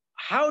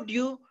how do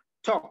you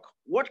talk?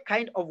 What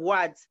kind of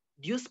words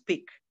do you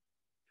speak?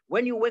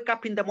 When you wake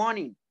up in the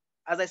morning,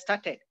 as I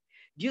started,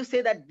 do you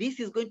say that this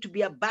is going to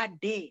be a bad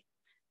day?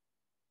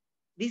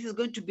 This is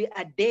going to be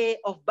a day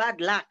of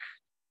bad luck.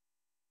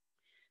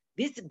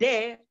 This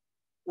day,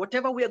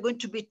 whatever we are going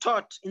to be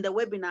taught in the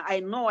webinar, I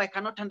know I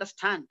cannot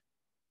understand.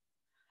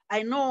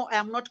 I know I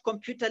am not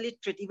computer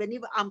literate. Even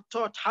if I'm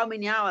taught how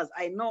many hours,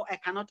 I know I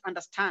cannot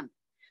understand.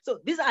 So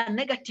these are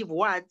negative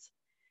words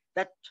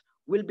that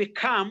will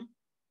become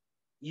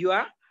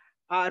your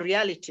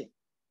reality.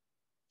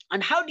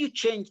 And how do you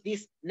change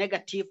these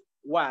negative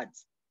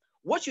words?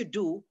 What you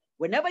do,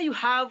 whenever you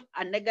have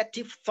a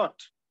negative thought,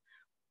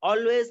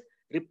 always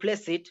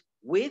replace it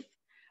with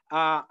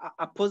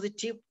a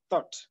positive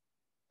thought,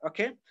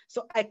 okay?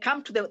 So I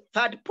come to the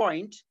 3rd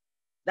point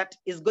that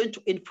is going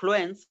to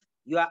influence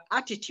your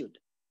attitude.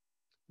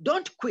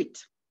 Don't quit,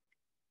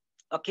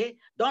 okay?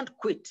 Don't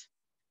quit.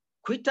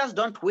 Quitters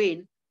don't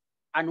win,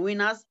 and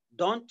winners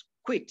don't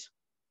quit.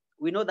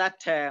 We know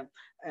that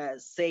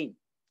saying.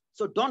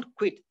 So don't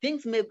quit.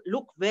 Things may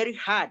look very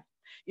hard.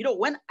 You know,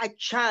 when a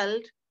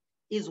child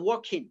is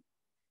walking,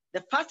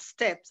 the first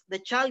steps, the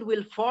child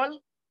will fall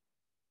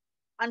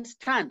and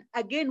stand,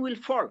 again will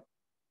fall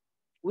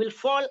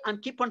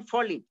and keep on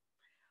falling.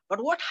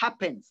 But what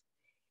happens?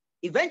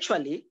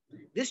 Eventually,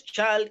 this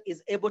child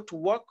is able to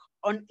walk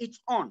on its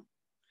own.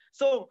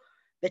 So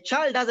the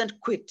child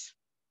doesn't quit,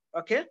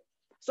 okay?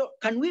 So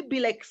can we be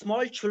like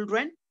small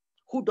children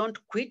who don't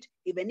quit?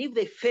 Even if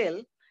they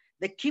fail,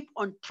 they keep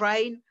on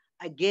trying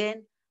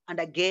again and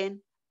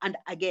again and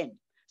again.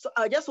 So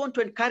I just want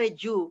to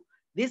encourage you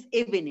this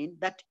evening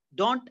that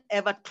don't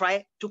ever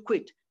try to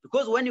quit,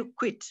 because when you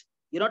quit,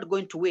 you're not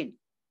going to win,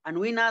 and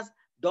winners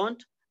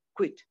don't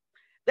quit.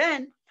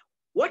 Then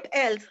what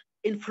else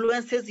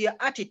influences your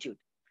attitude?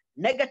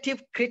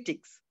 Negative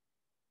critics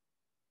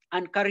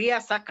and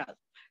career suckers.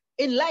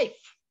 In life,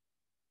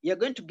 you're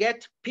going to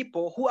get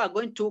people who are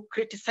going to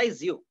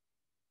criticize you.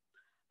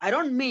 I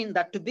don't mean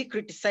that to be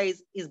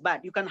criticized is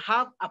bad. You can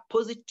have a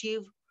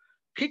positive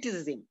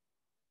criticism,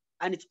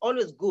 and it's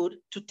always good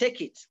to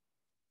take it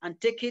and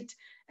take it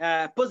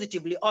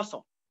positively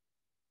also.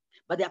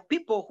 But there are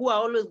people who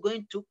are always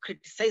going to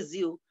criticize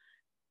you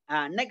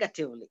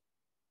negatively.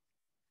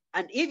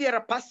 And if you're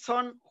a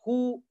person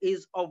who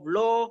is of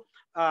low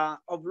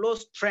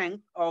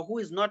strength, or who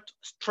is not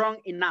strong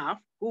enough,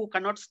 who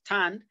cannot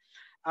stand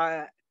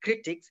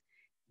critics,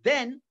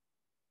 then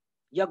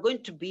you're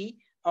going to be,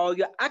 or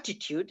your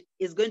attitude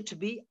is going to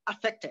be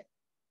affected.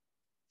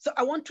 So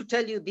I want to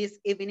tell you this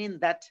evening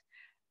that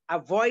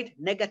avoid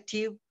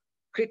negative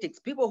critics,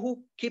 people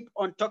who keep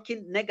on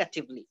talking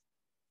negatively.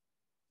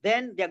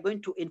 Then they're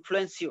going to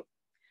influence you.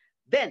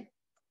 Then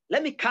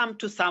let me come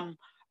to some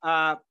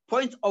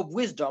points of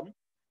wisdom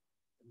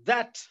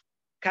that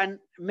can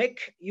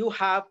make you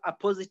have a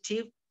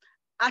positive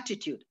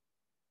attitude.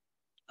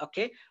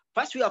 Okay,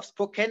 first we have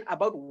spoken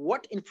about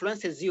what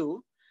influences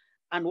you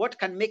and what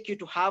can make you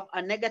to have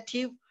a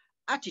negative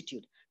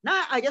attitude.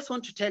 Now I just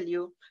want to tell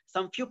you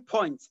some few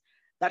points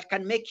that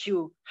can make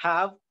you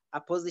have a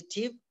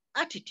positive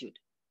attitude.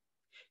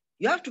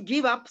 You have to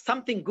give up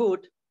something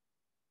good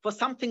for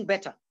something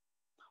better.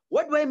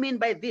 What do I mean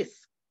by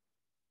this?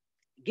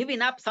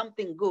 Giving up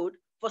something good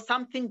for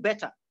something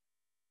better.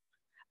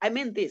 I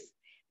mean this,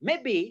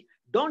 maybe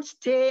don't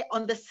stay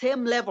on the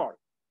same level.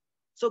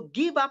 So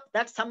give up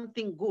that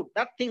something good,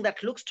 that thing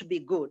that looks to be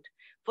good,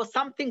 for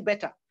something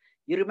better.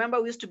 You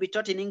remember we used to be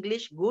taught in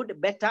English, good,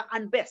 better,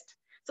 and best.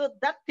 So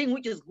that thing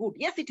which is good,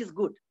 yes, it is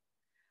good.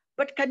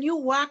 But can you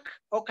work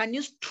or can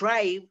you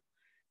strive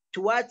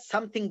towards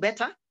something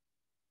better?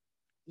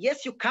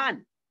 Yes, you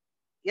can.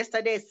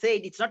 Yesterday I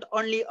said it's not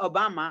only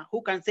Obama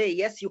who can say,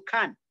 yes, you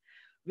can.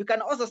 We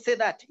can also say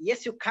that,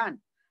 yes, you can.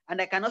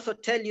 And I can also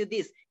tell you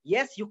this,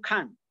 yes, you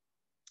can.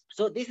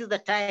 So this is the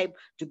time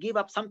to give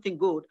up something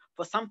good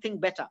for something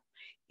better.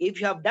 If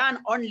you have done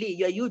only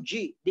your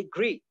UG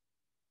degree,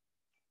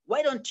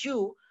 why don't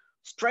you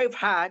strive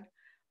hard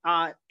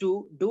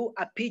to do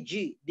a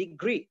PG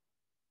degree.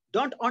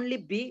 Don't only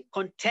be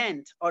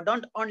content or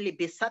don't only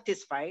be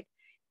satisfied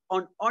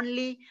on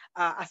only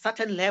a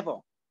certain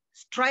level.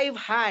 Strive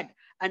hard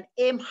and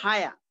aim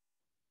higher.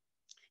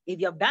 If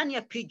you have done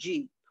your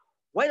PG,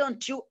 why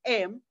don't you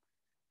aim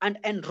and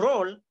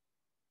enroll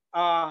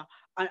for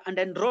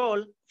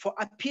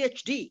a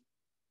PhD?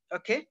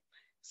 Okay,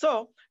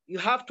 so you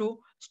have to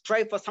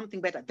strive for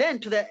something better. Then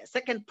to the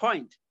second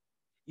point,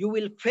 you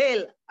will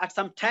fail at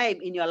some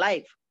time in your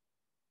life.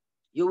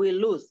 You will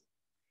lose.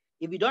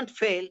 If you don't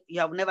fail, you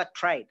have never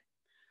tried.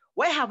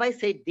 Why have I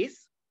said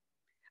this?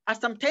 At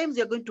sometimes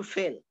you're going to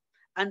fail.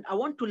 And I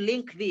want to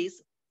link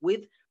this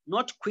with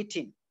not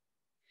quitting.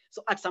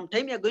 So at some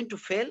time you're going to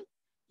fail,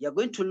 you're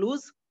going to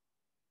lose.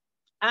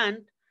 And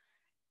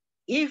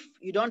if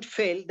you don't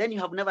fail, then you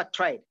have never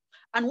tried.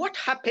 And what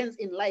happens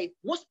in life,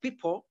 most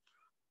people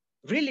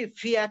really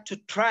fear to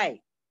try.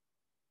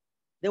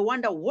 They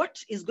wonder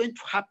what is going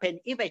to happen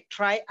if I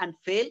try and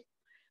fail.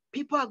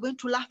 People are going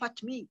to laugh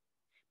at me.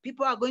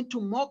 People are going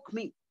to mock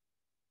me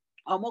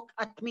or mock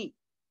at me.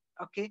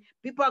 Okay,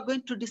 people are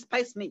going to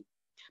despise me.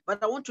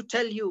 But I want to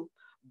tell you,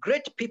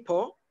 great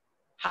people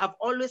have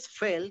always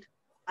failed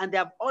and they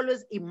have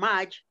always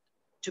emerged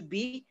to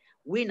be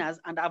winners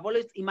and have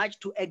always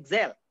emerged to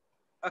excel.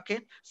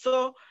 Okay,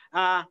 so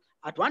at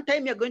one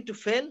time you're going to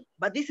fail,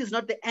 but this is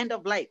not the end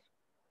of life.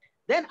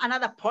 Then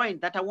another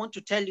point that I want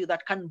to tell you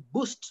that can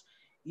boost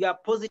your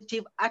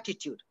positive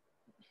attitude.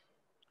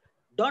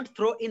 Don't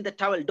throw in the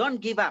towel.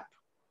 Don't give up.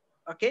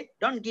 Okay,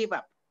 don't give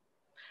up.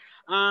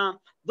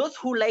 Those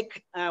who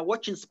like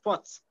watching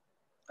sports,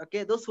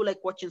 okay, those who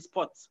like watching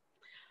sports.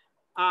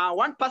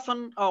 One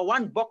person or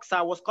one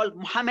boxer was called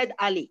Muhammad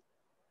Ali.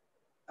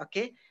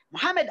 Okay,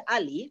 Muhammad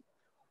Ali,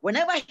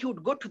 whenever he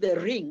would go to the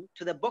ring,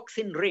 to the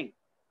boxing ring,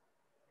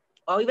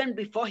 or even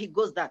before he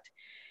goes that,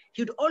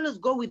 he would always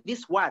go with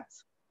these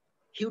words.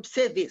 He would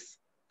say this: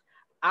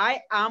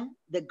 I am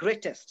the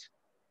greatest.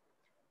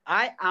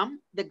 I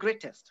am the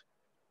greatest.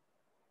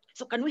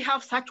 So can we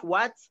have such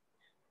words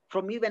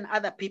from even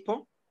other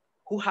people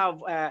who have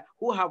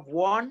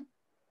won?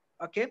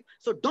 Okay,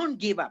 so don't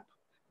give up.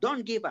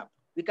 Don't give up.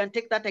 We can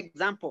take that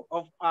example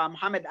of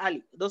Muhammad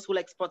Ali. Those who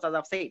like sports, as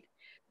I've said,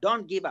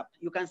 don't give up.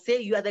 You can say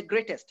you are the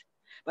greatest.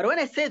 But when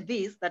I say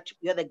this, that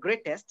you are the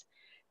greatest,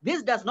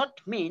 this does not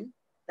mean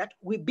that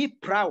we be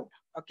proud.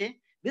 Okay,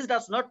 this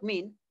does not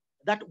mean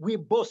that we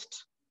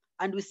boast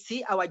and we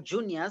see our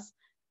juniors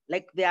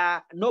like they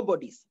are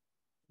nobodies.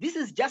 This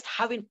is just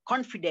having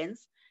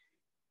confidence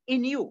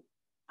in you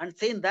and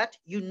saying that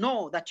you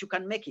know that you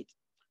can make it.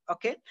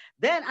 Okay,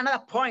 then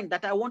another point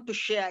that I want to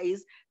share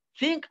is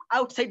think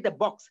outside the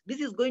box.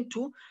 This is going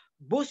to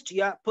boost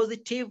your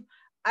positive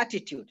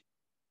attitude.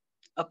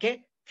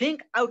 Okay,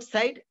 think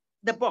outside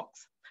the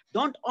box.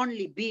 Don't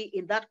only be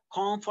in that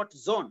comfort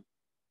zone.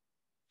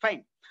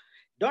 Fine.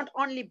 Don't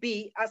only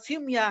be,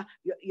 assume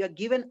you're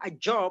given a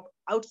job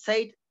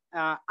outside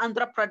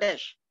Andhra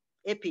Pradesh,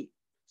 AP.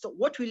 So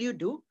what will you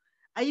do?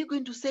 Are you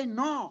going to say,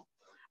 no,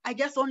 I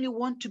just only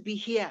want to be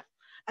here.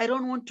 I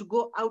don't want to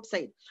go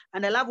outside.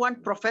 And I love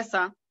one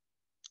professor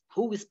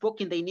who we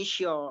spoke in the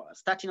initial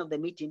starting of the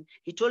meeting.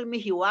 He told me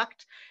he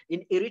worked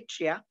in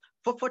Eritrea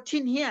for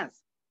 14 years.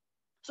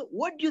 So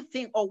what do you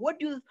think, or what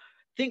do you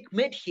think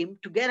made him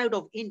to get out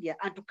of India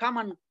and to come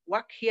and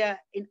work here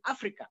in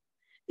Africa?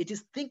 It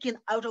is thinking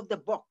out of the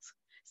box,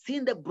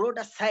 seeing the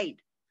broader side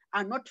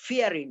and not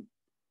fearing.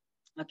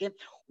 Okay,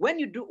 when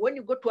you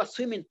go to a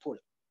swimming pool,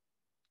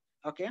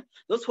 okay,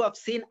 those who have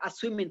seen a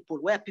swimming pool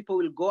where people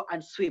will go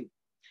and swim,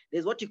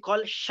 there's what you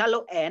call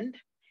shallow end,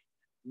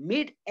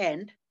 mid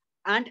end,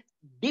 and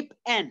deep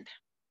end.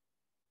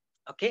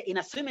 Okay, in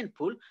a swimming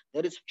pool,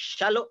 there is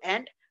shallow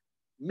end,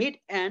 mid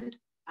end,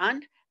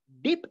 and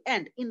deep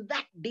end. In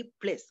that deep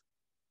place,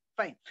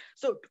 fine.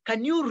 So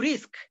can you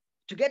risk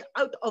to get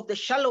out of the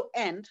shallow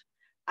end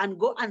and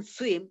go and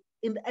swim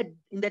in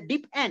the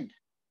deep end?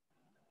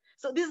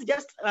 So this is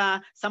just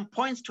some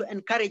points to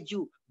encourage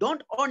you.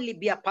 Don't only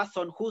be a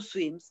person who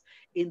swims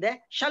in the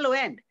shallow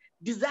end.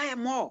 Desire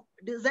more,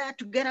 desire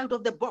to get out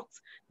of the box,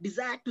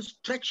 desire to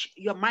stretch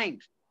your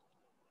mind.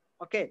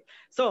 Okay,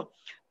 so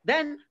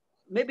then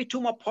maybe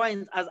two more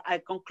points as I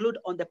conclude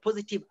on the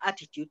positive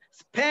attitude.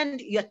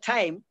 Spend your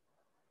time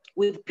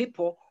with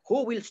people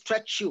who will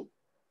stretch you,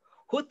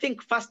 who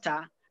think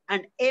faster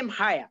and aim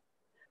higher,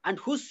 and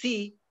who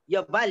see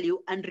your value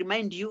and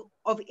remind you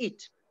of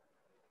it.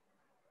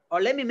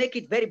 Or let me make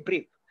it very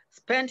brief.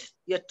 Spend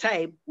your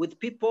time with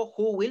people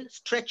who will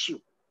stretch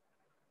you.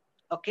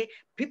 Okay,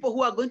 people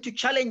who are going to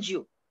challenge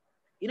you.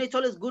 You know, it's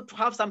always good to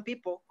have some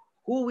people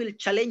who will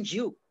challenge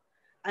you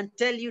and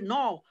tell you,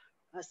 no,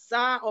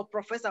 sir or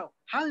professor,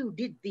 how you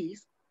did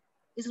this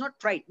is not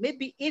right.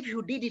 Maybe if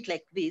you did it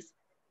like this,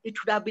 it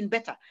would have been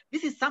better.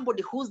 This is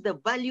somebody who's the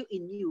value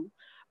in you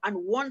and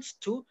wants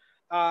to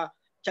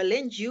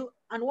challenge you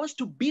and wants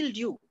to build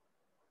you.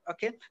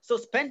 Okay, so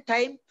spend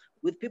time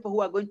with people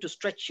who are going to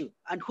stretch you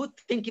and who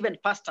think even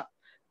faster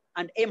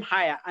and aim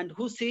higher and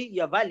who see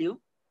your value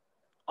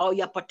or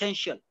your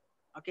potential.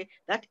 Okay,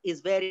 that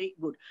is very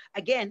good.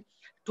 Again,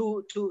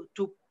 to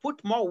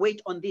put more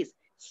weight on this,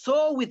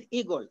 so with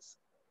eagles,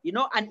 you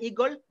know, an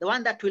eagle, the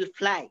one that will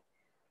fly,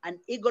 an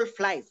eagle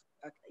flies.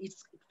 It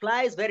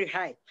flies very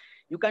high.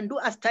 You can do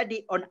a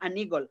study on an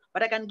eagle,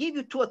 but I can give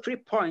you 2 or 3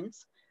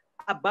 points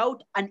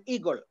about an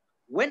eagle.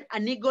 When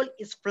an eagle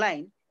is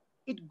flying,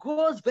 it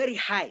goes very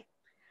high.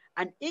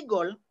 An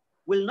eagle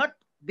will not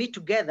be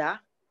together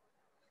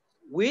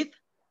with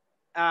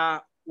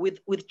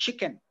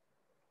chicken.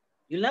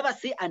 You'll never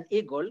see an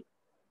eagle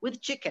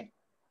with chicken,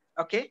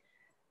 okay?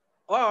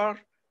 Or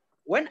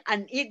when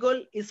an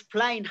eagle is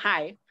flying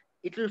high,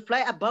 it will fly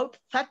about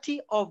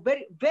 30 or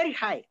very, very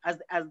high, as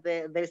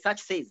the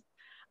research says.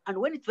 And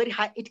when it's very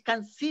high, it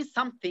can see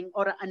something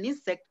or an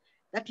insect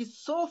that is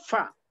so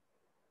far.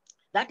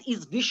 That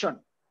is vision.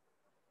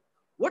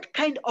 What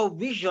kind of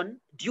vision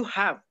do you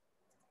have?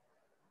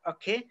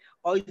 Okay,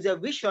 or is your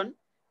vision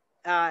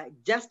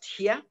just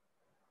here?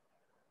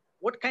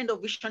 What kind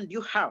of vision do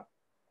you have?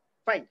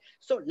 Fine.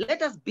 So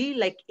let us be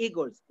like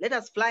eagles. Let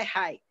us fly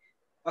high.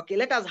 Okay,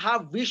 let us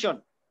have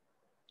vision.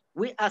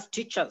 We as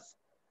teachers,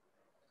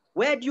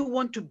 where do you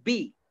want to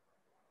be?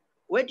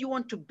 Where do you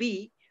want to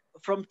be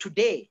from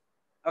today?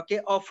 Okay,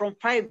 or from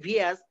 5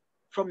 years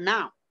from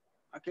now?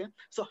 Okay,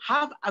 so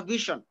have a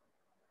vision.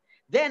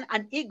 Then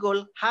an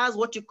eagle has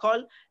what you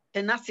call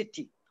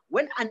tenacity.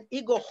 When an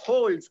eagle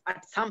holds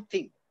at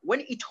something,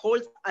 when it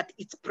holds at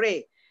its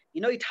prey,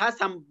 you know, it has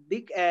some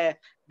big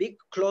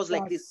claws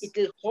like this. It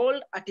will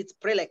hold at its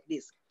prey like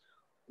this.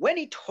 When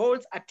it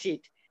holds at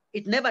it,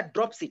 it never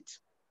drops it.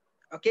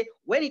 Okay,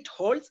 when it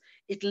holds,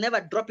 it will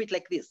never drop it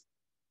like this.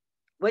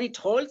 When it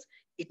holds,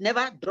 it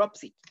never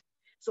drops it.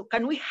 So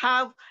can we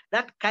have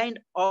that kind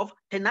of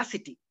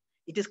tenacity?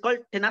 It is called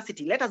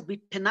tenacity. Let us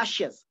be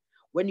tenacious.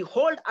 When you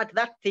hold at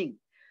that thing,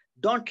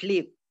 don't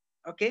leave,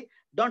 okay?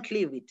 Don't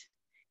leave it.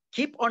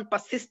 Keep on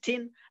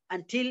persisting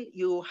until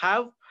you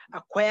have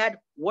acquired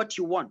what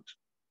you want.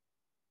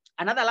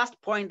 Another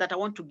last point that I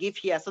want to give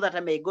here so that I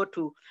may go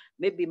to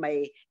maybe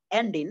my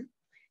ending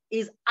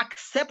is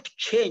accept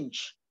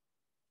change.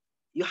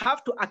 You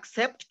have to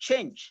accept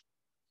change.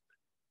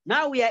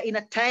 Now we are in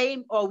a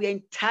time, or we are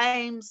in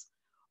times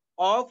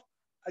of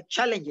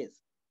challenges.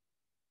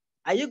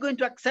 Are you going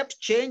to accept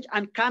change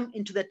and come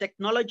into the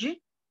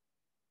technology?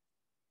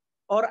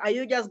 Or are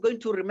you just going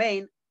to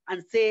remain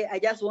and say, I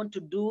just want to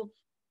do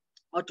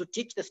or to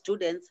teach the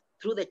students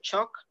through the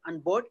chalk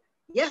and board?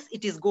 Yes,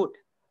 it is good.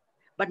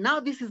 But now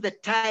this is the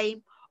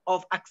time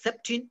of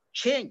accepting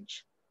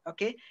change,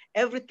 okay?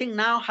 Everything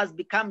now has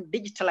become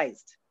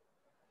digitalized.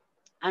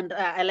 And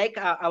I like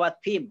our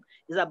theme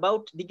is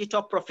about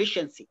digital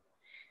proficiency.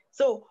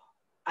 So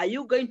are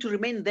you going to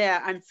remain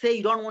there and say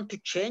you don't want to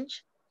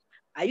change?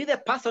 Are you the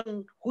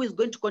person who is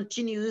going to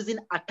continue using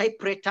a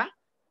typewriter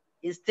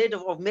instead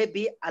of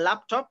maybe a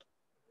laptop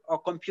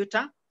or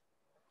computer?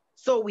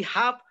 So we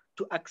have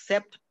to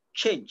accept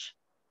change.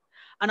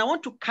 And I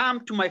want to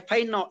come to my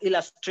final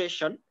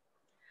illustration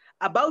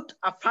about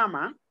a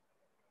farmer.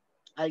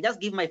 I'll just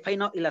give my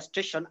final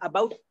illustration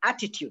about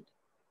attitude.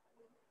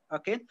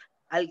 Okay,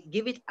 I'll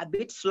give it a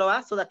bit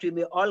slower so that we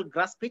may all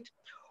grasp it.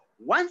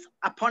 Once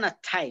upon a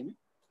time,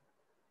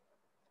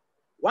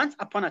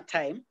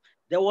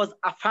 there was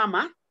a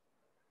farmer,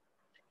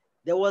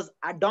 there was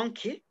a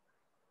donkey,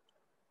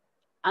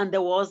 and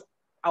there was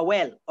a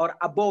well, or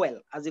a bowel,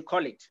 as you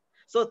call it.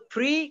 So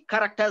 3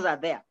 characters are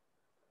there.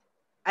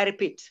 I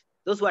repeat,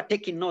 those who are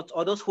taking notes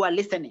or those who are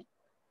listening.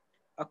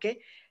 Okay,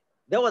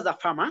 there was a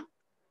farmer,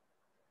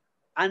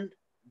 and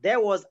there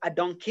was a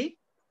donkey,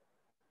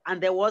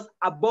 and there was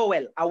a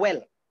bowel, a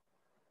well,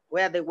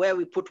 where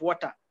we put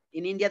water.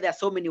 In India, there are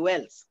so many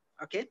wells.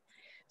 Okay,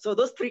 so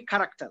those 3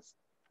 characters.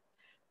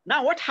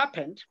 Now what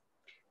happened?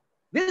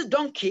 This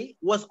donkey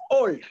was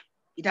old.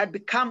 It had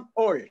become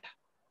old.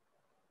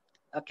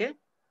 Okay,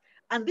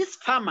 and this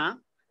farmer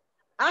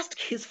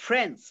asked his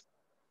friends,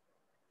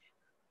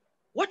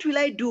 what will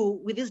I do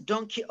with this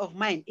donkey of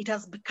mine? It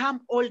has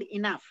become old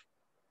enough.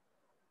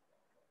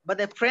 But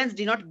the friends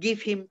did not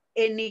give him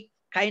any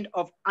kind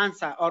of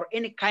answer or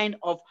any kind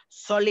of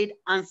solid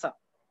answer.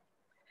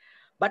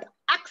 But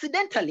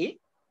accidentally,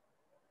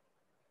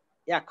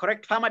 yeah,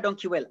 correct, farmer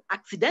donkey well,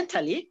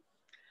 accidentally,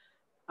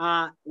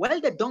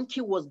 while the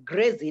donkey was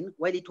grazing,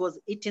 while it was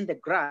eating the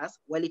grass,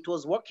 while it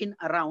was walking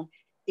around,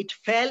 it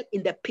fell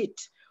in the pit,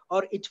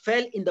 or it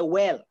fell in the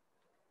well.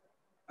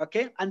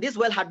 Okay, and this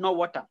well had no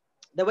water.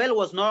 The well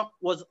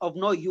was of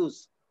no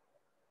use.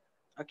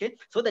 Okay,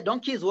 so the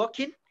donkey is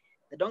walking,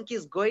 the donkey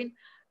is going,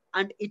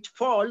 and it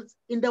falls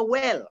in the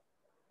well.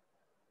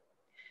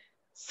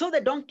 So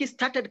the donkey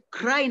started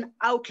crying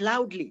out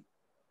loudly.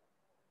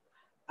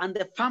 And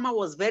the farmer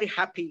was very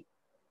happy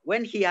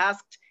when he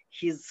asked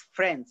his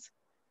friends,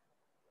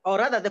 or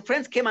rather the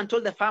friends came and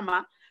told the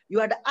farmer, you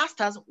had asked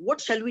us, what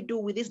shall we do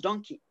with this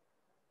donkey?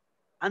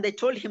 And they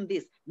told him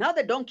this, now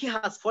the donkey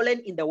has fallen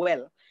in the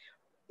well.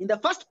 In the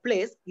first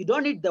place, you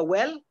don't need the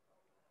well.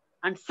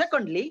 And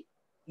secondly,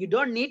 you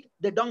don't need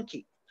the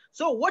donkey.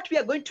 So what we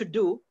are going to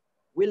do,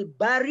 we are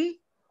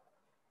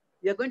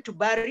going to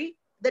bury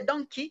the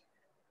donkey,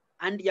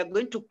 and you're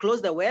going to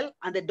close the well,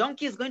 and the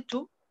donkey is going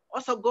to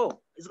also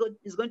go.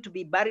 It's going to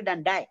be buried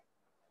and die.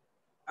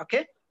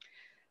 Okay.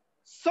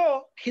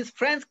 So his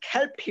friends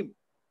helped him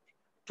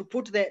to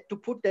put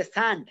the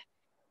sand,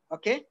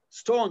 okay,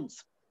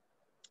 stones.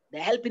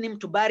 They're helping him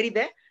to bury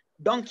the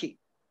donkey.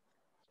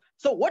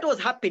 So what was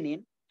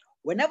happening?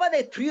 Whenever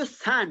they threw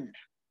sand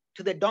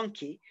to the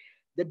donkey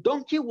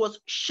was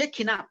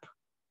shaking up.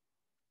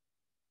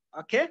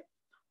 Okay.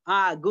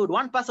 Good.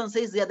 One person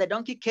says that the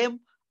donkey came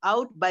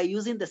out by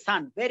using the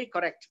sand. Very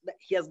correct.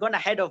 He has gone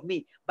ahead of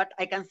me, but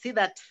I can see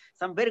that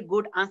some very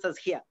good answers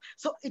here.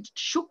 So it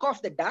shook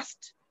off the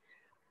dust,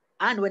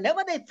 and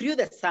whenever they threw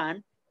the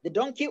sand, the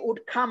donkey would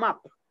come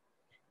up.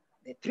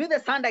 They threw the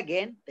sand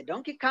again, the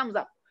donkey comes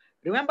up.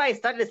 Remember, I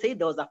started to say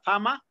there was a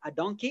farmer, a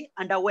donkey,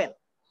 and a well.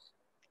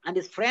 And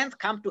his friends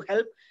come to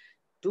help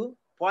to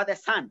pour the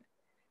sand.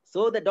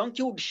 So the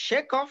donkey would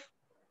shake off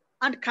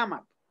and come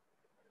up.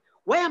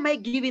 Why am I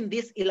giving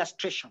this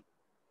illustration?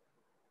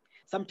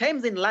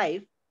 Sometimes in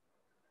life,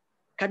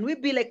 can we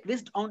be like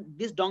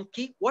this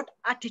donkey? What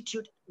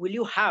attitude will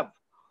you have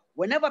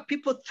whenever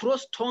people throw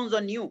stones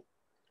on you?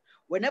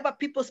 Whenever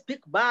people speak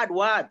bad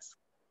words,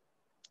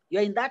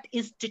 you're in that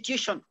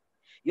institution,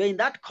 you're in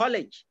that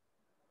college.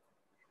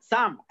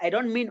 Some, I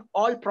don't mean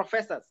all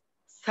professors,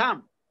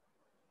 some,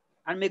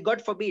 and may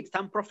God forbid,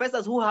 some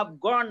professors who have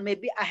gone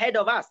maybe ahead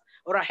of us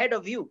or ahead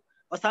of you,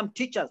 or some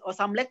teachers or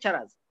some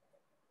lecturers,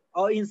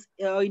 or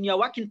in your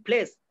working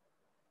place,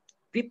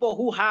 people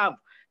who have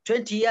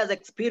 20 years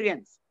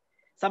experience.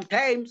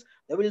 Sometimes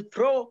they will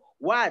throw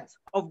words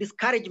of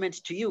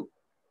discouragement to you.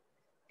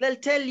 They'll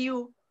tell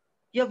you,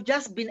 you've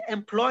just been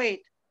employed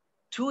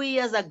 2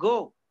 years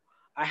ago.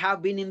 I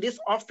have been in this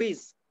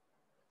office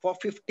for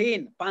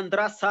 15,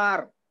 15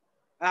 sir.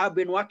 I have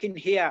been working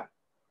here.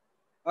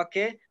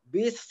 Okay,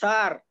 20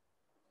 sir.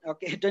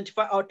 Okay,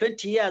 25 or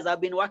 20 years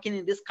I've been working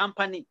in this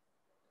company.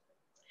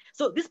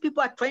 So these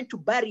people are trying to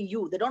bury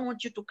you. They don't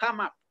want you to come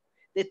up.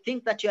 They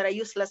think that you're a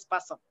useless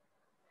person.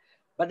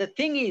 But the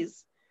thing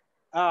is,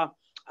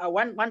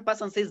 one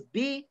person says,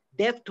 be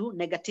deaf to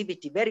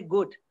negativity. Very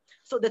good.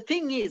 So the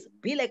thing is,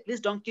 be like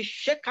this donkey,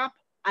 shake up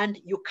and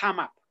you come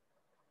up.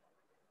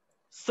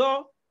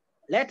 So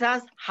let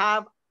us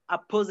have a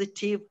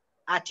positive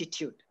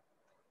attitude.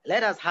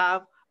 Let us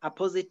have a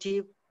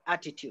positive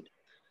attitude.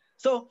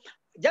 So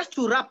just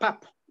to wrap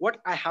up what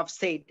I have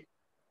said,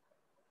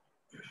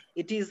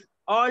 it is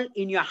all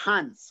in your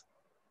hands.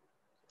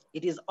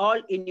 It is all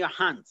in your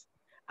hands.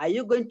 Are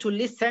you going to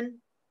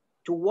listen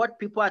to what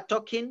people are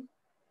talking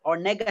or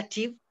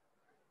negative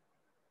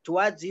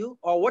towards you,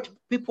 or what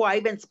people are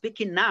even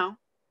speaking now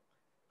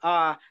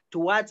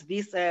towards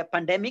this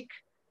pandemic?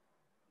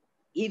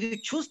 If you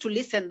choose to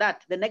listen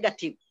that, the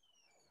negative,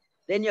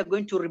 then you're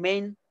going to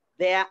remain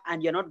there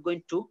and you're not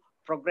going to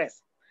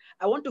progress.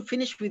 I want to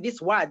finish with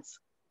these words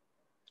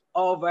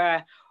of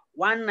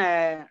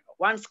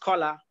one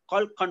scholar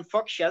called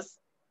Confucius.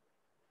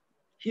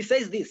 He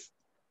says this: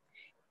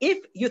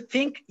 if you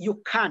think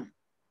you can,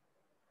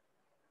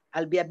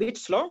 I'll be a bit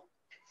slow.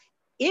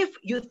 If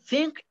you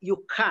think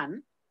you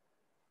can,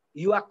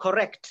 you are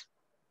correct.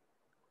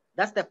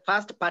 That's the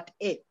first part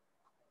A.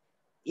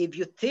 If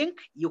you think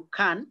you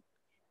can,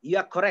 you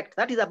are correct.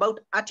 That is about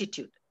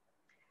attitude.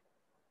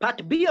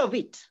 Part B of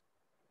it,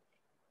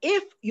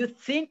 if you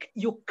think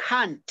you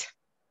can't,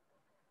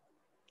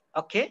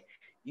 okay,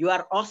 you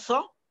are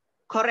also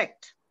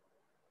correct.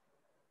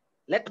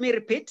 Let me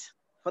repeat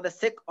for the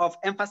sake of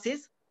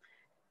emphasis.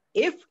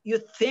 If you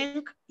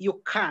think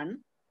you can,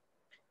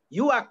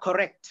 you are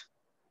correct.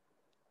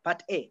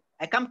 Part A.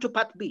 I come to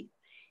part B.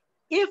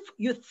 If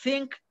you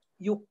think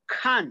you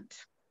can't,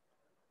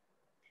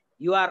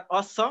 you are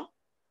also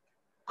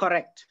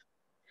correct.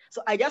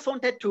 So I just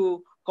wanted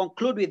to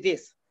conclude with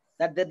this,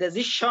 that the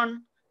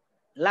decision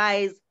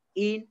lies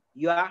in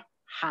your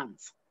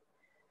hands.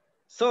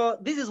 So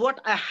this is what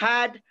I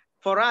had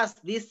for us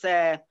this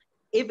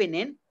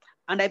evening,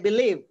 and I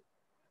believe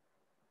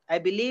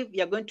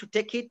you're going to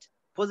take it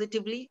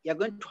positively. You're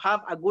going to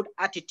have a good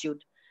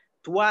attitude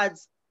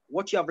towards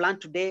what you have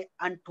learned today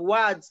and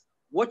towards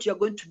what you're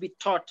going to be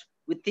taught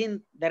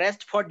within the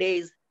rest 4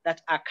 days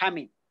that are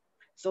coming.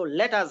 So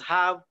let us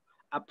have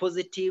a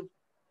positive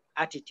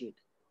attitude.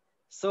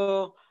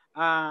 So,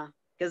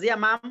 Kezia,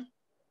 ma'am,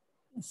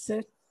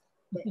 Sir.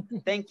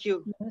 thank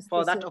you Yes,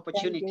 for sir. that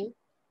opportunity. Thank you.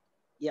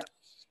 Yeah.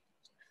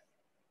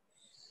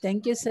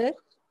 Thank you, sir.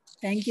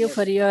 Thank you Yes.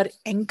 for your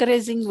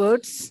encouraging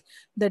words.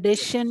 The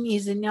decision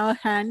is in your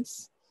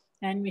hands,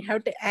 and we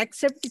have to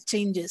accept the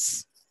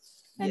changes.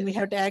 And we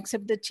have to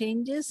accept the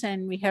changes,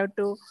 and we have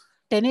to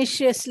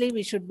tenaciously,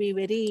 we should be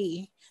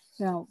very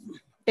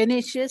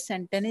tenacious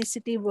and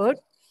tenacity word,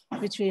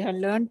 which we have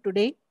learned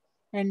today,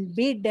 and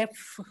be deaf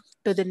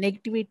to the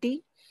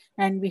negativity.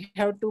 And we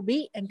have to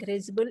be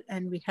encourageable,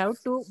 and we have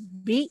to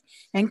be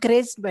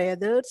encouraged by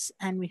others,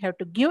 and we have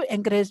to give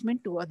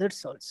encouragement to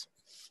others also.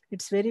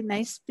 It's very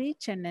nice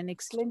speech and an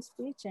excellent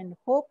speech, and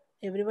hope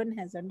everyone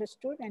has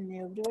understood and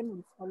everyone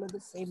will follow the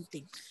same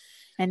thing.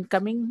 and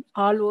coming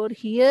all over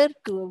here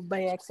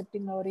by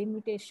accepting our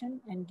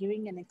invitation and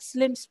giving an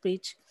excellent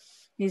speech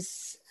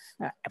is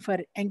for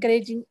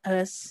encouraging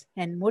us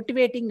and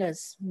motivating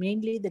us,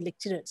 mainly the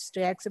lecturers,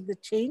 to accept the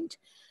change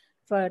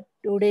for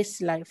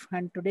today's life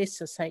and today's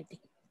society.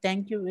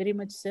 Thank you very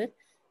much, sir.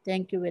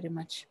 Thank you very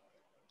much.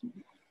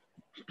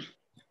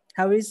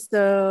 How is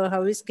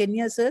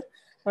Kenya, sir?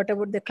 What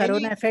about the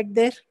corona effect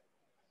there?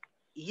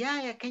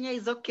 Yeah, Kenya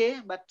is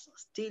okay, but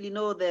still,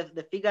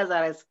 the figures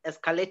are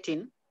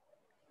escalating.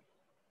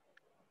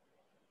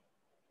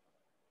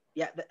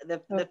 Yeah,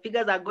 the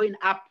figures are going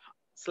up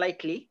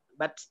slightly,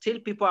 but still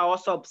people are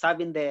also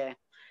observing the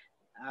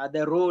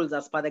rules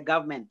as per the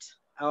government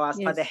or as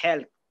per the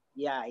health.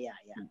 Yeah.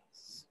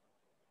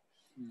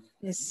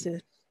 Yes, sir.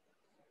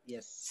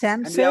 Yes.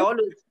 Sam, and sir?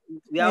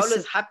 we are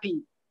always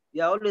happy. We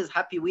are always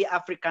happy, we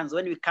Africans,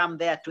 when we come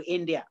there to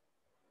India.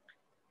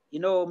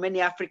 Many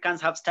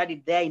Africans have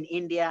studied there in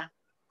India,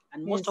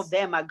 and most of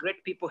them are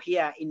great people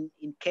here in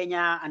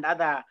Kenya and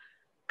other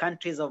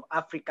countries of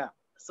Africa.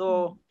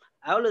 So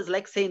I always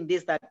like saying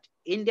this, that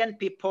Indian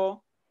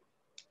people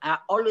are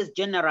always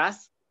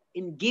generous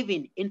in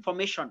giving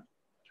information.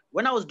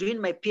 When I was doing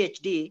my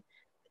PhD,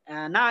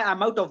 now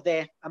I'm out of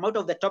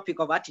the topic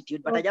of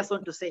attitude, but I just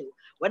want to say,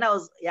 when I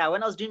was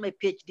doing my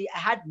PhD, I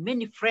had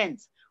many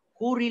friends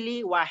who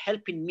really were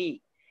helping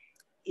me,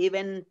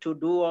 even to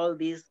do all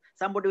this.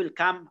 Somebody will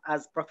come,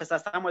 as Professor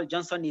Samuel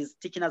Johnson is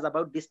teaching us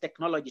about these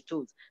technology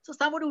tools. So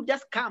somebody will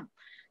just come,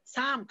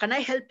 Sam, can I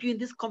help you in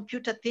this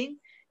computer thing?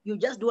 You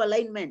just do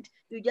alignment,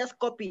 you just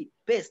copy,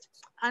 paste.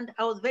 And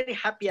I was very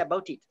happy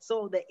about it.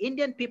 So the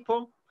Indian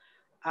people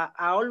are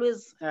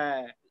always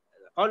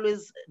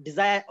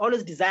desire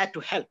to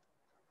help.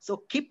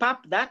 So keep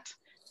up that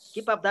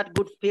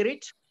good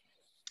spirit,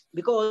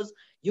 because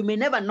you may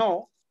never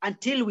know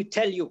until we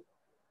tell you.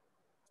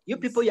 You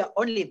people, you're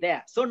only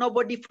there. So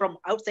nobody from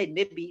outside,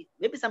 maybe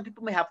some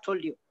people may have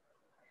told you.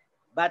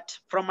 But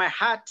from my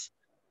heart,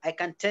 I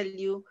can tell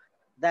you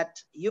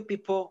that you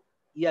people,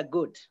 you are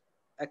good.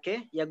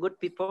 Okay? You're good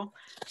people.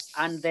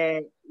 And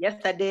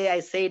yesterday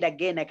I said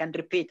again, I can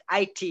repeat,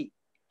 IT.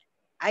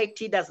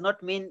 IT does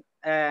not mean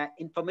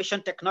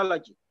information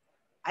technology.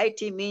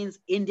 IT means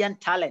Indian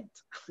talent.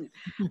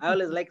 I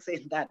always like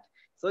saying that.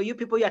 So you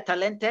people, you are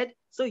talented.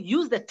 So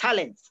use the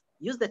talents.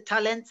 Use the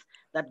talents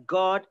that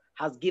God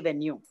has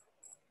given you.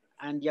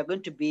 And you're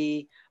going to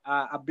be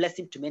a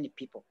blessing to many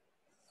people.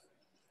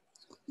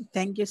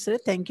 Thank you, sir.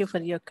 Thank you for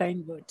your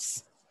kind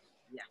words.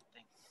 Yeah,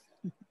 thank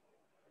you.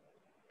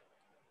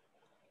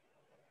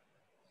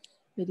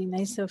 Very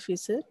nice of you,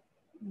 sir.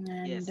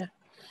 And yes.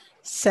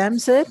 Sam,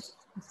 sir.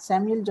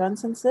 Samuel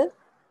Johnson, sir.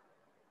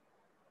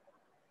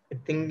 I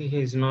think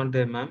he's not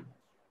there, ma'am.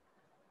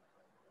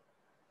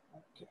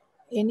 Okay.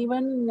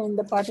 Anyone in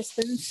the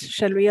participants,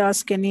 shall we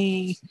ask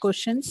any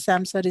questions?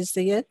 Sam, sir is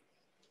there.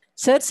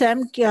 Sir,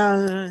 Sam,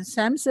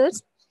 sir.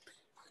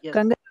 Yes.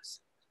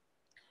 Congrats.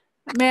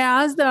 May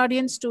I ask the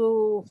audience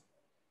to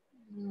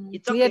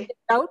clear the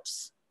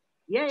doubts?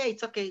 Yeah,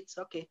 it's okay. It's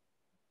okay.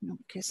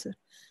 Okay, sir.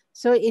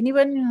 So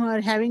anyone who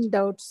are having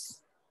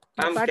doubts?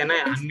 Ma'am, can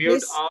I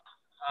unmute all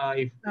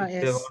if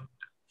yes. they want?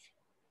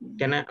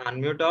 Can I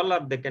unmute all, or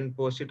they can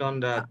post it on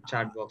the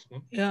chat box,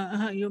 ma'am?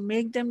 Yeah, you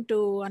make them to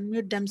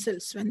unmute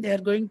themselves when they are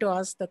going to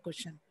ask the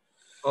question.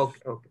 Okay.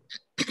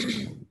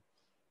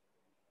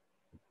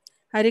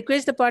 I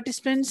request the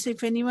participants,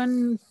 if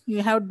anyone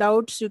you have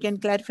doubts, you can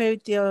clarify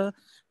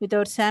with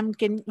our Sam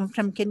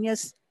from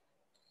Kenya's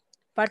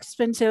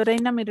participants.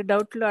 ఎవరైనా మీరు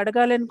డౌట్లు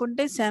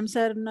అడగాలనుకుంటే Sam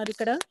sir ఉన్నారు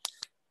ఇక్కడ.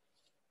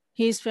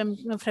 He is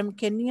from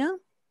Kenya.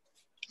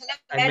 Hello,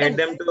 I made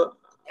them to.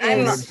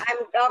 I'm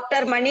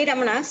Dr. Mani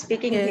Ramana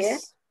speaking here.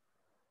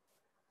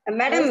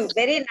 Madam,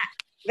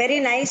 very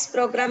nice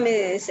program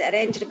is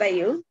arranged by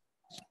you.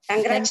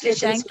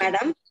 Congratulations,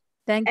 madam.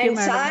 Thank you,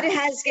 madam. Sir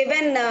has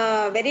given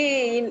very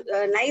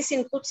nice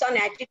inputs on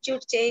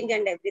attitude change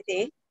and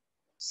everything.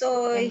 So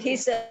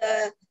his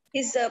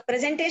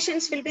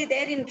presentations will be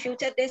there in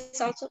future days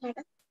also,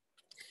 madam.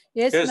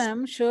 Yes, ma'am,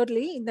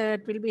 surely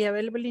that will be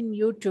available in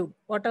YouTube.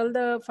 What all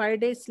the 5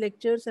 days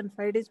lectures and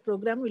 5 days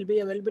program will be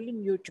available in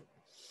YouTube.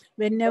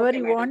 Whenever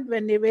you want,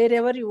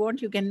 wherever you want,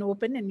 you can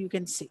open and you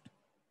can see.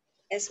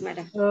 Yes,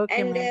 madam. Okay,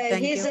 and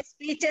thank his you.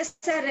 speeches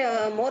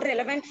are more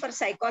relevant for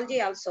psychology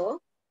also.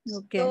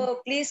 Okay.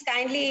 So please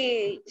kindly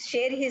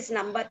share his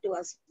number to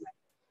us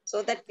so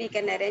that we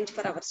can arrange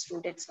for our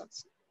students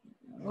also.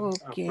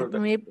 Okay,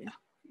 maybe.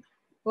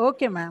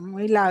 Okay, ma'am,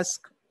 we'll ask.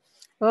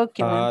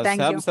 Okay, ma'am,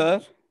 thank Sam, you. Sir.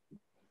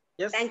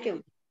 Yes. Thank you.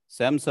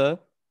 Sam, sir.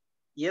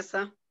 Yes,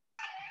 sir.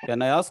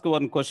 Can I ask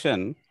one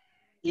question?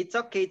 It's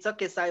okay,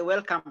 sir.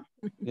 Welcome.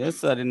 Yes,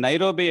 sir. In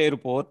Nairobi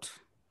airport.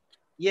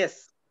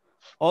 Yes.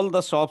 All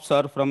the shops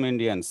are from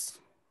Indians.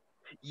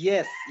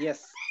 Yes.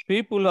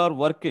 People are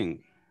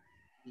working.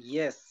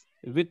 Yes.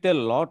 With a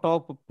lot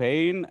of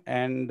pain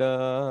and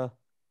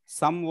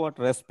somewhat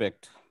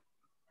respect.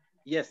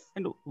 Yes.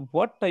 And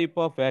what type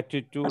of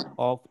attitude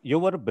of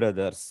your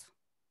brothers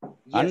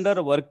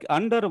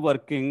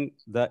underworking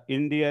the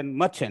Indian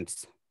merchants?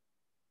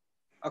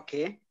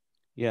 Okay.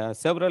 Yeah,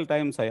 several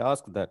times I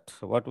asked that,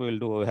 what we will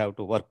do, we have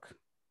to work.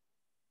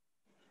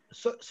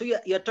 So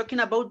you're talking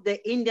about the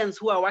Indians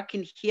who are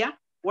working here?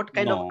 What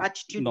kind of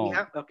attitude we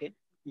have? Okay.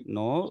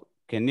 No,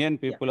 Kenyan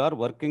people are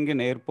working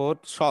in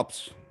airport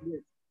shops.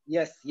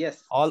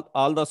 Yes.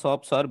 All the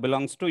shops are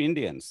belongs to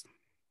Indians.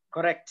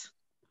 Correct.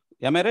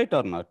 Am I right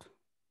or not?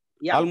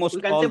 Yeah.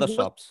 Almost all the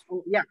shops.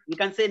 Yeah, we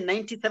can say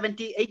 90,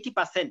 70,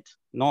 80%.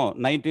 No,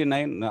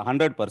 99,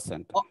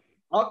 100%. Oh,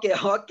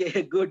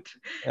 okay, good.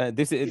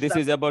 This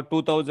is about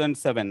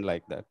 2007,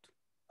 like that.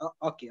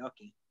 Okay.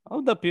 How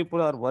the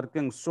people are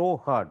working so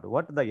hard?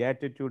 What the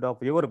attitude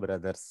of your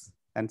brothers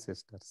and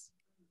sisters?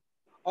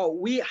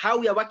 Oh, how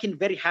we are working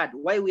very hard.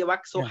 Why we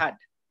work so hard?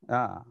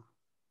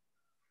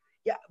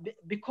 Yeah,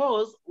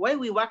 because why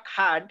we work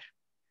hard,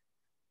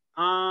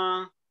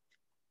 I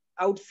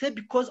would say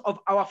because of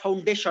our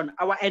foundation,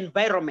 our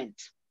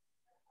environment.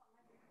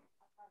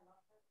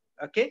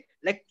 Okay,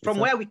 like from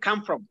where we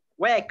come from,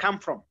 where I come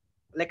from.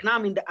 Like now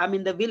I'm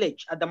in the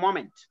village at the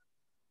moment.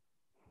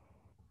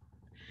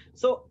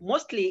 So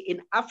mostly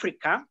in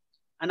Africa,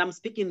 and I'm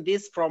speaking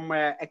this from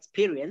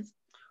experience,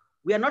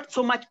 we are not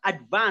so much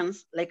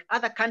advanced like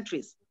other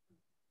countries,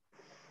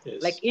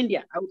 like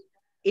India.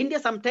 India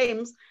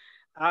sometimes,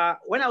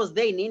 when I was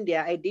there in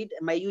India, I did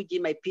my UG,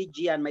 my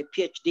PG, and my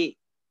PhD.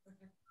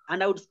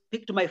 And I would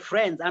speak to my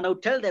friends and I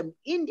would tell them,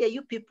 India,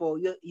 you people,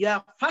 you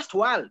are first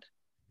world.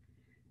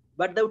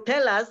 But they would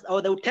tell us,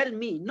 or they would tell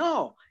me,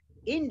 no,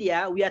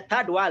 India, we are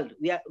third world.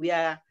 We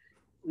are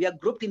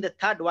grouped in the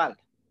third world.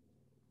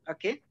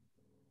 Okay.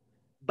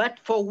 But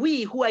for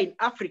we who are in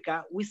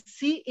Africa, we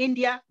see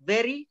India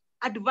very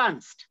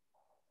advanced.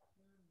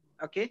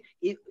 Okay.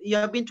 You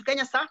have been to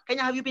Kenya, sir?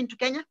 Kenya, have you been to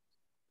Kenya?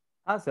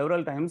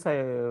 Several times I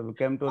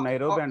came to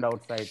Nairobi and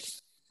outside.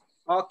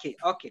 Okay.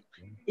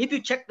 If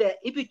you check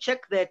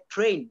the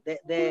train,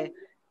 the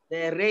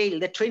rail,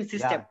 the train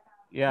system,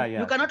 yeah.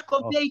 You cannot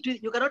compare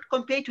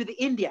it with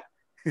India.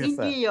 Yes,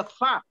 India, you're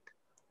far.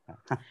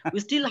 We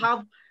still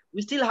have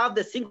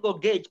the single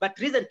gauge, but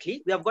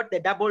recently we have got the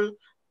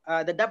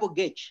double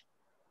gauge.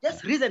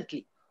 Just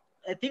recently,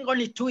 I think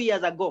only 2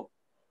 years ago.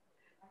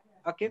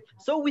 Okay,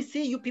 so we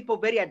see you people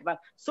very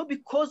advanced. So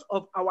because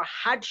of our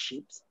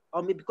hardships,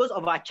 or because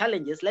of our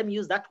challenges, let me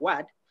use that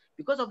word,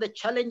 because of the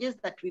challenges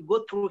that we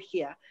go through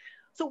here,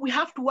 so we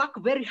have to work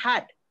very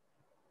hard.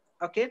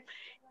 Okay,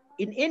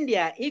 in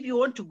India, if you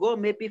want to go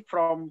maybe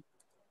from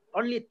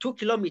only 2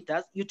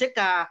 kilometers, you take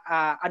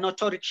an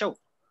auto rickshaw.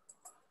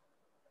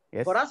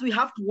 Yes. For us, we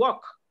have to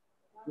walk.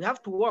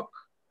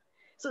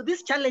 So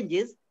these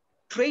challenges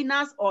train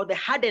us or they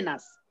harden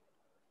us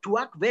to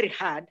work very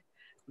hard,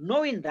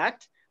 knowing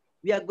that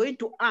we are going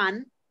to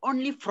earn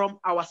only from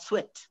our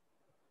sweat.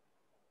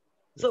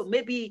 Yes. So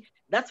maybe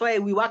that's why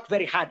we work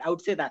very hard. I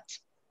would say that.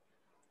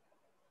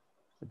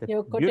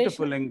 Your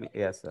beautiful quotation, English,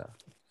 yes, sir.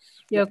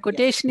 Your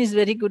quotation is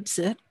very good,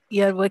 sir.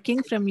 You are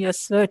working from your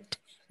sweat.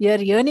 You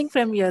are earning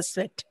from your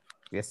sweat.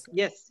 Yes.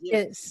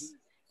 Yes.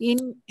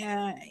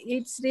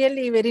 It's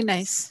really very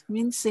nice.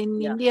 Means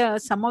in India,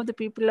 some of the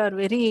people are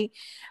very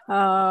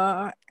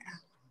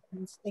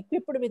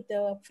equipped with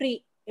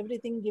free,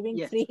 everything giving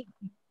free.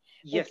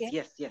 Yes.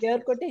 Your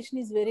quotation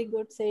is very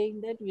good,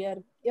 saying that we are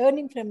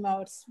earning from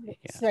our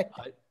sweat.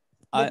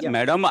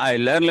 Madam, I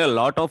learned a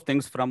lot of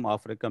things from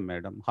Africa,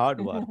 madam. Hard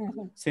work,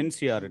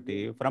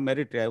 sincerity. From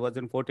Eritrea, I was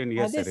in 14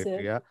 years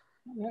Eritrea.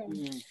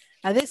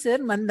 అదే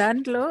sir మన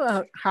దాంట్లో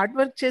hard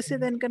work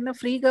చేసేదానికన్నా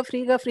ఫ్రీగా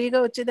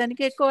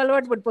వచ్చేదానికి ఎక్కువ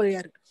అలవాటు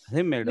పడిపోయారు.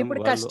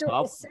 ఇప్పుడు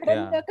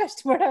sudden గా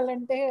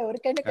కష్టపడాలంటే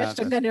ఎవరికైనా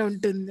కష్టంగానే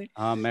ఉంటుంది.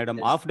 Madam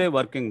half day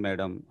working,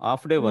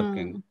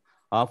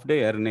 half day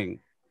earning.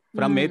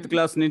 From 8th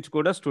class నుంచి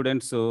కూడా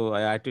స్టూడెంట్స్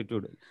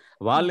యాటిట్యూడ్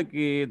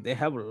వాళ్ళకి they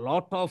have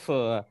lot of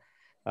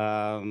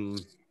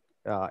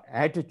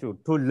attitude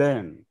to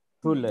learn.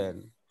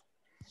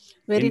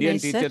 Indian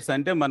teachers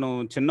అంటే మనం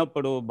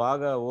చిన్నప్పుడు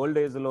బాగా ఓల్డ్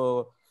ఏజ్ లో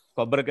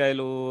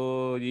కొబ్బరికాయలు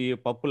ఈ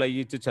పప్పులు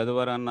అయ్యిచ్చి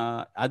చదవరన్న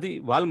అది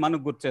వాళ్ళు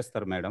మనకు గుర్తు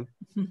చేస్తారు మేడం.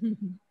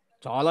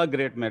 చాలా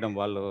గ్రేట్ మేడం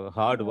వాళ్ళు.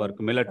 Hard work,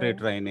 military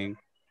training.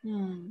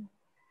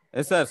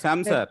 Yes sir,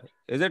 Sam sir,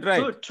 is it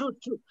right?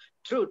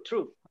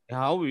 True.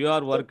 How you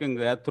are working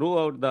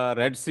throughout the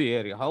Red Sea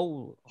area, how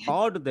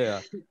hard they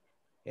are.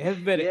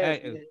 Every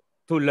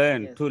to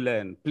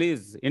learn.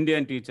 Please,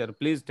 Indian teacher,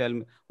 please tell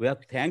me. We are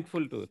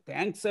thankful to.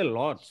 Thanks a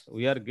lot.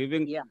 We are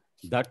giving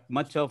that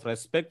much of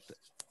respect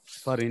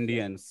for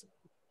Indians.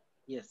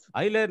 Yes.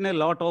 I learn a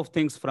lot of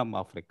things from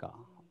Africa.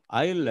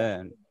 I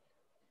learn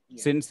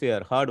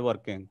sincere, hard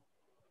working.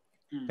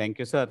 Thank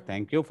you, sir.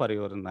 Thank you for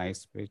your nice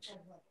speech.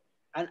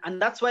 And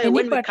that's why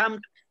when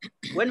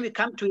we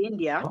come to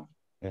India,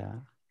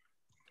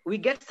 we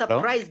get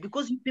surprised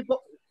because you people,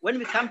 when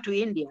we come to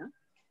India,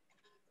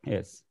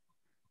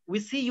 we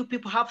see you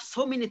people have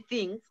so many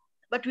things,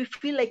 but we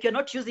feel like you're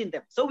not using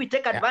them. So we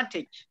take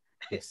advantage.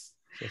 Yes.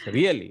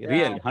 Really,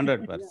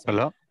 100%.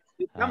 Hello.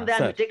 We come there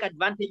and we take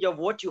advantage of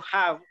what you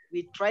have.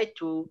 We try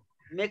to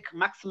make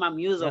maximum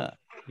use of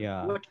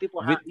what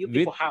people have. You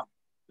people have.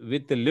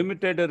 With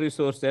limited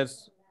resources,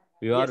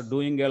 you are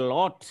doing a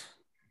lot.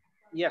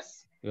 Yes.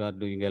 You are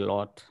doing a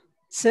lot.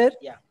 Sir,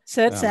 Yeah.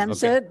 sir, Sam, okay.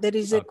 sir, there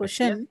is a Okay.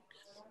 question.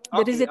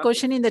 Okay, There is a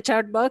question in the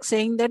chat box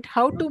saying that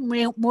how to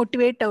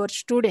motivate our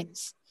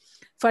students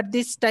for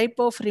this type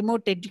of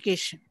remote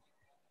education.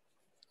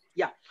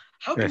 Yeah.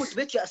 How to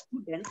motivate your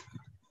students?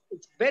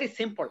 It's very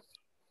simple.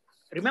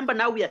 Remember,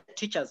 now we are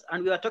teachers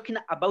and we are talking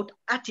about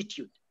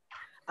attitude.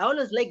 I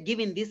always like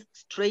giving this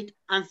straight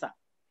answer.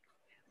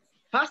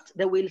 First,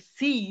 they will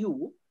see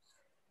you,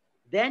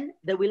 then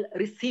they will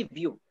receive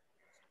you.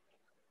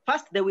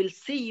 First, they will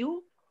see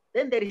you,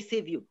 then they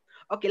receive you.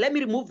 Okay, let me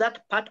remove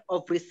that part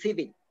of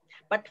receiving.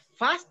 But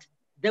first,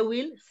 they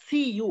will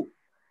see you.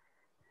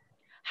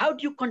 How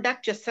do you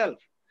conduct yourself?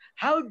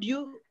 How do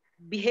you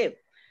behave?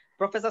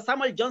 Professor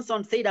Samuel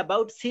Johnson said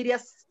about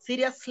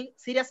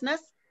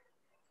seriousness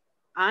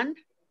and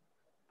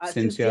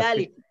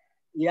sincerity.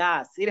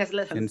 Yeah,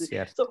 seriousness and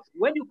sincerity. So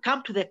when you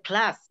come to the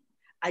class,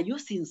 are you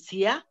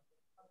sincere?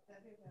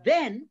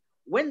 Then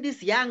when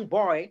this young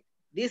boy,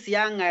 this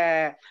young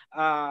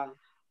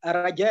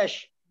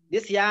Rajesh,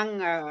 this young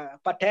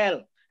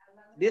Patel,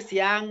 this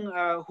young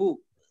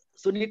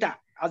Sunita,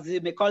 as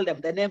you may call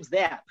them, the names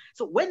there.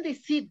 So when they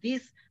see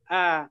this,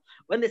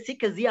 when they see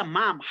Kezia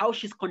mom, how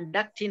she's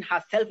conducting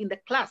herself in the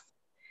class,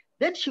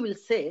 then she will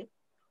say,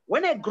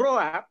 when I grow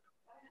up,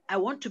 I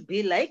want to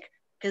be like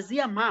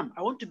Kezia mom.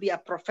 I want to be a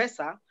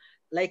professor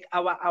like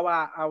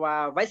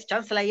our vice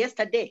chancellor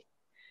yesterday.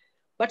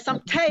 But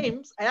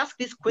sometimes I ask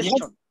this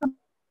question: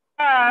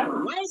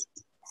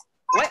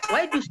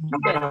 why do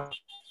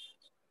students?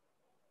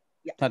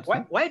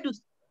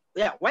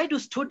 Yeah, why do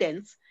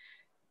students?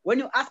 When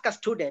you ask a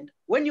student,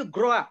 when you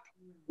grow up,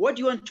 what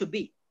do you want to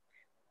be?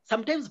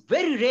 Sometimes,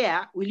 very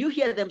rare, will you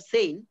hear them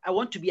saying, I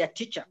want to be a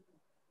teacher.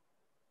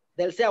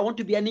 They'll say, I want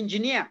to be an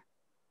engineer.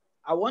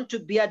 I want to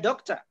be a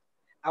doctor.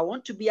 I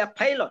want to be a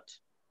pilot.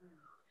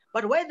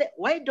 But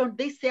why don't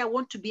they say, I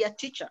want to be a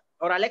teacher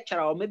or a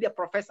lecturer or maybe a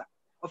professor?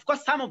 Of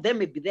course, some of them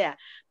may be there.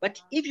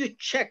 But if you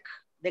check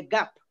the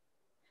gap,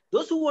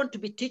 those who want to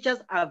be teachers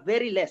are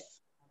very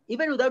less.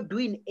 Even without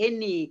doing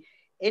any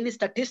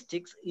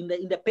statistics in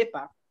the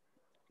paper,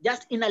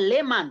 just in a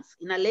layman's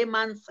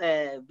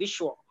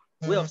visual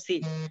way of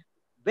seeing,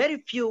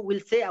 very few will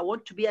say, I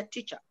want to be a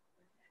teacher.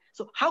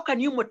 So how can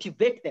you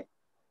motivate them?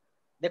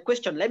 The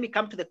question, let me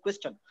come to the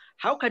question.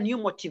 How can you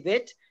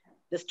motivate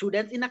the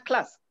students in a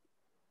class?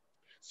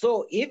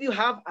 So if you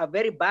have a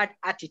very bad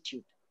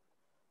attitude,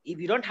 if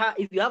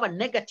you have a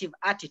negative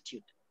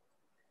attitude,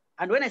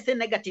 and when I say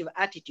negative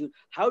attitude,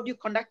 how do you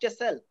conduct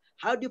yourself?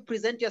 How do you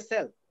present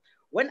yourself?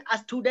 When a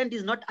student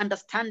is not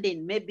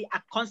understanding maybe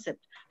a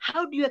concept,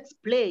 how do you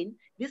explain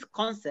this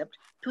concept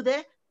to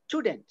the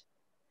student?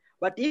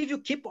 But if you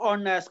keep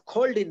on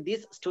scolding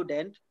this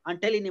student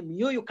and telling him,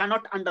 you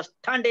cannot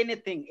understand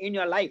anything in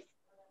your life,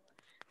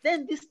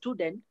 then this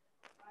student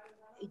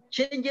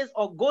changes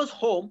or goes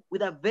home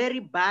with a very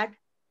bad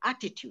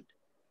attitude.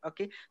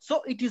 Okay,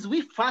 so it is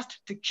we first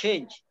to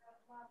change.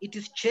 It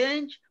is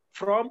change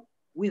from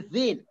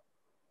within.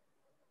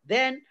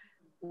 Then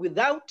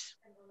without,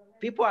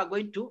 people are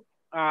going to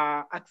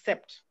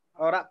accept,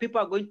 or people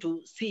are going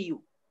to see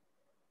you.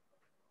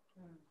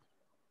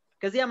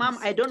 Kezia ma'am,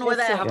 I don't know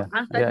whether I have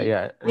answered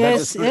it.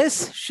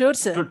 Yes, sure,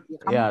 sir.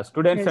 Yeah,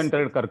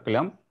 student-centered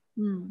curriculum.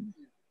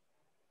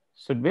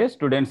 Should be a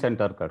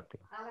student-centered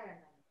curriculum.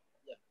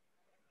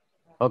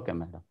 Okay,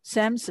 madam.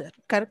 Sam, sir,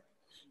 correct.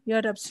 You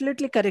are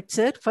absolutely correct,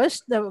 sir.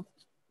 First, the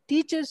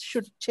teachers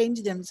should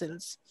change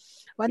themselves.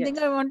 One thing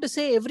I want to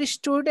say, every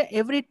student,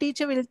 every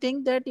teacher will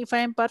think that if I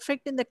am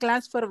perfect in the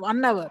class for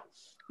 1 hour,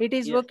 it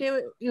is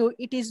okay.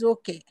 It is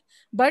okay.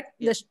 But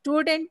the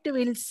student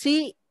will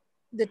see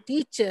the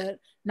teacher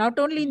not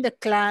only in the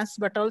class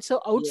but also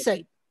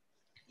outside.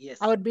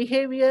 Our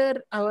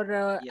behavior,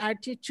 our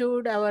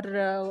attitude, our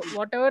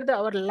whatever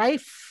our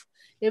life,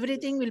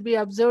 everything will be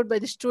observed by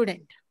the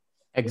student.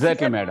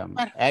 Exactly, madam.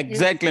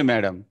 Exactly,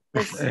 madam.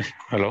 Yes.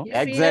 Hello.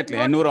 Exactly.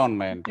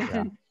 Environment.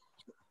 Yeah.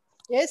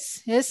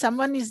 Yes.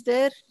 Someone is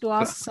there to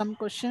ask some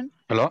question.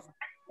 Hello.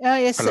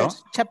 Yes, Hello.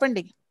 sir.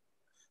 Chappandi.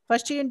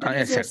 First, you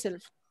introduce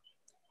yourself.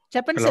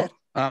 Chappandi, sir.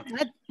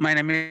 My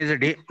name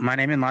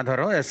is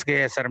Madharo,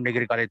 SKSRM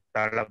Degree College,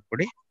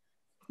 Tarlapudi.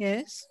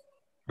 Yes.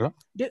 Hello.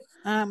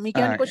 మీకు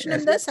ఏమైనా question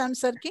ఉందా Sam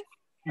sir కి?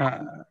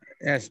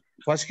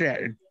 First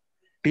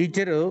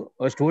teacher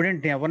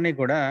student ఎవరిని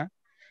కూడా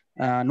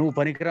నువ్వు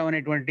పనికిరావు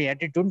అనేటువంటి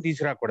attitude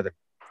తీసుకురాకూడదు.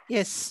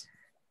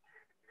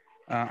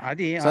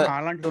 అది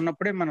అలాంటి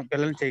ఉన్నప్పుడే మనం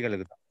పిల్లల్ని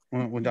చేయగలుగుతాం,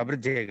 కొంచెం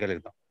అభివృద్ధి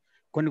చేయగలుగుతాం.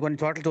 కొన్ని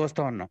చోట్ల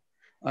చూస్తా ఉన్నాం,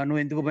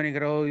 నువ్వు ఎందుకు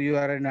పనికిరావు,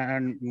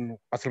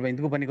 అసలు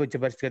ఎందుకు పనికి వచ్చే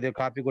పరిస్థితి కదా,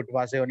 కాపీ కొట్టి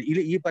పాస్ అయ్యని,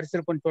 ఈ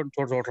పరిస్థితులు కొన్ని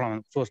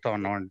చూస్తా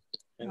ఉన్నాం అండి.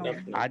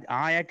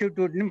 ఆ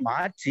యాటిట్యూడ్ ని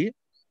మార్చి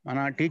మన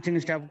టీచింగ్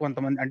స్టాఫ్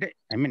కొంతమంది, అంటే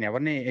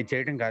ఎవరిని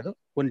చేయడం కాదు,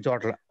 కొన్ని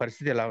చోట్ల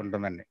పరిస్థితి ఎలా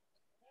ఉంటుందండి.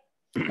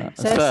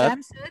 Madam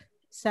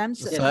Sam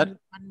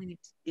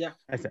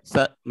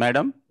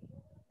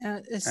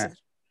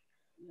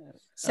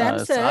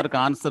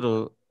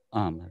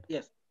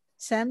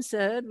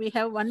sir, we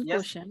have one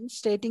question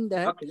stating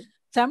that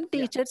some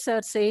teachers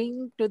are saying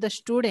to the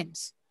students,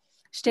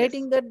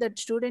 stating that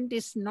student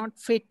is not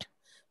fit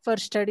for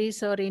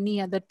studies or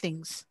any other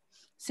things.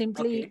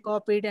 Simply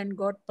copied and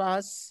got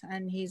pass,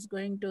 and he is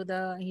going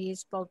to he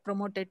is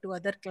promoted to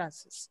other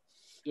classes.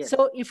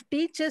 So if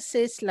teacher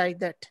says like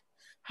that,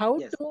 how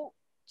to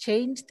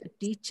change the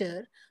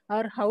teacher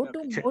or how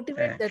to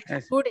motivate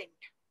that student?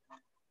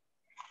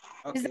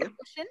 Is that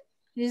question?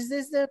 Is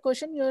this the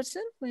question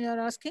yourself you are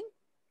asking?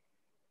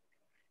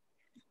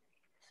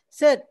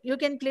 Sir, you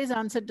can please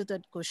answer to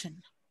that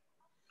question.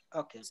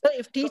 Okay. So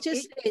if teacher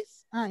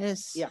says,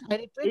 yes, yeah. I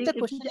repeat the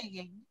question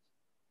again.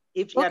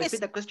 If you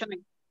repeat the question,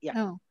 yeah.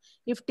 No.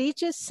 If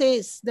teacher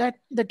says that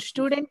the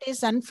student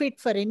is unfit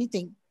for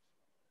anything,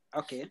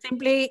 okay,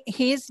 simply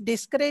he is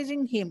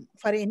discouraging him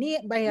for any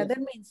by other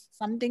means,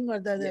 something or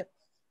the other.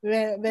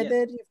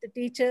 Whether if the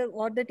teacher,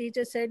 what the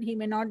teacher said he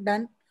may not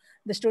done,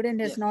 the student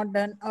has not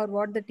done, or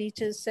what the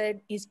teacher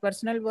said is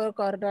personal work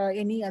or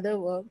any other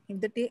work.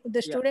 If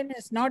the student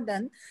has not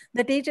done,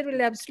 the teacher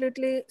will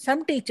absolutely,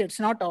 some teachers,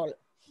 not all,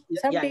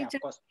 some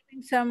teachers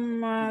keeping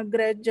some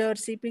grudge or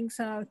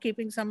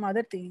keeping some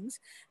other things,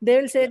 they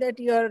will say that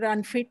you are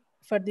unfit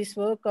for this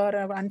work or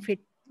unfit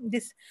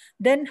this.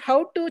 Then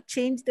how to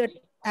change the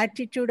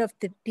attitude of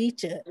the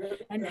teacher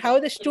and how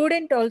the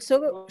student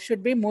also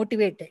should be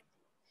motivated?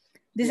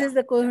 This is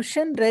the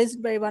question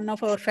raised by one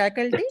of our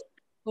faculty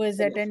who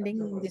is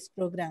attending this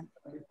program.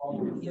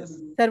 Yes.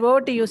 Sir, over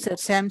to you, sir.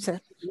 Sam,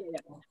 sir.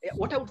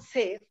 What I would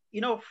say,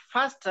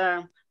 first,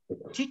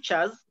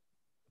 teachers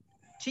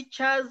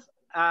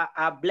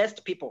are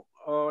blessed people.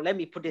 Or let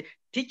me put it,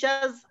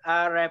 teachers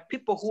are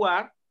people who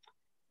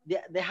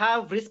they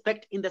have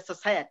respect in the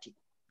society.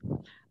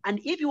 And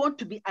if you want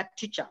to be a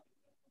teacher,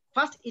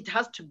 first it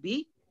has to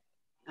be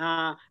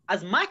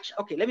as much,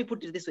 okay, let me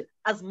put it this way,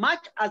 as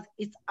much as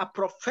it's a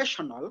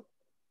professional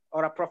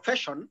or a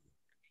profession,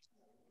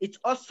 it's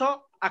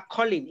also a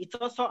calling. It's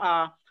also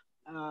a,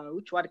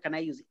 which word can I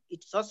use?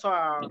 It's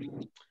also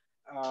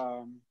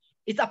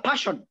it's a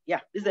passion. Yeah,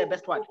 this is the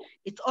best word.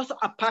 It's also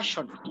a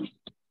passion.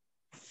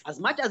 As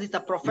much as it's a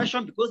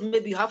profession, because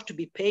maybe you have to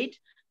be paid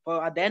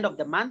for at the end of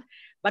the month.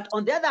 But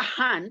on the other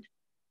hand,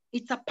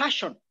 it's a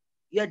passion.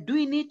 You're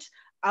doing it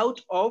out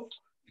of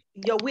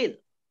your will.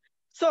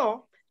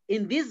 So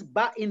in this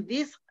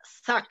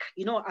sack,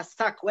 a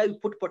sack where we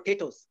put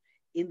potatoes,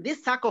 in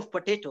this sack of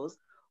potatoes,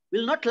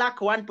 will not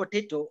lack one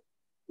potato,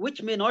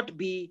 which may not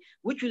be,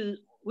 will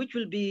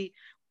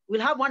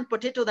have one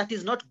potato that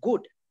is not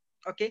good.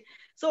 Okay.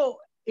 So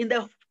in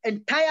the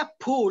entire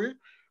pool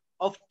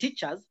of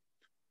teachers,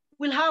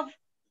 we'll have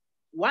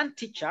one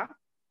teacher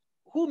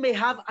who may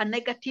have a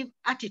negative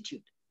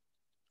attitude.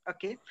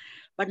 Okay.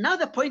 But now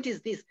the point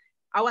is this,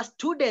 our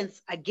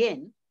students,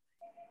 again,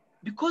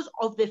 because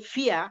of the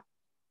fear,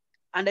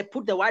 and I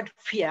put the word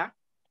fear,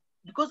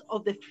 because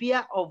of the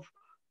fear of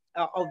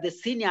the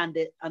senior and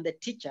the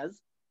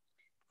teachers,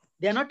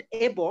 they are not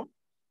able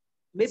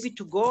maybe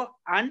to go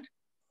and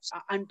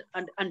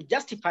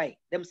justify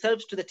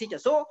themselves to the teacher.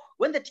 So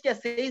when the teacher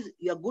says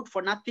you're good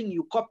for nothing,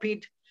 you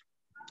copied,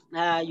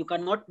 you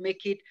cannot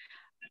make it.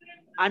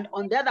 And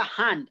on the other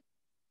hand,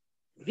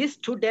 this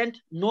student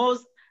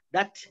knows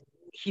that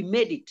he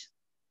made it,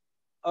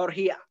 or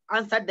he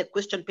answered the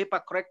question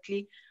paper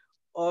correctly,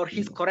 or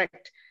he's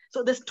correct.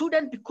 So the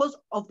student, because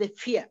of the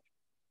fear,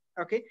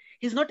 okay,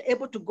 he's not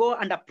able to go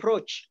and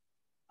approach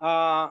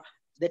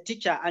the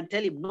teacher and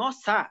tell him, no,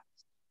 sir,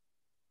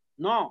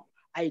 no,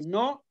 I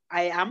know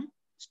I am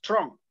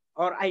strong,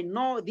 or I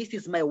know this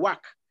is my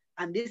work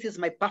and this is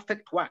my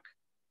perfect work.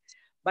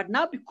 But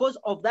now, because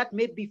of that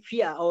maybe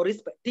fear or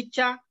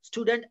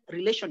teacher-student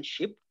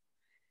relationship,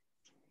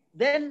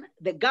 then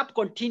the gap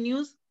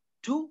continues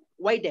to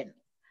widen.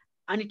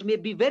 And it may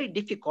be very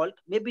difficult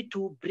maybe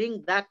to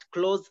bring that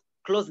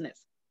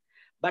closeness.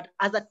 But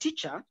as a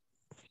teacher,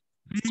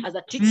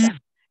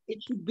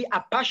 it should be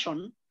a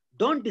passion.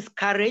 Don't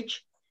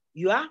discourage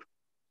your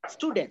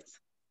students.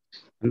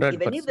 100%.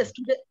 Even if the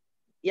student,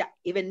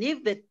 even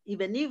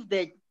if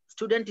the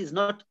student is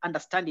not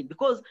understanding,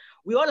 because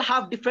we all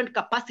have different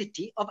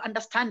capacity of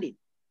understanding.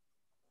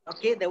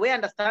 Okay, the way I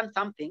understand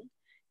something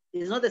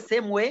is not the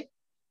same way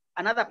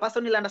another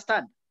person will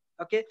understand.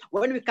 Okay,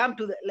 when we come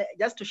to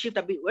just to shift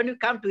a bit, when we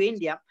come to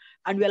India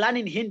and we're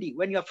learning Hindi,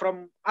 when you're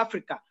from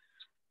Africa,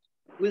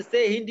 we'll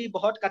say Hindi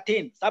bahut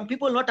katin. Some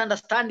people not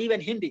understand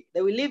even Hindi.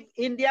 They will live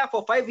India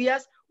for 5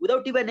 years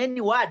without even any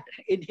word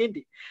in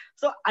Hindi.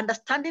 So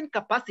understanding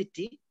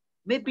capacity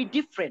may be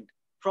different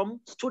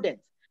from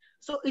students.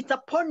 So it's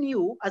upon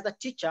you as a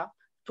teacher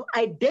to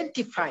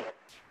identify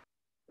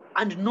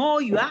and know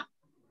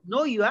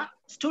your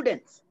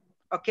students.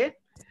 Okay,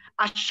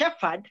 a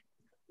shepherd,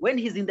 when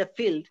he's in the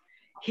field,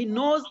 he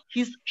knows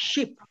his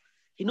sheep.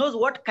 He knows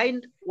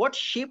what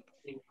sheep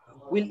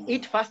will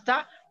eat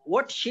faster,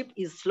 what sheep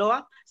is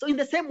slower. So in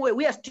the same way,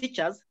 we as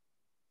teachers,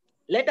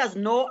 let us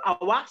know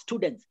our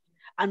students.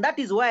 And that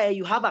is why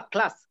you have a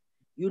class.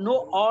 You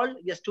know all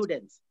your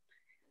students.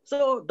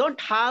 So don't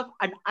have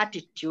an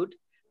attitude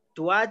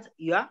towards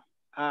your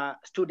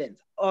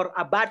students, or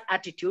a bad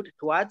attitude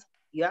towards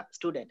your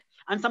student.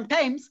 And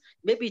sometimes,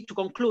 maybe to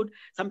conclude,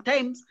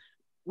 sometimes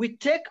we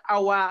take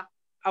our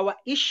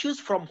issues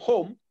from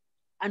home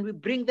and we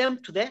bring them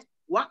to the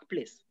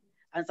workplace.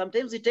 And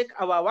sometimes we take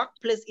our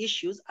workplace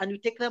issues and we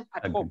take them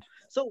at home.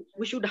 So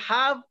we should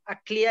have a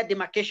clear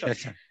demarcation. Yes,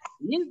 sir.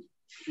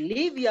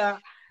 Leave your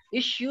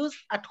issues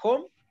at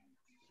home.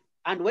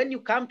 And when you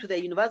come to the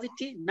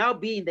university, now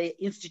be in the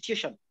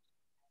institution.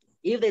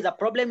 If there's a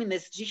problem in the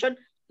institution,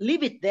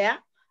 leave it there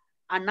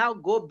and now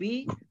go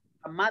be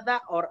a mother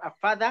or a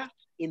father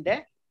in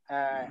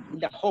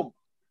the home.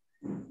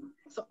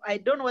 So I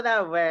don't know whether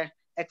I've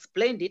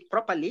explained it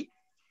properly.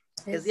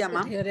 Yes, sir,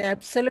 you're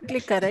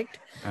absolutely correct.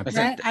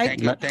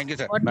 Thank you,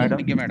 sir. Madam.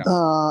 Thank you, madam.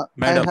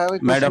 Madam, I have a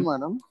question,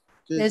 madam.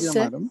 Yes, KCA,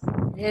 sir. madam.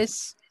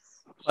 Yes.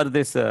 For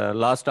this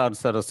last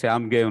answer,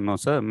 Sam gave, no,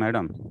 sir,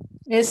 madam.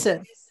 Yes, sir.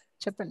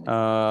 చెప్పండి.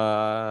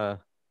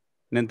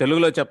 నేను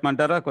తెలుగులో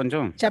చెప్పమంటారా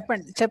కొంచెం?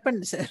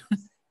 చెప్పండి sir.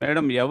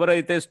 Madam,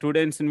 ఎవరైతే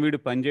students ని వీడు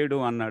పనిచేయడు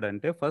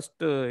అన్నాడంటే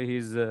ఫస్ట్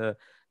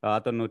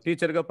అతను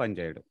టీచర్ గా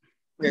పనిచేయడు.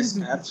 Yes,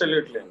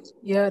 absolutely.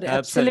 You're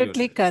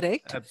absolutely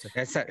correct.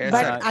 Yes, sir. Yes,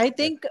 But sir.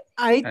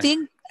 I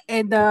think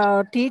the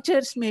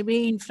teachers may be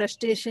in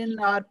frustration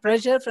or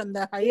pressure from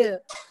the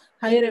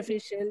higher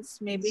officials,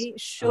 may be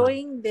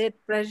showing their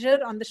pressure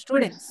on the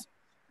students.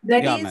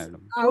 That is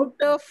madam. Out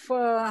of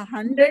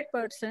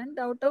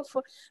 100%, out of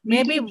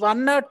maybe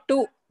 1 or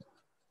 2.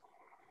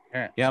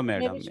 Yeah,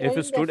 madam. If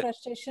a student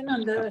frustration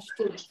on the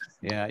student.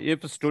 Yeah,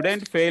 if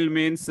student fail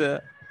means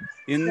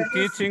in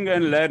teaching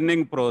and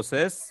learning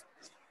process,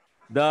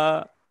 the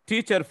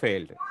teacher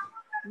failed.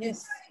 Yes,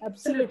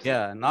 absolutely.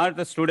 Yeah, not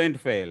the student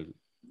failed.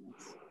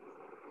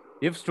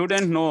 If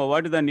student know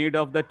what is the need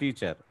of the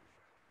teacher,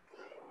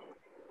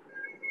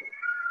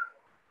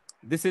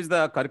 this is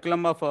the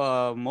curriculum of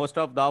most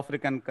of the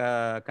African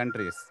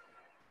countries.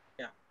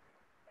 Yeah.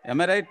 Am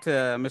I right,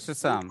 Mr.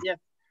 Sam? Yeah.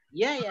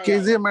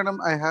 KCA, madam,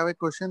 I have a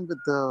question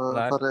with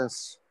for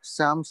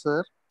Sam, sir.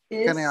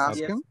 Yes. Can I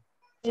ask him?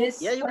 Yes.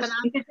 Yeah, you can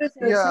ask.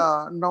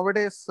 Yeah,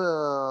 nowadays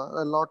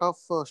a lot of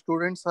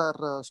students are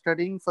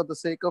studying for the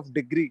sake of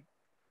degree.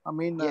 I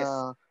mean,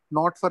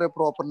 not for a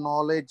proper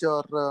knowledge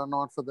or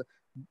not for the.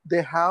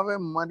 They have a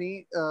money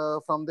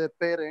from their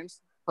parents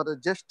for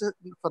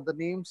the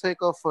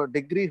namesake of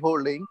degree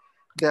holding.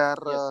 They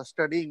are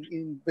studying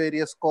in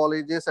various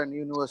colleges and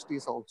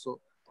universities also.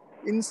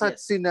 In such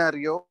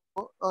scenario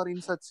or in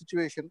such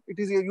situation, it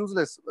is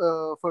useless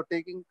for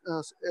taking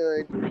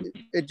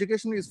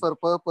education is for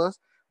purpose.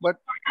 But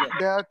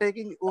they are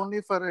taking only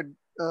for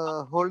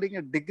holding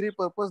a degree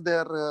purpose. They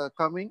are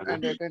coming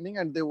and attending,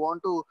 and they want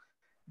to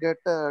get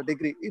a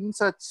degree. In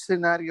such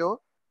scenario,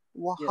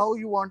 how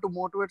you want to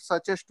motivate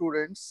such a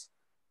students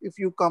if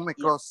you come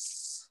across?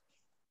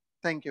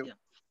 Thank you.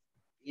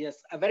 Yes,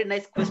 a very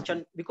nice question,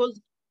 because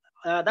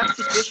that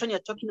situation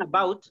you're talking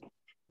about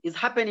is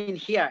happening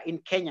here in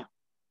Kenya.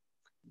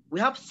 We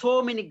have so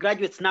many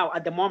graduates now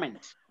at the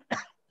moment,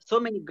 so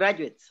many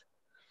graduates.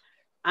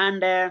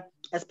 And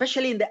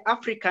especially in the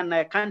African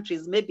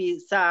countries, maybe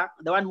sir,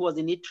 the one who was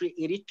in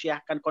Eritrea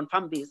can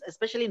confirm this,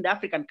 especially in the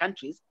African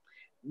countries,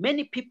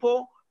 many people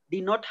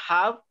did not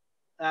have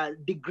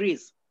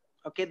degrees,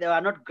 okay? They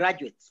are not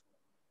graduates,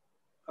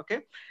 okay?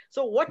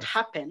 So what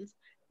happens,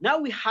 now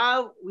we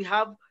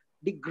have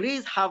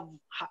degrees are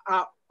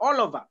all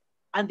over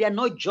and there are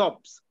no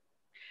jobs.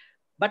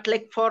 But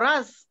like for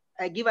us,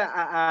 I give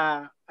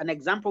an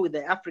example with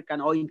the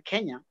African or in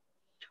Kenya,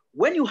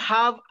 when you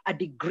have a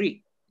degree,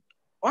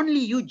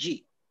 only UG.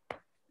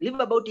 Live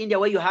about India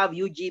where you have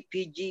UG,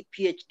 PG,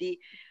 PhD.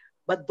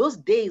 But those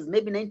days,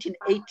 maybe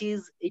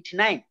 1980s,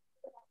 89,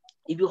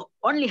 if you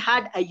only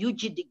had a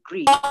UG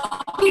degree,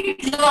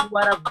 you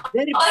are a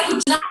very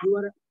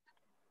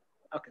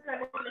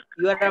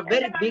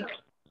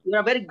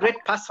great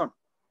person.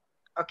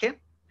 Okay?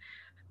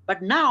 But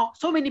now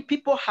so many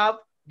people have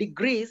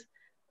degrees,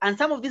 and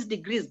some of these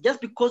degrees just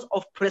because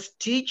of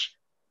prestige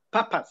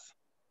purpose.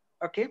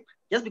 Okay?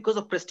 Just because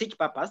of prestige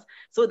purpose.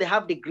 So they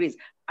have degrees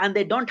and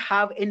they don't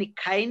have any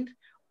kind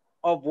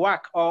of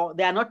work, or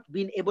they are not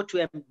being able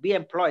to be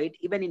employed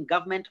even in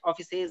government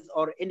offices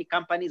or any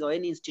companies or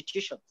any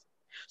institutions.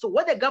 So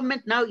what the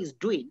government now is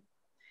doing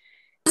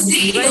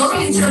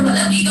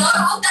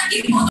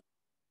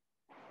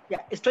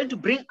is trying to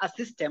bring a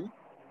system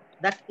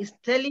that is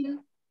telling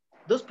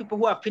those people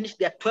who have finished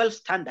their 12th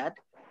standard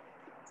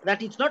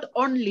that it's not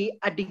only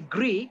a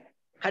degree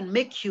can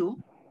make you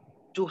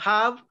to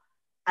have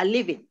a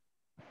living.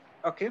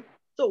 Okay,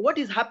 so what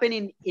is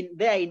happening in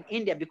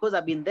India, because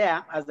I've been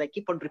there, as I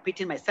keep on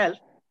repeating myself.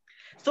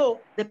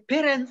 So the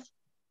parents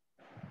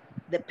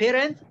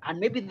and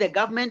maybe the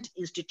government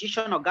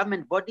institution or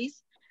government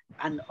bodies,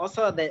 and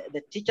also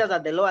the teachers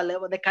at the lower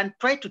level, they can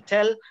try to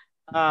tell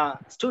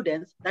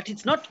students that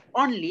it's not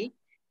only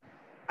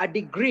a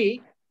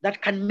degree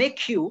that can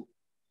make you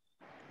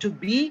to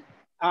be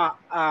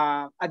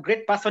a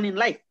great person in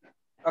life.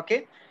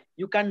 Okay,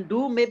 you can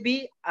do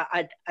maybe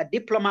a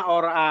diploma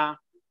or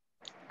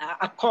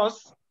a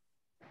course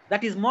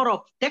that is more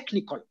of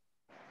technical.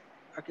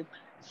 Okay,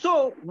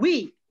 so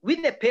we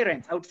the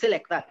parents, I would say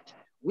like that,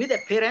 we the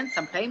parents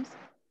sometimes,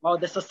 or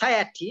the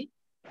society,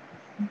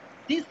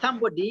 see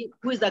somebody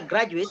who is a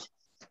graduate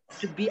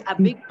to be a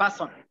big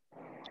person.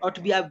 or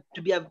to be a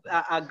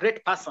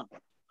great person.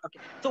 Okay,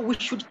 so we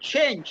should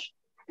change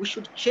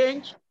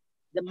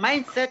the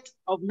mindset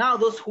of now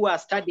those who are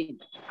studying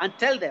and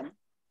tell them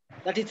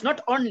that it's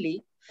not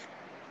only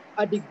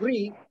a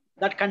degree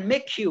that can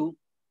make you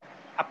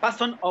a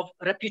person of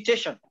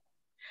reputation,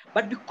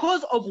 but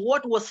because of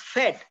what was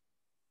fed,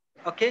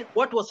 okay,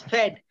 what was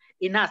fed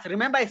in us.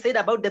 Remember I said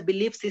about the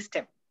belief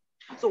system.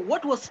 So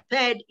what was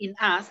fed in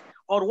us,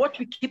 or what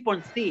we keep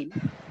on seeing,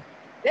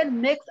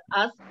 then makes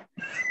us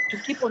to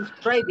keep on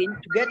striving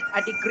to get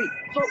a degree.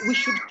 So we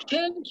should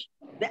change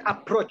the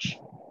approach.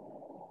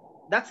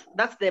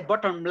 That's the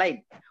bottom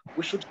line.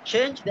 We should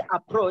change the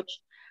approach,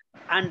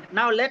 and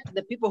now let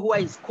the people who are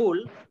in school,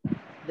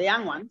 the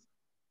young ones,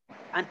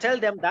 and tell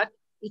them that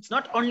it's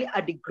not only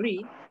a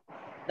degree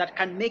that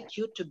can make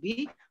you to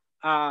be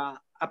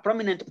a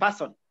prominent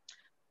person.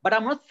 But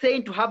I'm not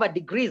saying to have a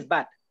degree is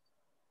bad,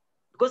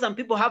 because some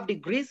people have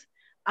degrees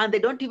and they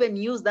don't even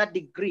use that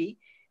degree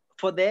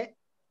for the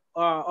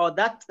or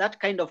that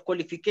kind of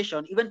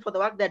qualification, even for the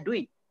work they're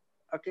doing.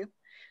 Okay,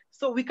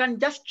 so we can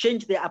just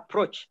change the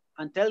approach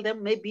and tell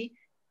them maybe,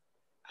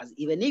 as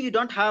even if you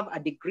don't have a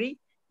degree,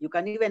 you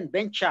can even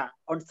venture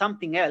on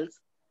something else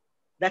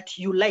that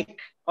you like.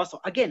 Also,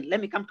 again,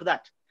 let me come to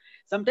that.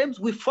 Sometimes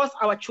we force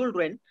our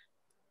children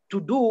to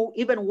do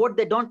even what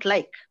they don't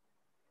like.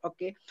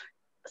 Okay,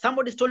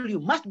 somebody's told you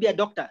must be a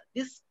doctor.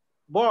 This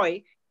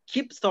boy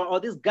keeps on, or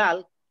this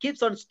girl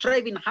keeps on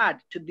striving hard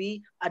to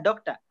be a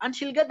doctor, and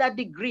she'll get that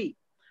degree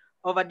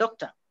of a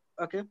doctor.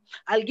 Okay,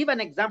 I'll give an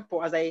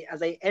example as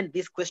I end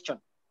this question.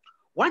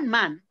 One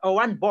man, or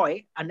one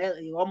boy, and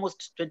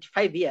almost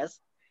 25 years,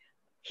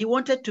 he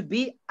wanted to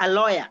be a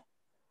lawyer,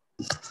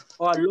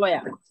 or a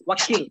lawyer,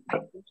 wakil.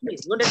 He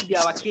wanted to be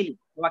a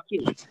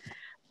wakil.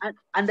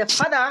 And the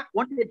father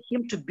wanted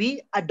him to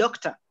be a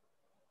doctor.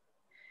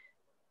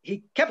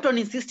 He kept on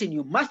insisting,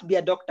 you must be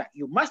a doctor,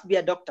 you must be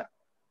a doctor.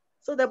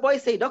 So the boy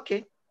said,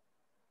 okay,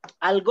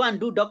 I'll go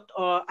and do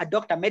a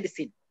doctor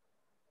medicine.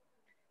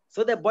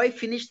 So the boy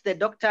finished the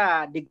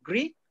doctor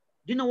degree.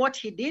 Do you know what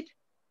he did?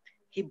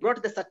 He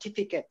brought the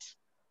certificate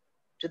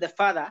to the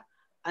father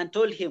and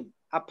told him,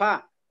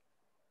 Appa,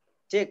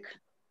 take,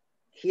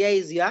 here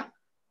is your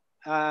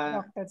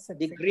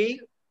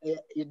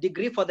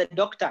degree for the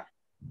doctor.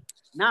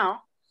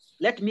 Now,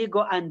 let me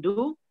go and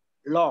do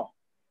law.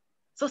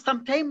 So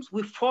sometimes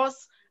we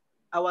force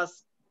our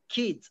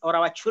kids or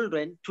our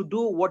children to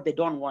do what they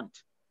don't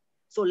want.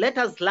 So let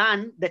us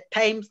learn the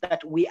times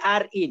that we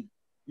are in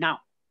now.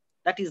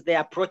 That is the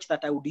approach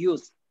that I would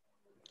use.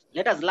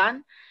 Let us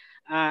learn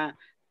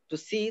to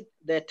see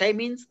the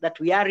timings that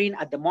we are in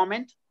at the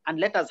moment, and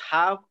let us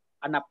have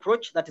an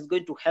approach that is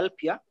going to help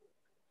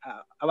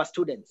our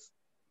students.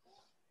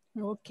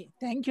 Okay,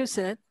 thank you,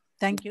 sir.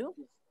 Thank you.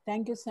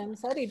 Thank you, Sam,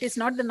 sir. It is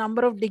not the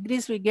number of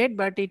degrees we get,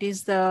 but it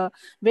is the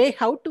way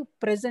how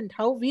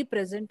we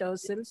present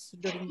ourselves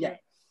during the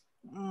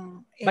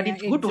but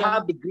it's good to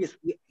have degrees.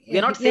 We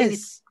are not saying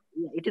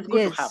it is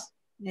good to have.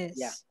 Yes.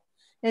 Yeah.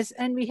 Yes,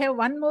 and we have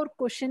one more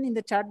question in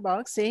the chat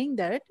box saying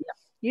that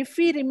if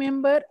we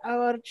remember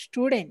our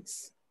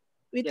students,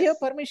 with your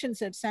permission,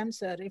 sir, Sam,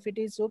 sir, if it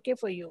is okay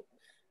for you.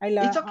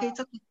 It's okay, it's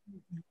okay.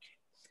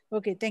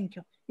 Okay, thank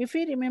you. If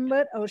we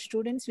remember our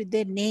students with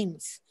their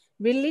names,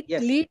 will it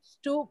lead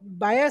to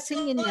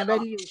biasing in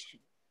evaluation?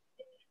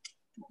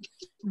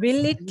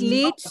 Will it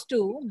lead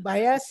to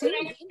biasing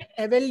in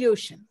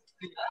evaluation?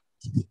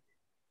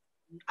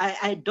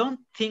 I don't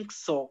think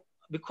so,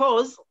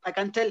 because I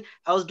can tell,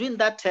 I was doing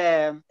that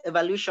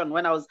evaluation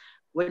when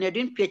you're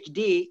doing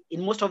PhD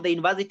in most of the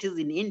universities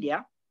in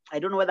India. I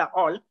don't know whether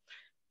all,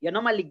 you're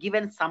normally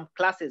given some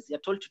classes. You're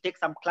told to take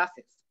some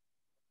classes.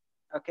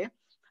 Okay.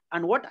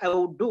 And what I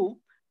would do,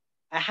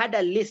 I had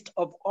a list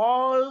of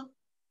all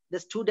the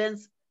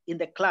students in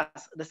the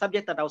class, the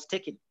subject that I was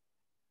taking.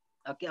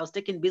 Okay. I was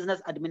taking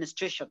business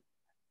administration.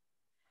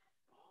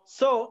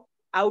 So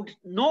I would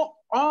know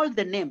all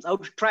the names. I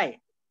would try,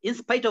 in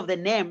spite of the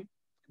name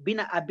being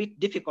a bit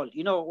difficult.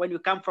 You know, when you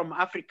come from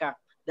Africa,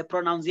 the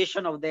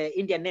pronunciation of the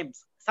Indian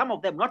names, some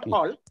of them, not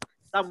all,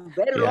 some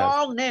very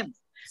long names,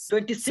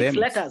 26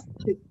 letters.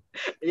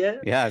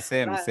 Yeah,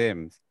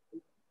 same.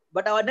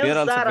 But our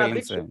names are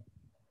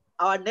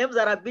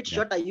a bit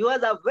shorter.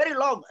 Yours are very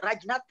long.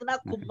 Rajnatna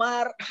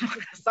Kumar,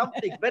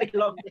 something very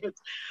long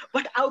names.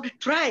 But I would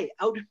try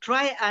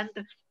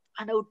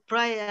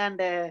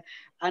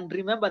and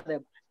remember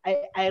them.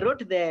 I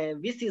wrote the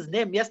VC's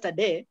name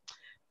yesterday,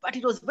 but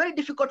it was very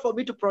difficult for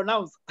me to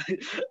pronounce.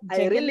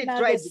 I really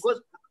tried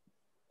because,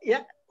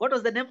 what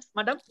was the name,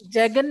 madam?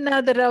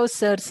 Jagannath Rao,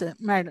 sir,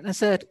 madam,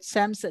 sir,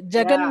 Sam, sir.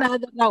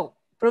 Jagannath Rao.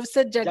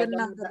 Professor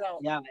Jagannath Rao.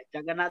 Yeah,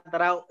 Jagannath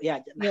Rao. Yeah.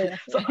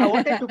 So I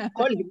wanted to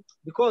call him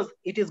because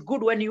it is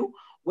good when you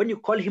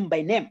call him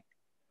by name,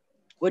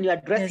 when you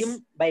address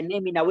him by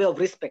name in a way of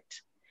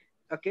respect.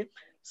 Okay.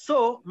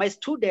 So my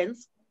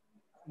students,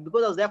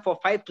 because I was there for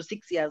 5 to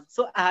 6 years,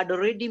 so I had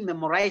already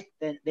memorized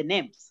the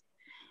names.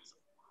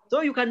 So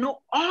you can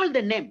know all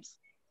the names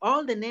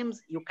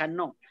you can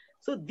know.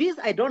 So this,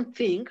 I don't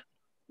think,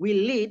 will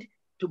lead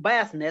to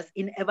biasness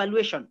in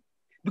evaluation.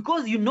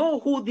 because you know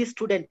who this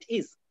student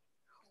is.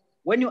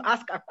 When you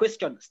ask a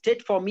question,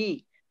 state for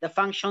me the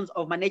functions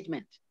of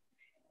management.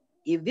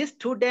 If this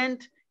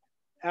student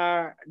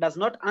does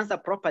not answer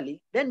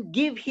properly, then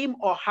give him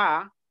or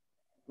her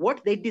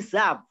what they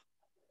deserve.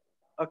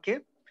 Okay,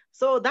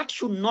 so that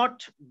should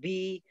not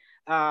be,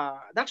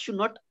 that should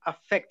not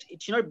affect,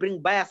 it should not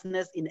bring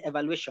biasness in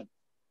evaluation.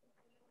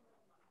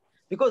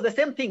 Because the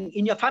same thing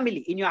in your family,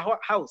 in your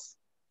house,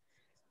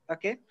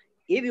 okay?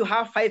 If you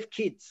have 5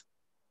 kids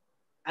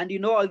and you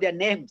know all their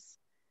names,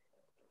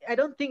 I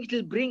don't think it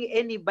will bring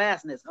any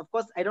biasness. Of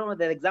course, I don't know,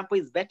 the example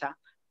is better,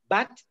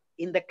 but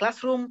in the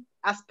classroom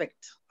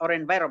aspect or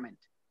environment,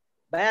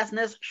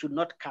 biasness should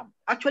not come.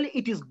 Actually,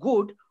 it is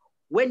good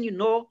when you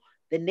know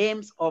the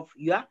names of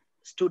your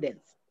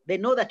students. They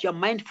know that you're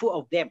mindful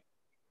of them.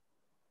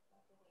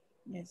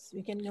 Yes,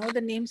 we can know the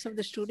names of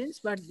the students,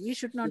 but we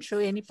should not show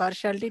any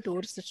partiality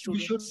towards the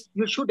students.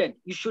 You shouldn't.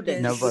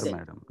 Yes. Never,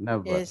 madam.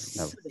 Never. Yes.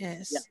 Never.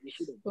 Yes. Yeah, you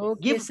shouldn't.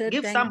 Okay, sir.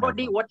 Give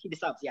somebody what he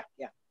deserves. Yeah,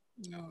 yeah.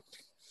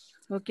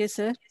 Okay,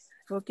 sir.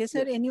 Okay,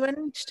 sir.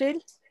 Anyone still?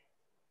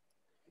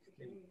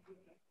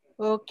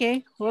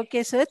 Okay.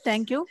 Okay, sir.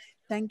 Thank you.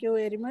 Thank you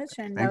very much.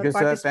 And thank you,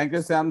 sir. Thank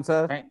you, Sam,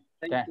 sir.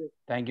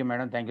 Thank you,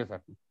 madam. Thank you,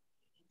 sir.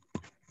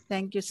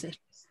 Thank you, sir.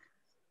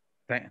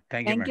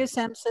 Thank you, madam.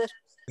 Sam, sir.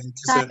 Thank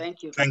you, sir.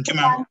 Thank you. Thank you,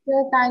 ma'am.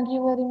 Thank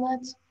you very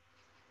much.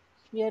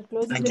 We are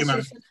closing Thank the you,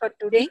 ma'am. session for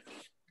today.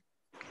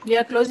 We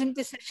are closing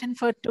the session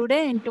for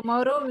today, and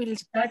tomorrow we'll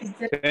start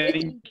exactly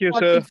Thank you,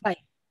 sir. 45.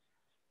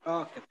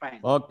 Okay, fine.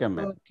 Okay,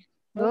 ma'am.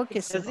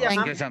 Okay, sir.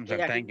 Thank you, Sam, sir.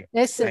 Thank you.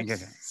 Yes, sir. Thank you,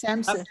 sir.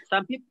 Sam, sir.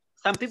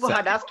 Some people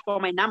had asked for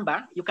my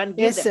number. You can give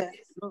Yes, them.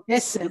 sir.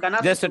 Yes, sir. You can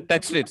ask Just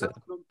text it, sir.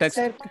 Text.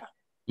 Sir,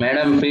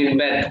 Madam,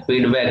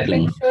 feedback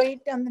link. show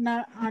it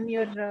on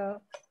your.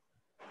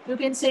 You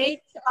can say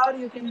it, or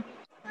you can.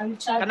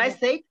 Can I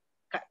say it?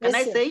 Can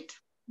I say it?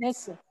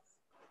 Yes, sir.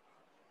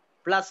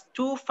 Plus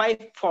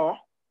 254.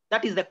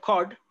 That is the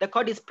code. The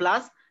code is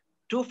plus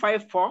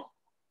 254.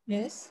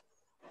 Yes.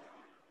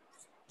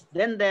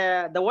 Then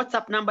the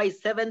WhatsApp number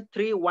is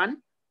 731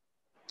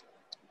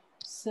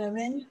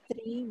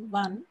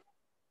 731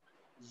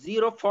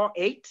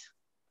 048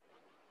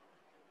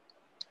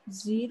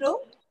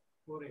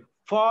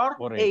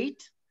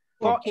 48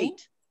 Okay.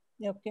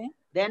 Okay.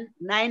 Then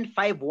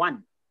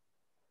 951.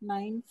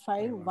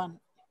 951.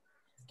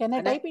 Can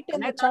I type it in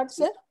the chat,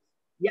 sir?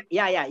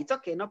 Yeah. It's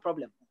okay. No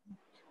problem.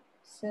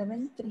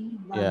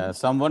 731. Yeah,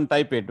 someone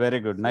type it. Very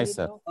good. Nice,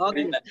 sir.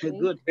 Okay,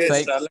 good.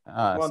 Psych,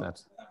 sir.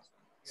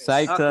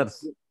 Psych, sir.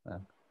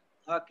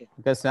 Okay.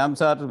 Okay, Sam,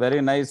 sir.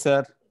 Very nice,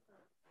 sir.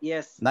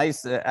 Yes.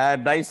 Nice,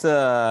 nice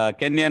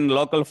Kenyan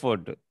local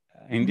food.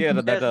 India,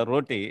 that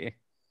roti.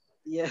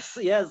 Yes.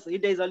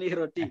 It is only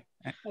roti.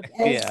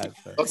 Yeah,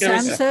 sir. Okay,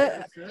 Sam, Mr.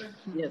 sir.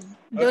 Yes.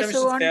 Okay,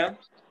 Mr. Sam.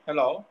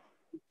 Hello.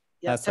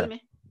 Yeah, Yes, tell sir.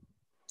 me.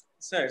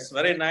 Sir, it's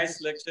very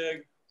nice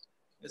lecture.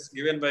 It's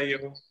given by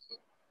you.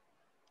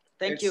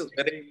 Thank you.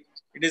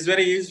 It is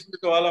very useful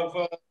to all of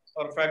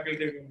our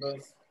faculty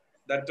members.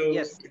 That too,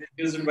 Yes. it is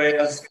used by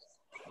us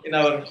in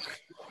our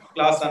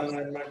class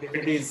and if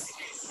it is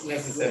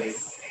necessary.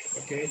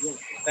 Okay.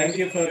 Thank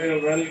you for your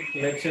well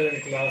lecture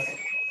and class.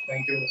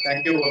 Thank you.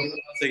 Thank you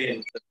once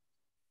again.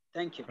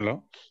 Thank you.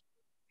 Hello.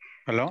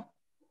 Hello.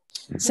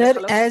 Sir,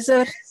 hello. as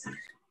our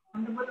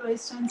Honorable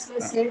Vice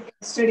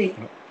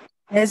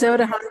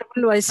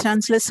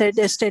Chancellor said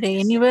yesterday,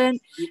 anywhere,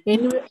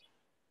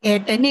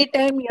 at any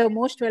time, you are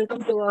most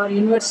welcome to our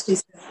university,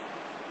 sir.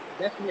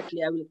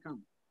 Definitely, I will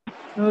come.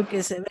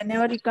 Okay, sir.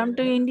 Whenever you come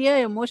to India,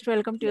 you're most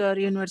welcome to our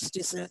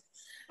university, sir.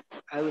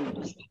 I will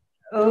do so.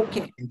 Okay.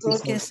 Thank you,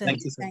 Okay, sir. sir.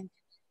 Thank you, sir.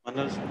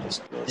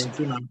 Thank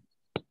you, ma'am.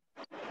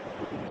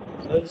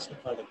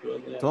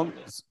 So,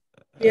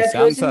 We are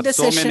Sam, closing sir, the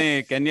so session.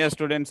 many Kenya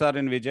students are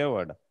in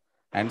Vijayawada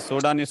and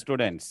Sudanese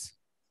students.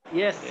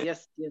 Yes.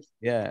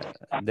 Yeah,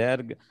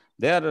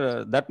 they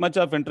are that much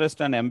of interest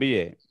in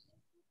MBA.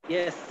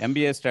 Yes.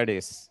 MBA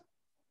studies.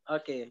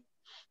 Okay.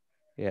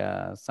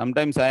 Yeah,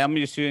 sometimes I am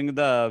issuing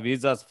the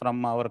visas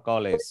from our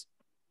college,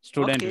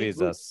 student Okay,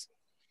 visas.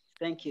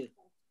 Thank you.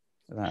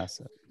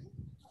 Sir.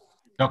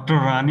 Dr.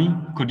 Rani,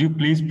 could you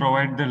please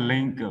provide the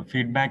link,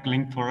 feedback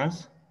link for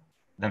us?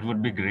 That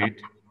would be great.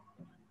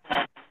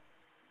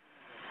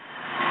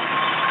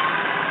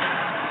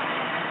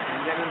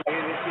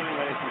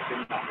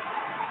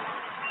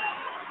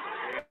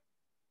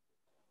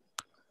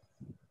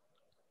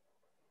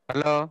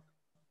 Hello.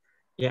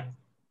 Yeah.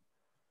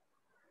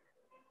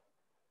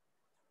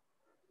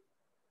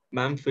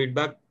 Ma'am,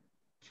 feedback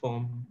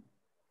form.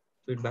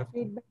 Feedback.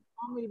 Feedback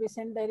form will be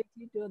sent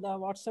directly to the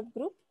WhatsApp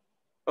group.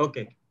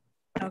 Okay.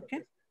 Okay.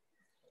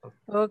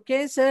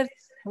 Okay, sir.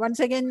 Once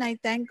again, I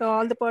thank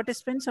all the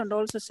participants and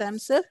also Sam,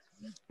 sir.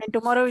 And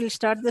tomorrow we'll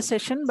start the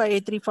session by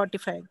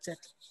 3:45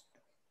 exactly.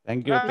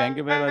 Thank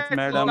you very much,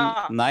 madam.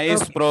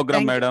 Nice Okay, program,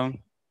 thank you.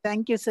 madam.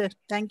 Thank you, sir.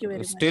 Thank you very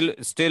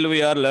much. Still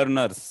we are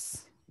learners.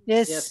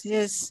 Yes.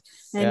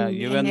 Yeah, And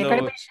even in though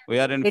academic, we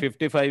are in a-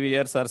 55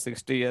 years or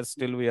 60 years,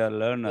 still we are a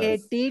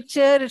learners.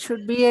 teacher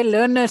should be a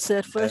learner,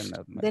 sir, first.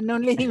 Learner, Then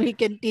only we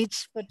can teach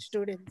for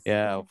students.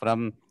 Yeah,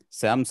 from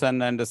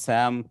Samson and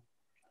Sam.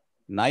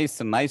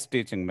 Nice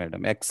teaching,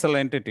 madam.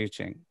 Excellent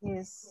teaching.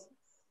 Yes.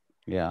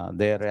 Yeah,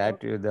 their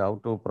attitude, how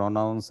to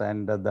pronounce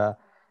and the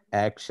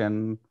action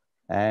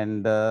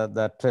and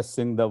the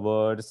tracing the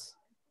words.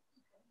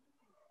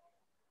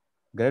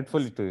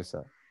 Grateful to you,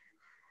 sir.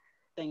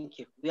 Thank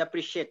you. We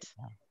appreciate.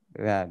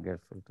 Yeah,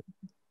 grateful to you.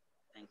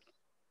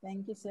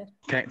 Thank you, sir.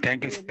 Thank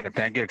you, sir.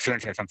 Thank you.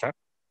 Excellent session, sir.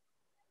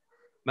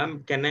 Ma'am,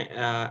 can I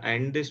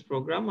end this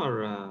program or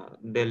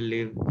they'll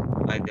leave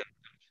by themselves?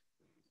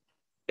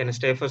 Can I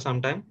stay for some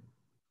time?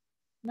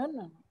 No.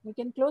 We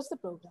can close the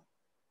program.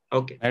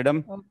 Okay.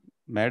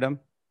 Madam.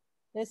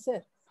 Yes, sir.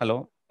 Hello.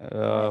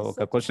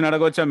 ఒక question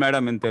అడగవచ్చా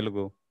madam in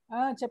Telugu?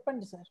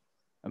 చెప్పండి sir.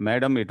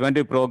 Madam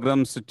ఇటువంటి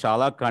programmes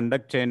చాలా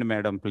conduct చేయండి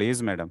madam, please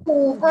madam.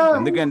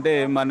 ఎందుకంటే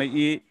మన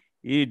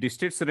ఈ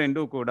districts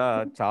రెండు కూడా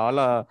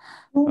చాలా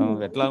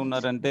ఎట్లా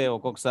ఉన్నారంటే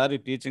ఒక్కొక్కసారి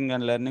టీచింగ్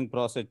అండ్ లెర్నింగ్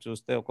ప్రాసెస్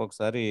చూస్తే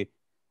ఒక్కొక్కసారి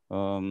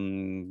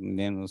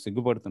నేను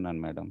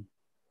సిగ్గుపడుతున్నాను మేడం.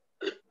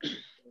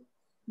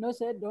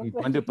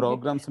 ఇటువంటి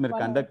ప్రోగ్రామ్స్ మీరు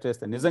కండక్ట్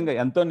చేస్తే నిజంగా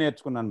ఎంతో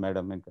నేర్చుకున్నాను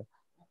మేడం. ఇంకా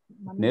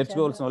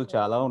నేర్చుకోవాల్సిన వాళ్ళు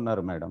చాలా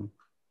ఉన్నారు మేడం.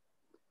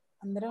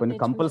 కొన్ని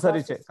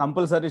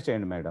కంపల్సరీ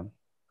చేయండి మేడం.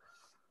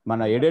 మన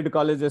ఎయిడెడ్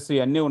కాలేజెస్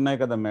ఇవన్నీ ఉన్నాయి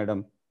కదా మేడం.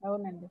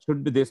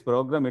 షుడ్ దిస్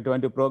ప్రోగ్రామ్,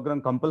 ఇటువంటి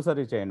ప్రోగ్రామ్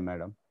కంపల్సరీ చేయండి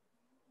మేడం.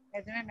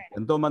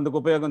 ఎంతో మందికి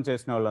ఉపయోగం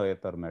చేసిన వాళ్ళు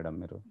అవుతారు మేడం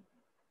మీరు.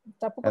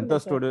 ఎంతో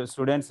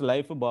స్టూడెంట్స్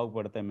లైఫ్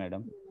బాగుపడతాయి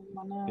madam.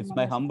 It's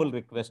my humble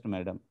request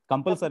madam,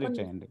 compulsory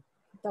చేయండి.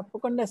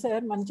 తప్పకుండా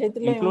సార్, మన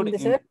చేతిలో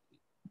ఉంది sir.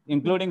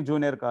 Including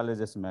junior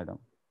colleges madam.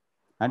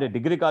 అంటే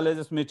డిగ్రీ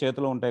కాలేజెస్ మీ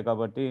చేతిలో ఉంటాయి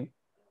కాబట్టి.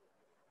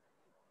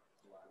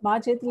 మా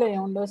చేతిలో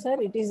ఏముండవు sir,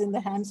 it is in the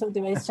hands of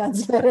the vice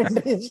chancellor.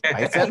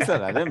 Vice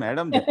chancellor అదే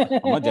మేడం,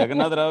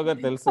 జగన్నాథరావు గారు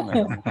తెలుసు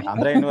మేడం.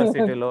 ఆంధ్ర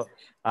యూనివర్సిటీలో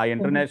ఆ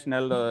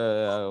ఇంటర్నేషనల్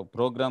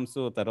ప్రోగ్రామ్స్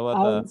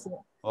తర్వాత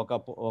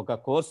ఒక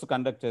కోర్సు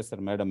కండక్ట్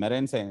చేస్తారు madam,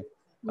 marine science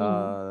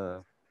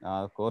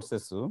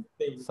courses.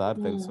 Sir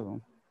తెలుసు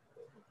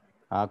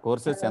ఆ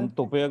కోర్సెస్ ఎంత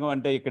ఉపయోగం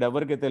అంటే ఇక్కడ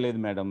ఎవరికి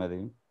తెలియదు మేడం.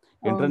 అది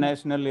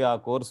ఇంటర్నేషనల్ ఆ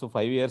కోర్సు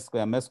 5 years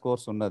MS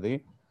కోర్స్ ఉన్నది.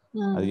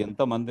 అది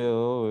ఎంత మంది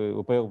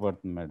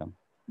ఉపయోగపడుతుంది మేడం.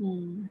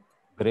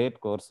 గ్రేట్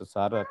కోర్స్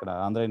సార్ అక్కడ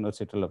ఆంధ్ర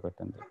యూనివర్సిటీలో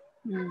పెట్టండి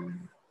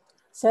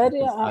సార్.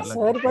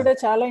 సార్ కూడా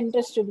చాలా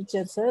ఇంట్రెస్ట్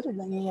చూపించారు సార్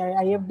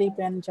IFDP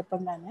అని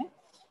చెప్పగానే.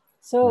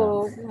 సో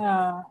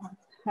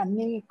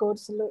అన్ని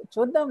కోర్సులు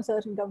చూద్దాం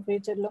సార్ ఇంకా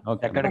ఫ్యూచర్ లో.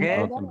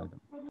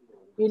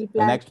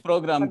 Next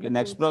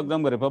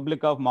programme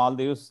republic of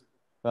Maldives,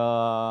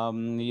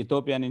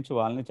 Ethiopia నుంచి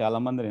వాళ్ళని చాలా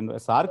మంది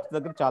సార్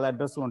దగ్గర చాలా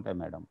అడ్రస్లు ఉంటాయి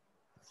మేడం.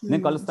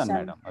 నేను కలుస్తాను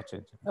మేడం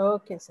వచ్చేసి.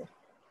 Okay sir.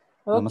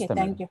 Okay,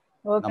 thank you.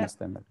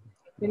 నమస్తే madam.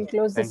 We'll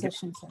close the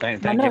session, sir.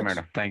 Thank you,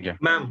 madam. Thank you.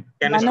 Ma'am,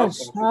 can I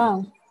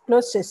stop?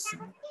 Close this.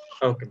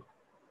 Okay.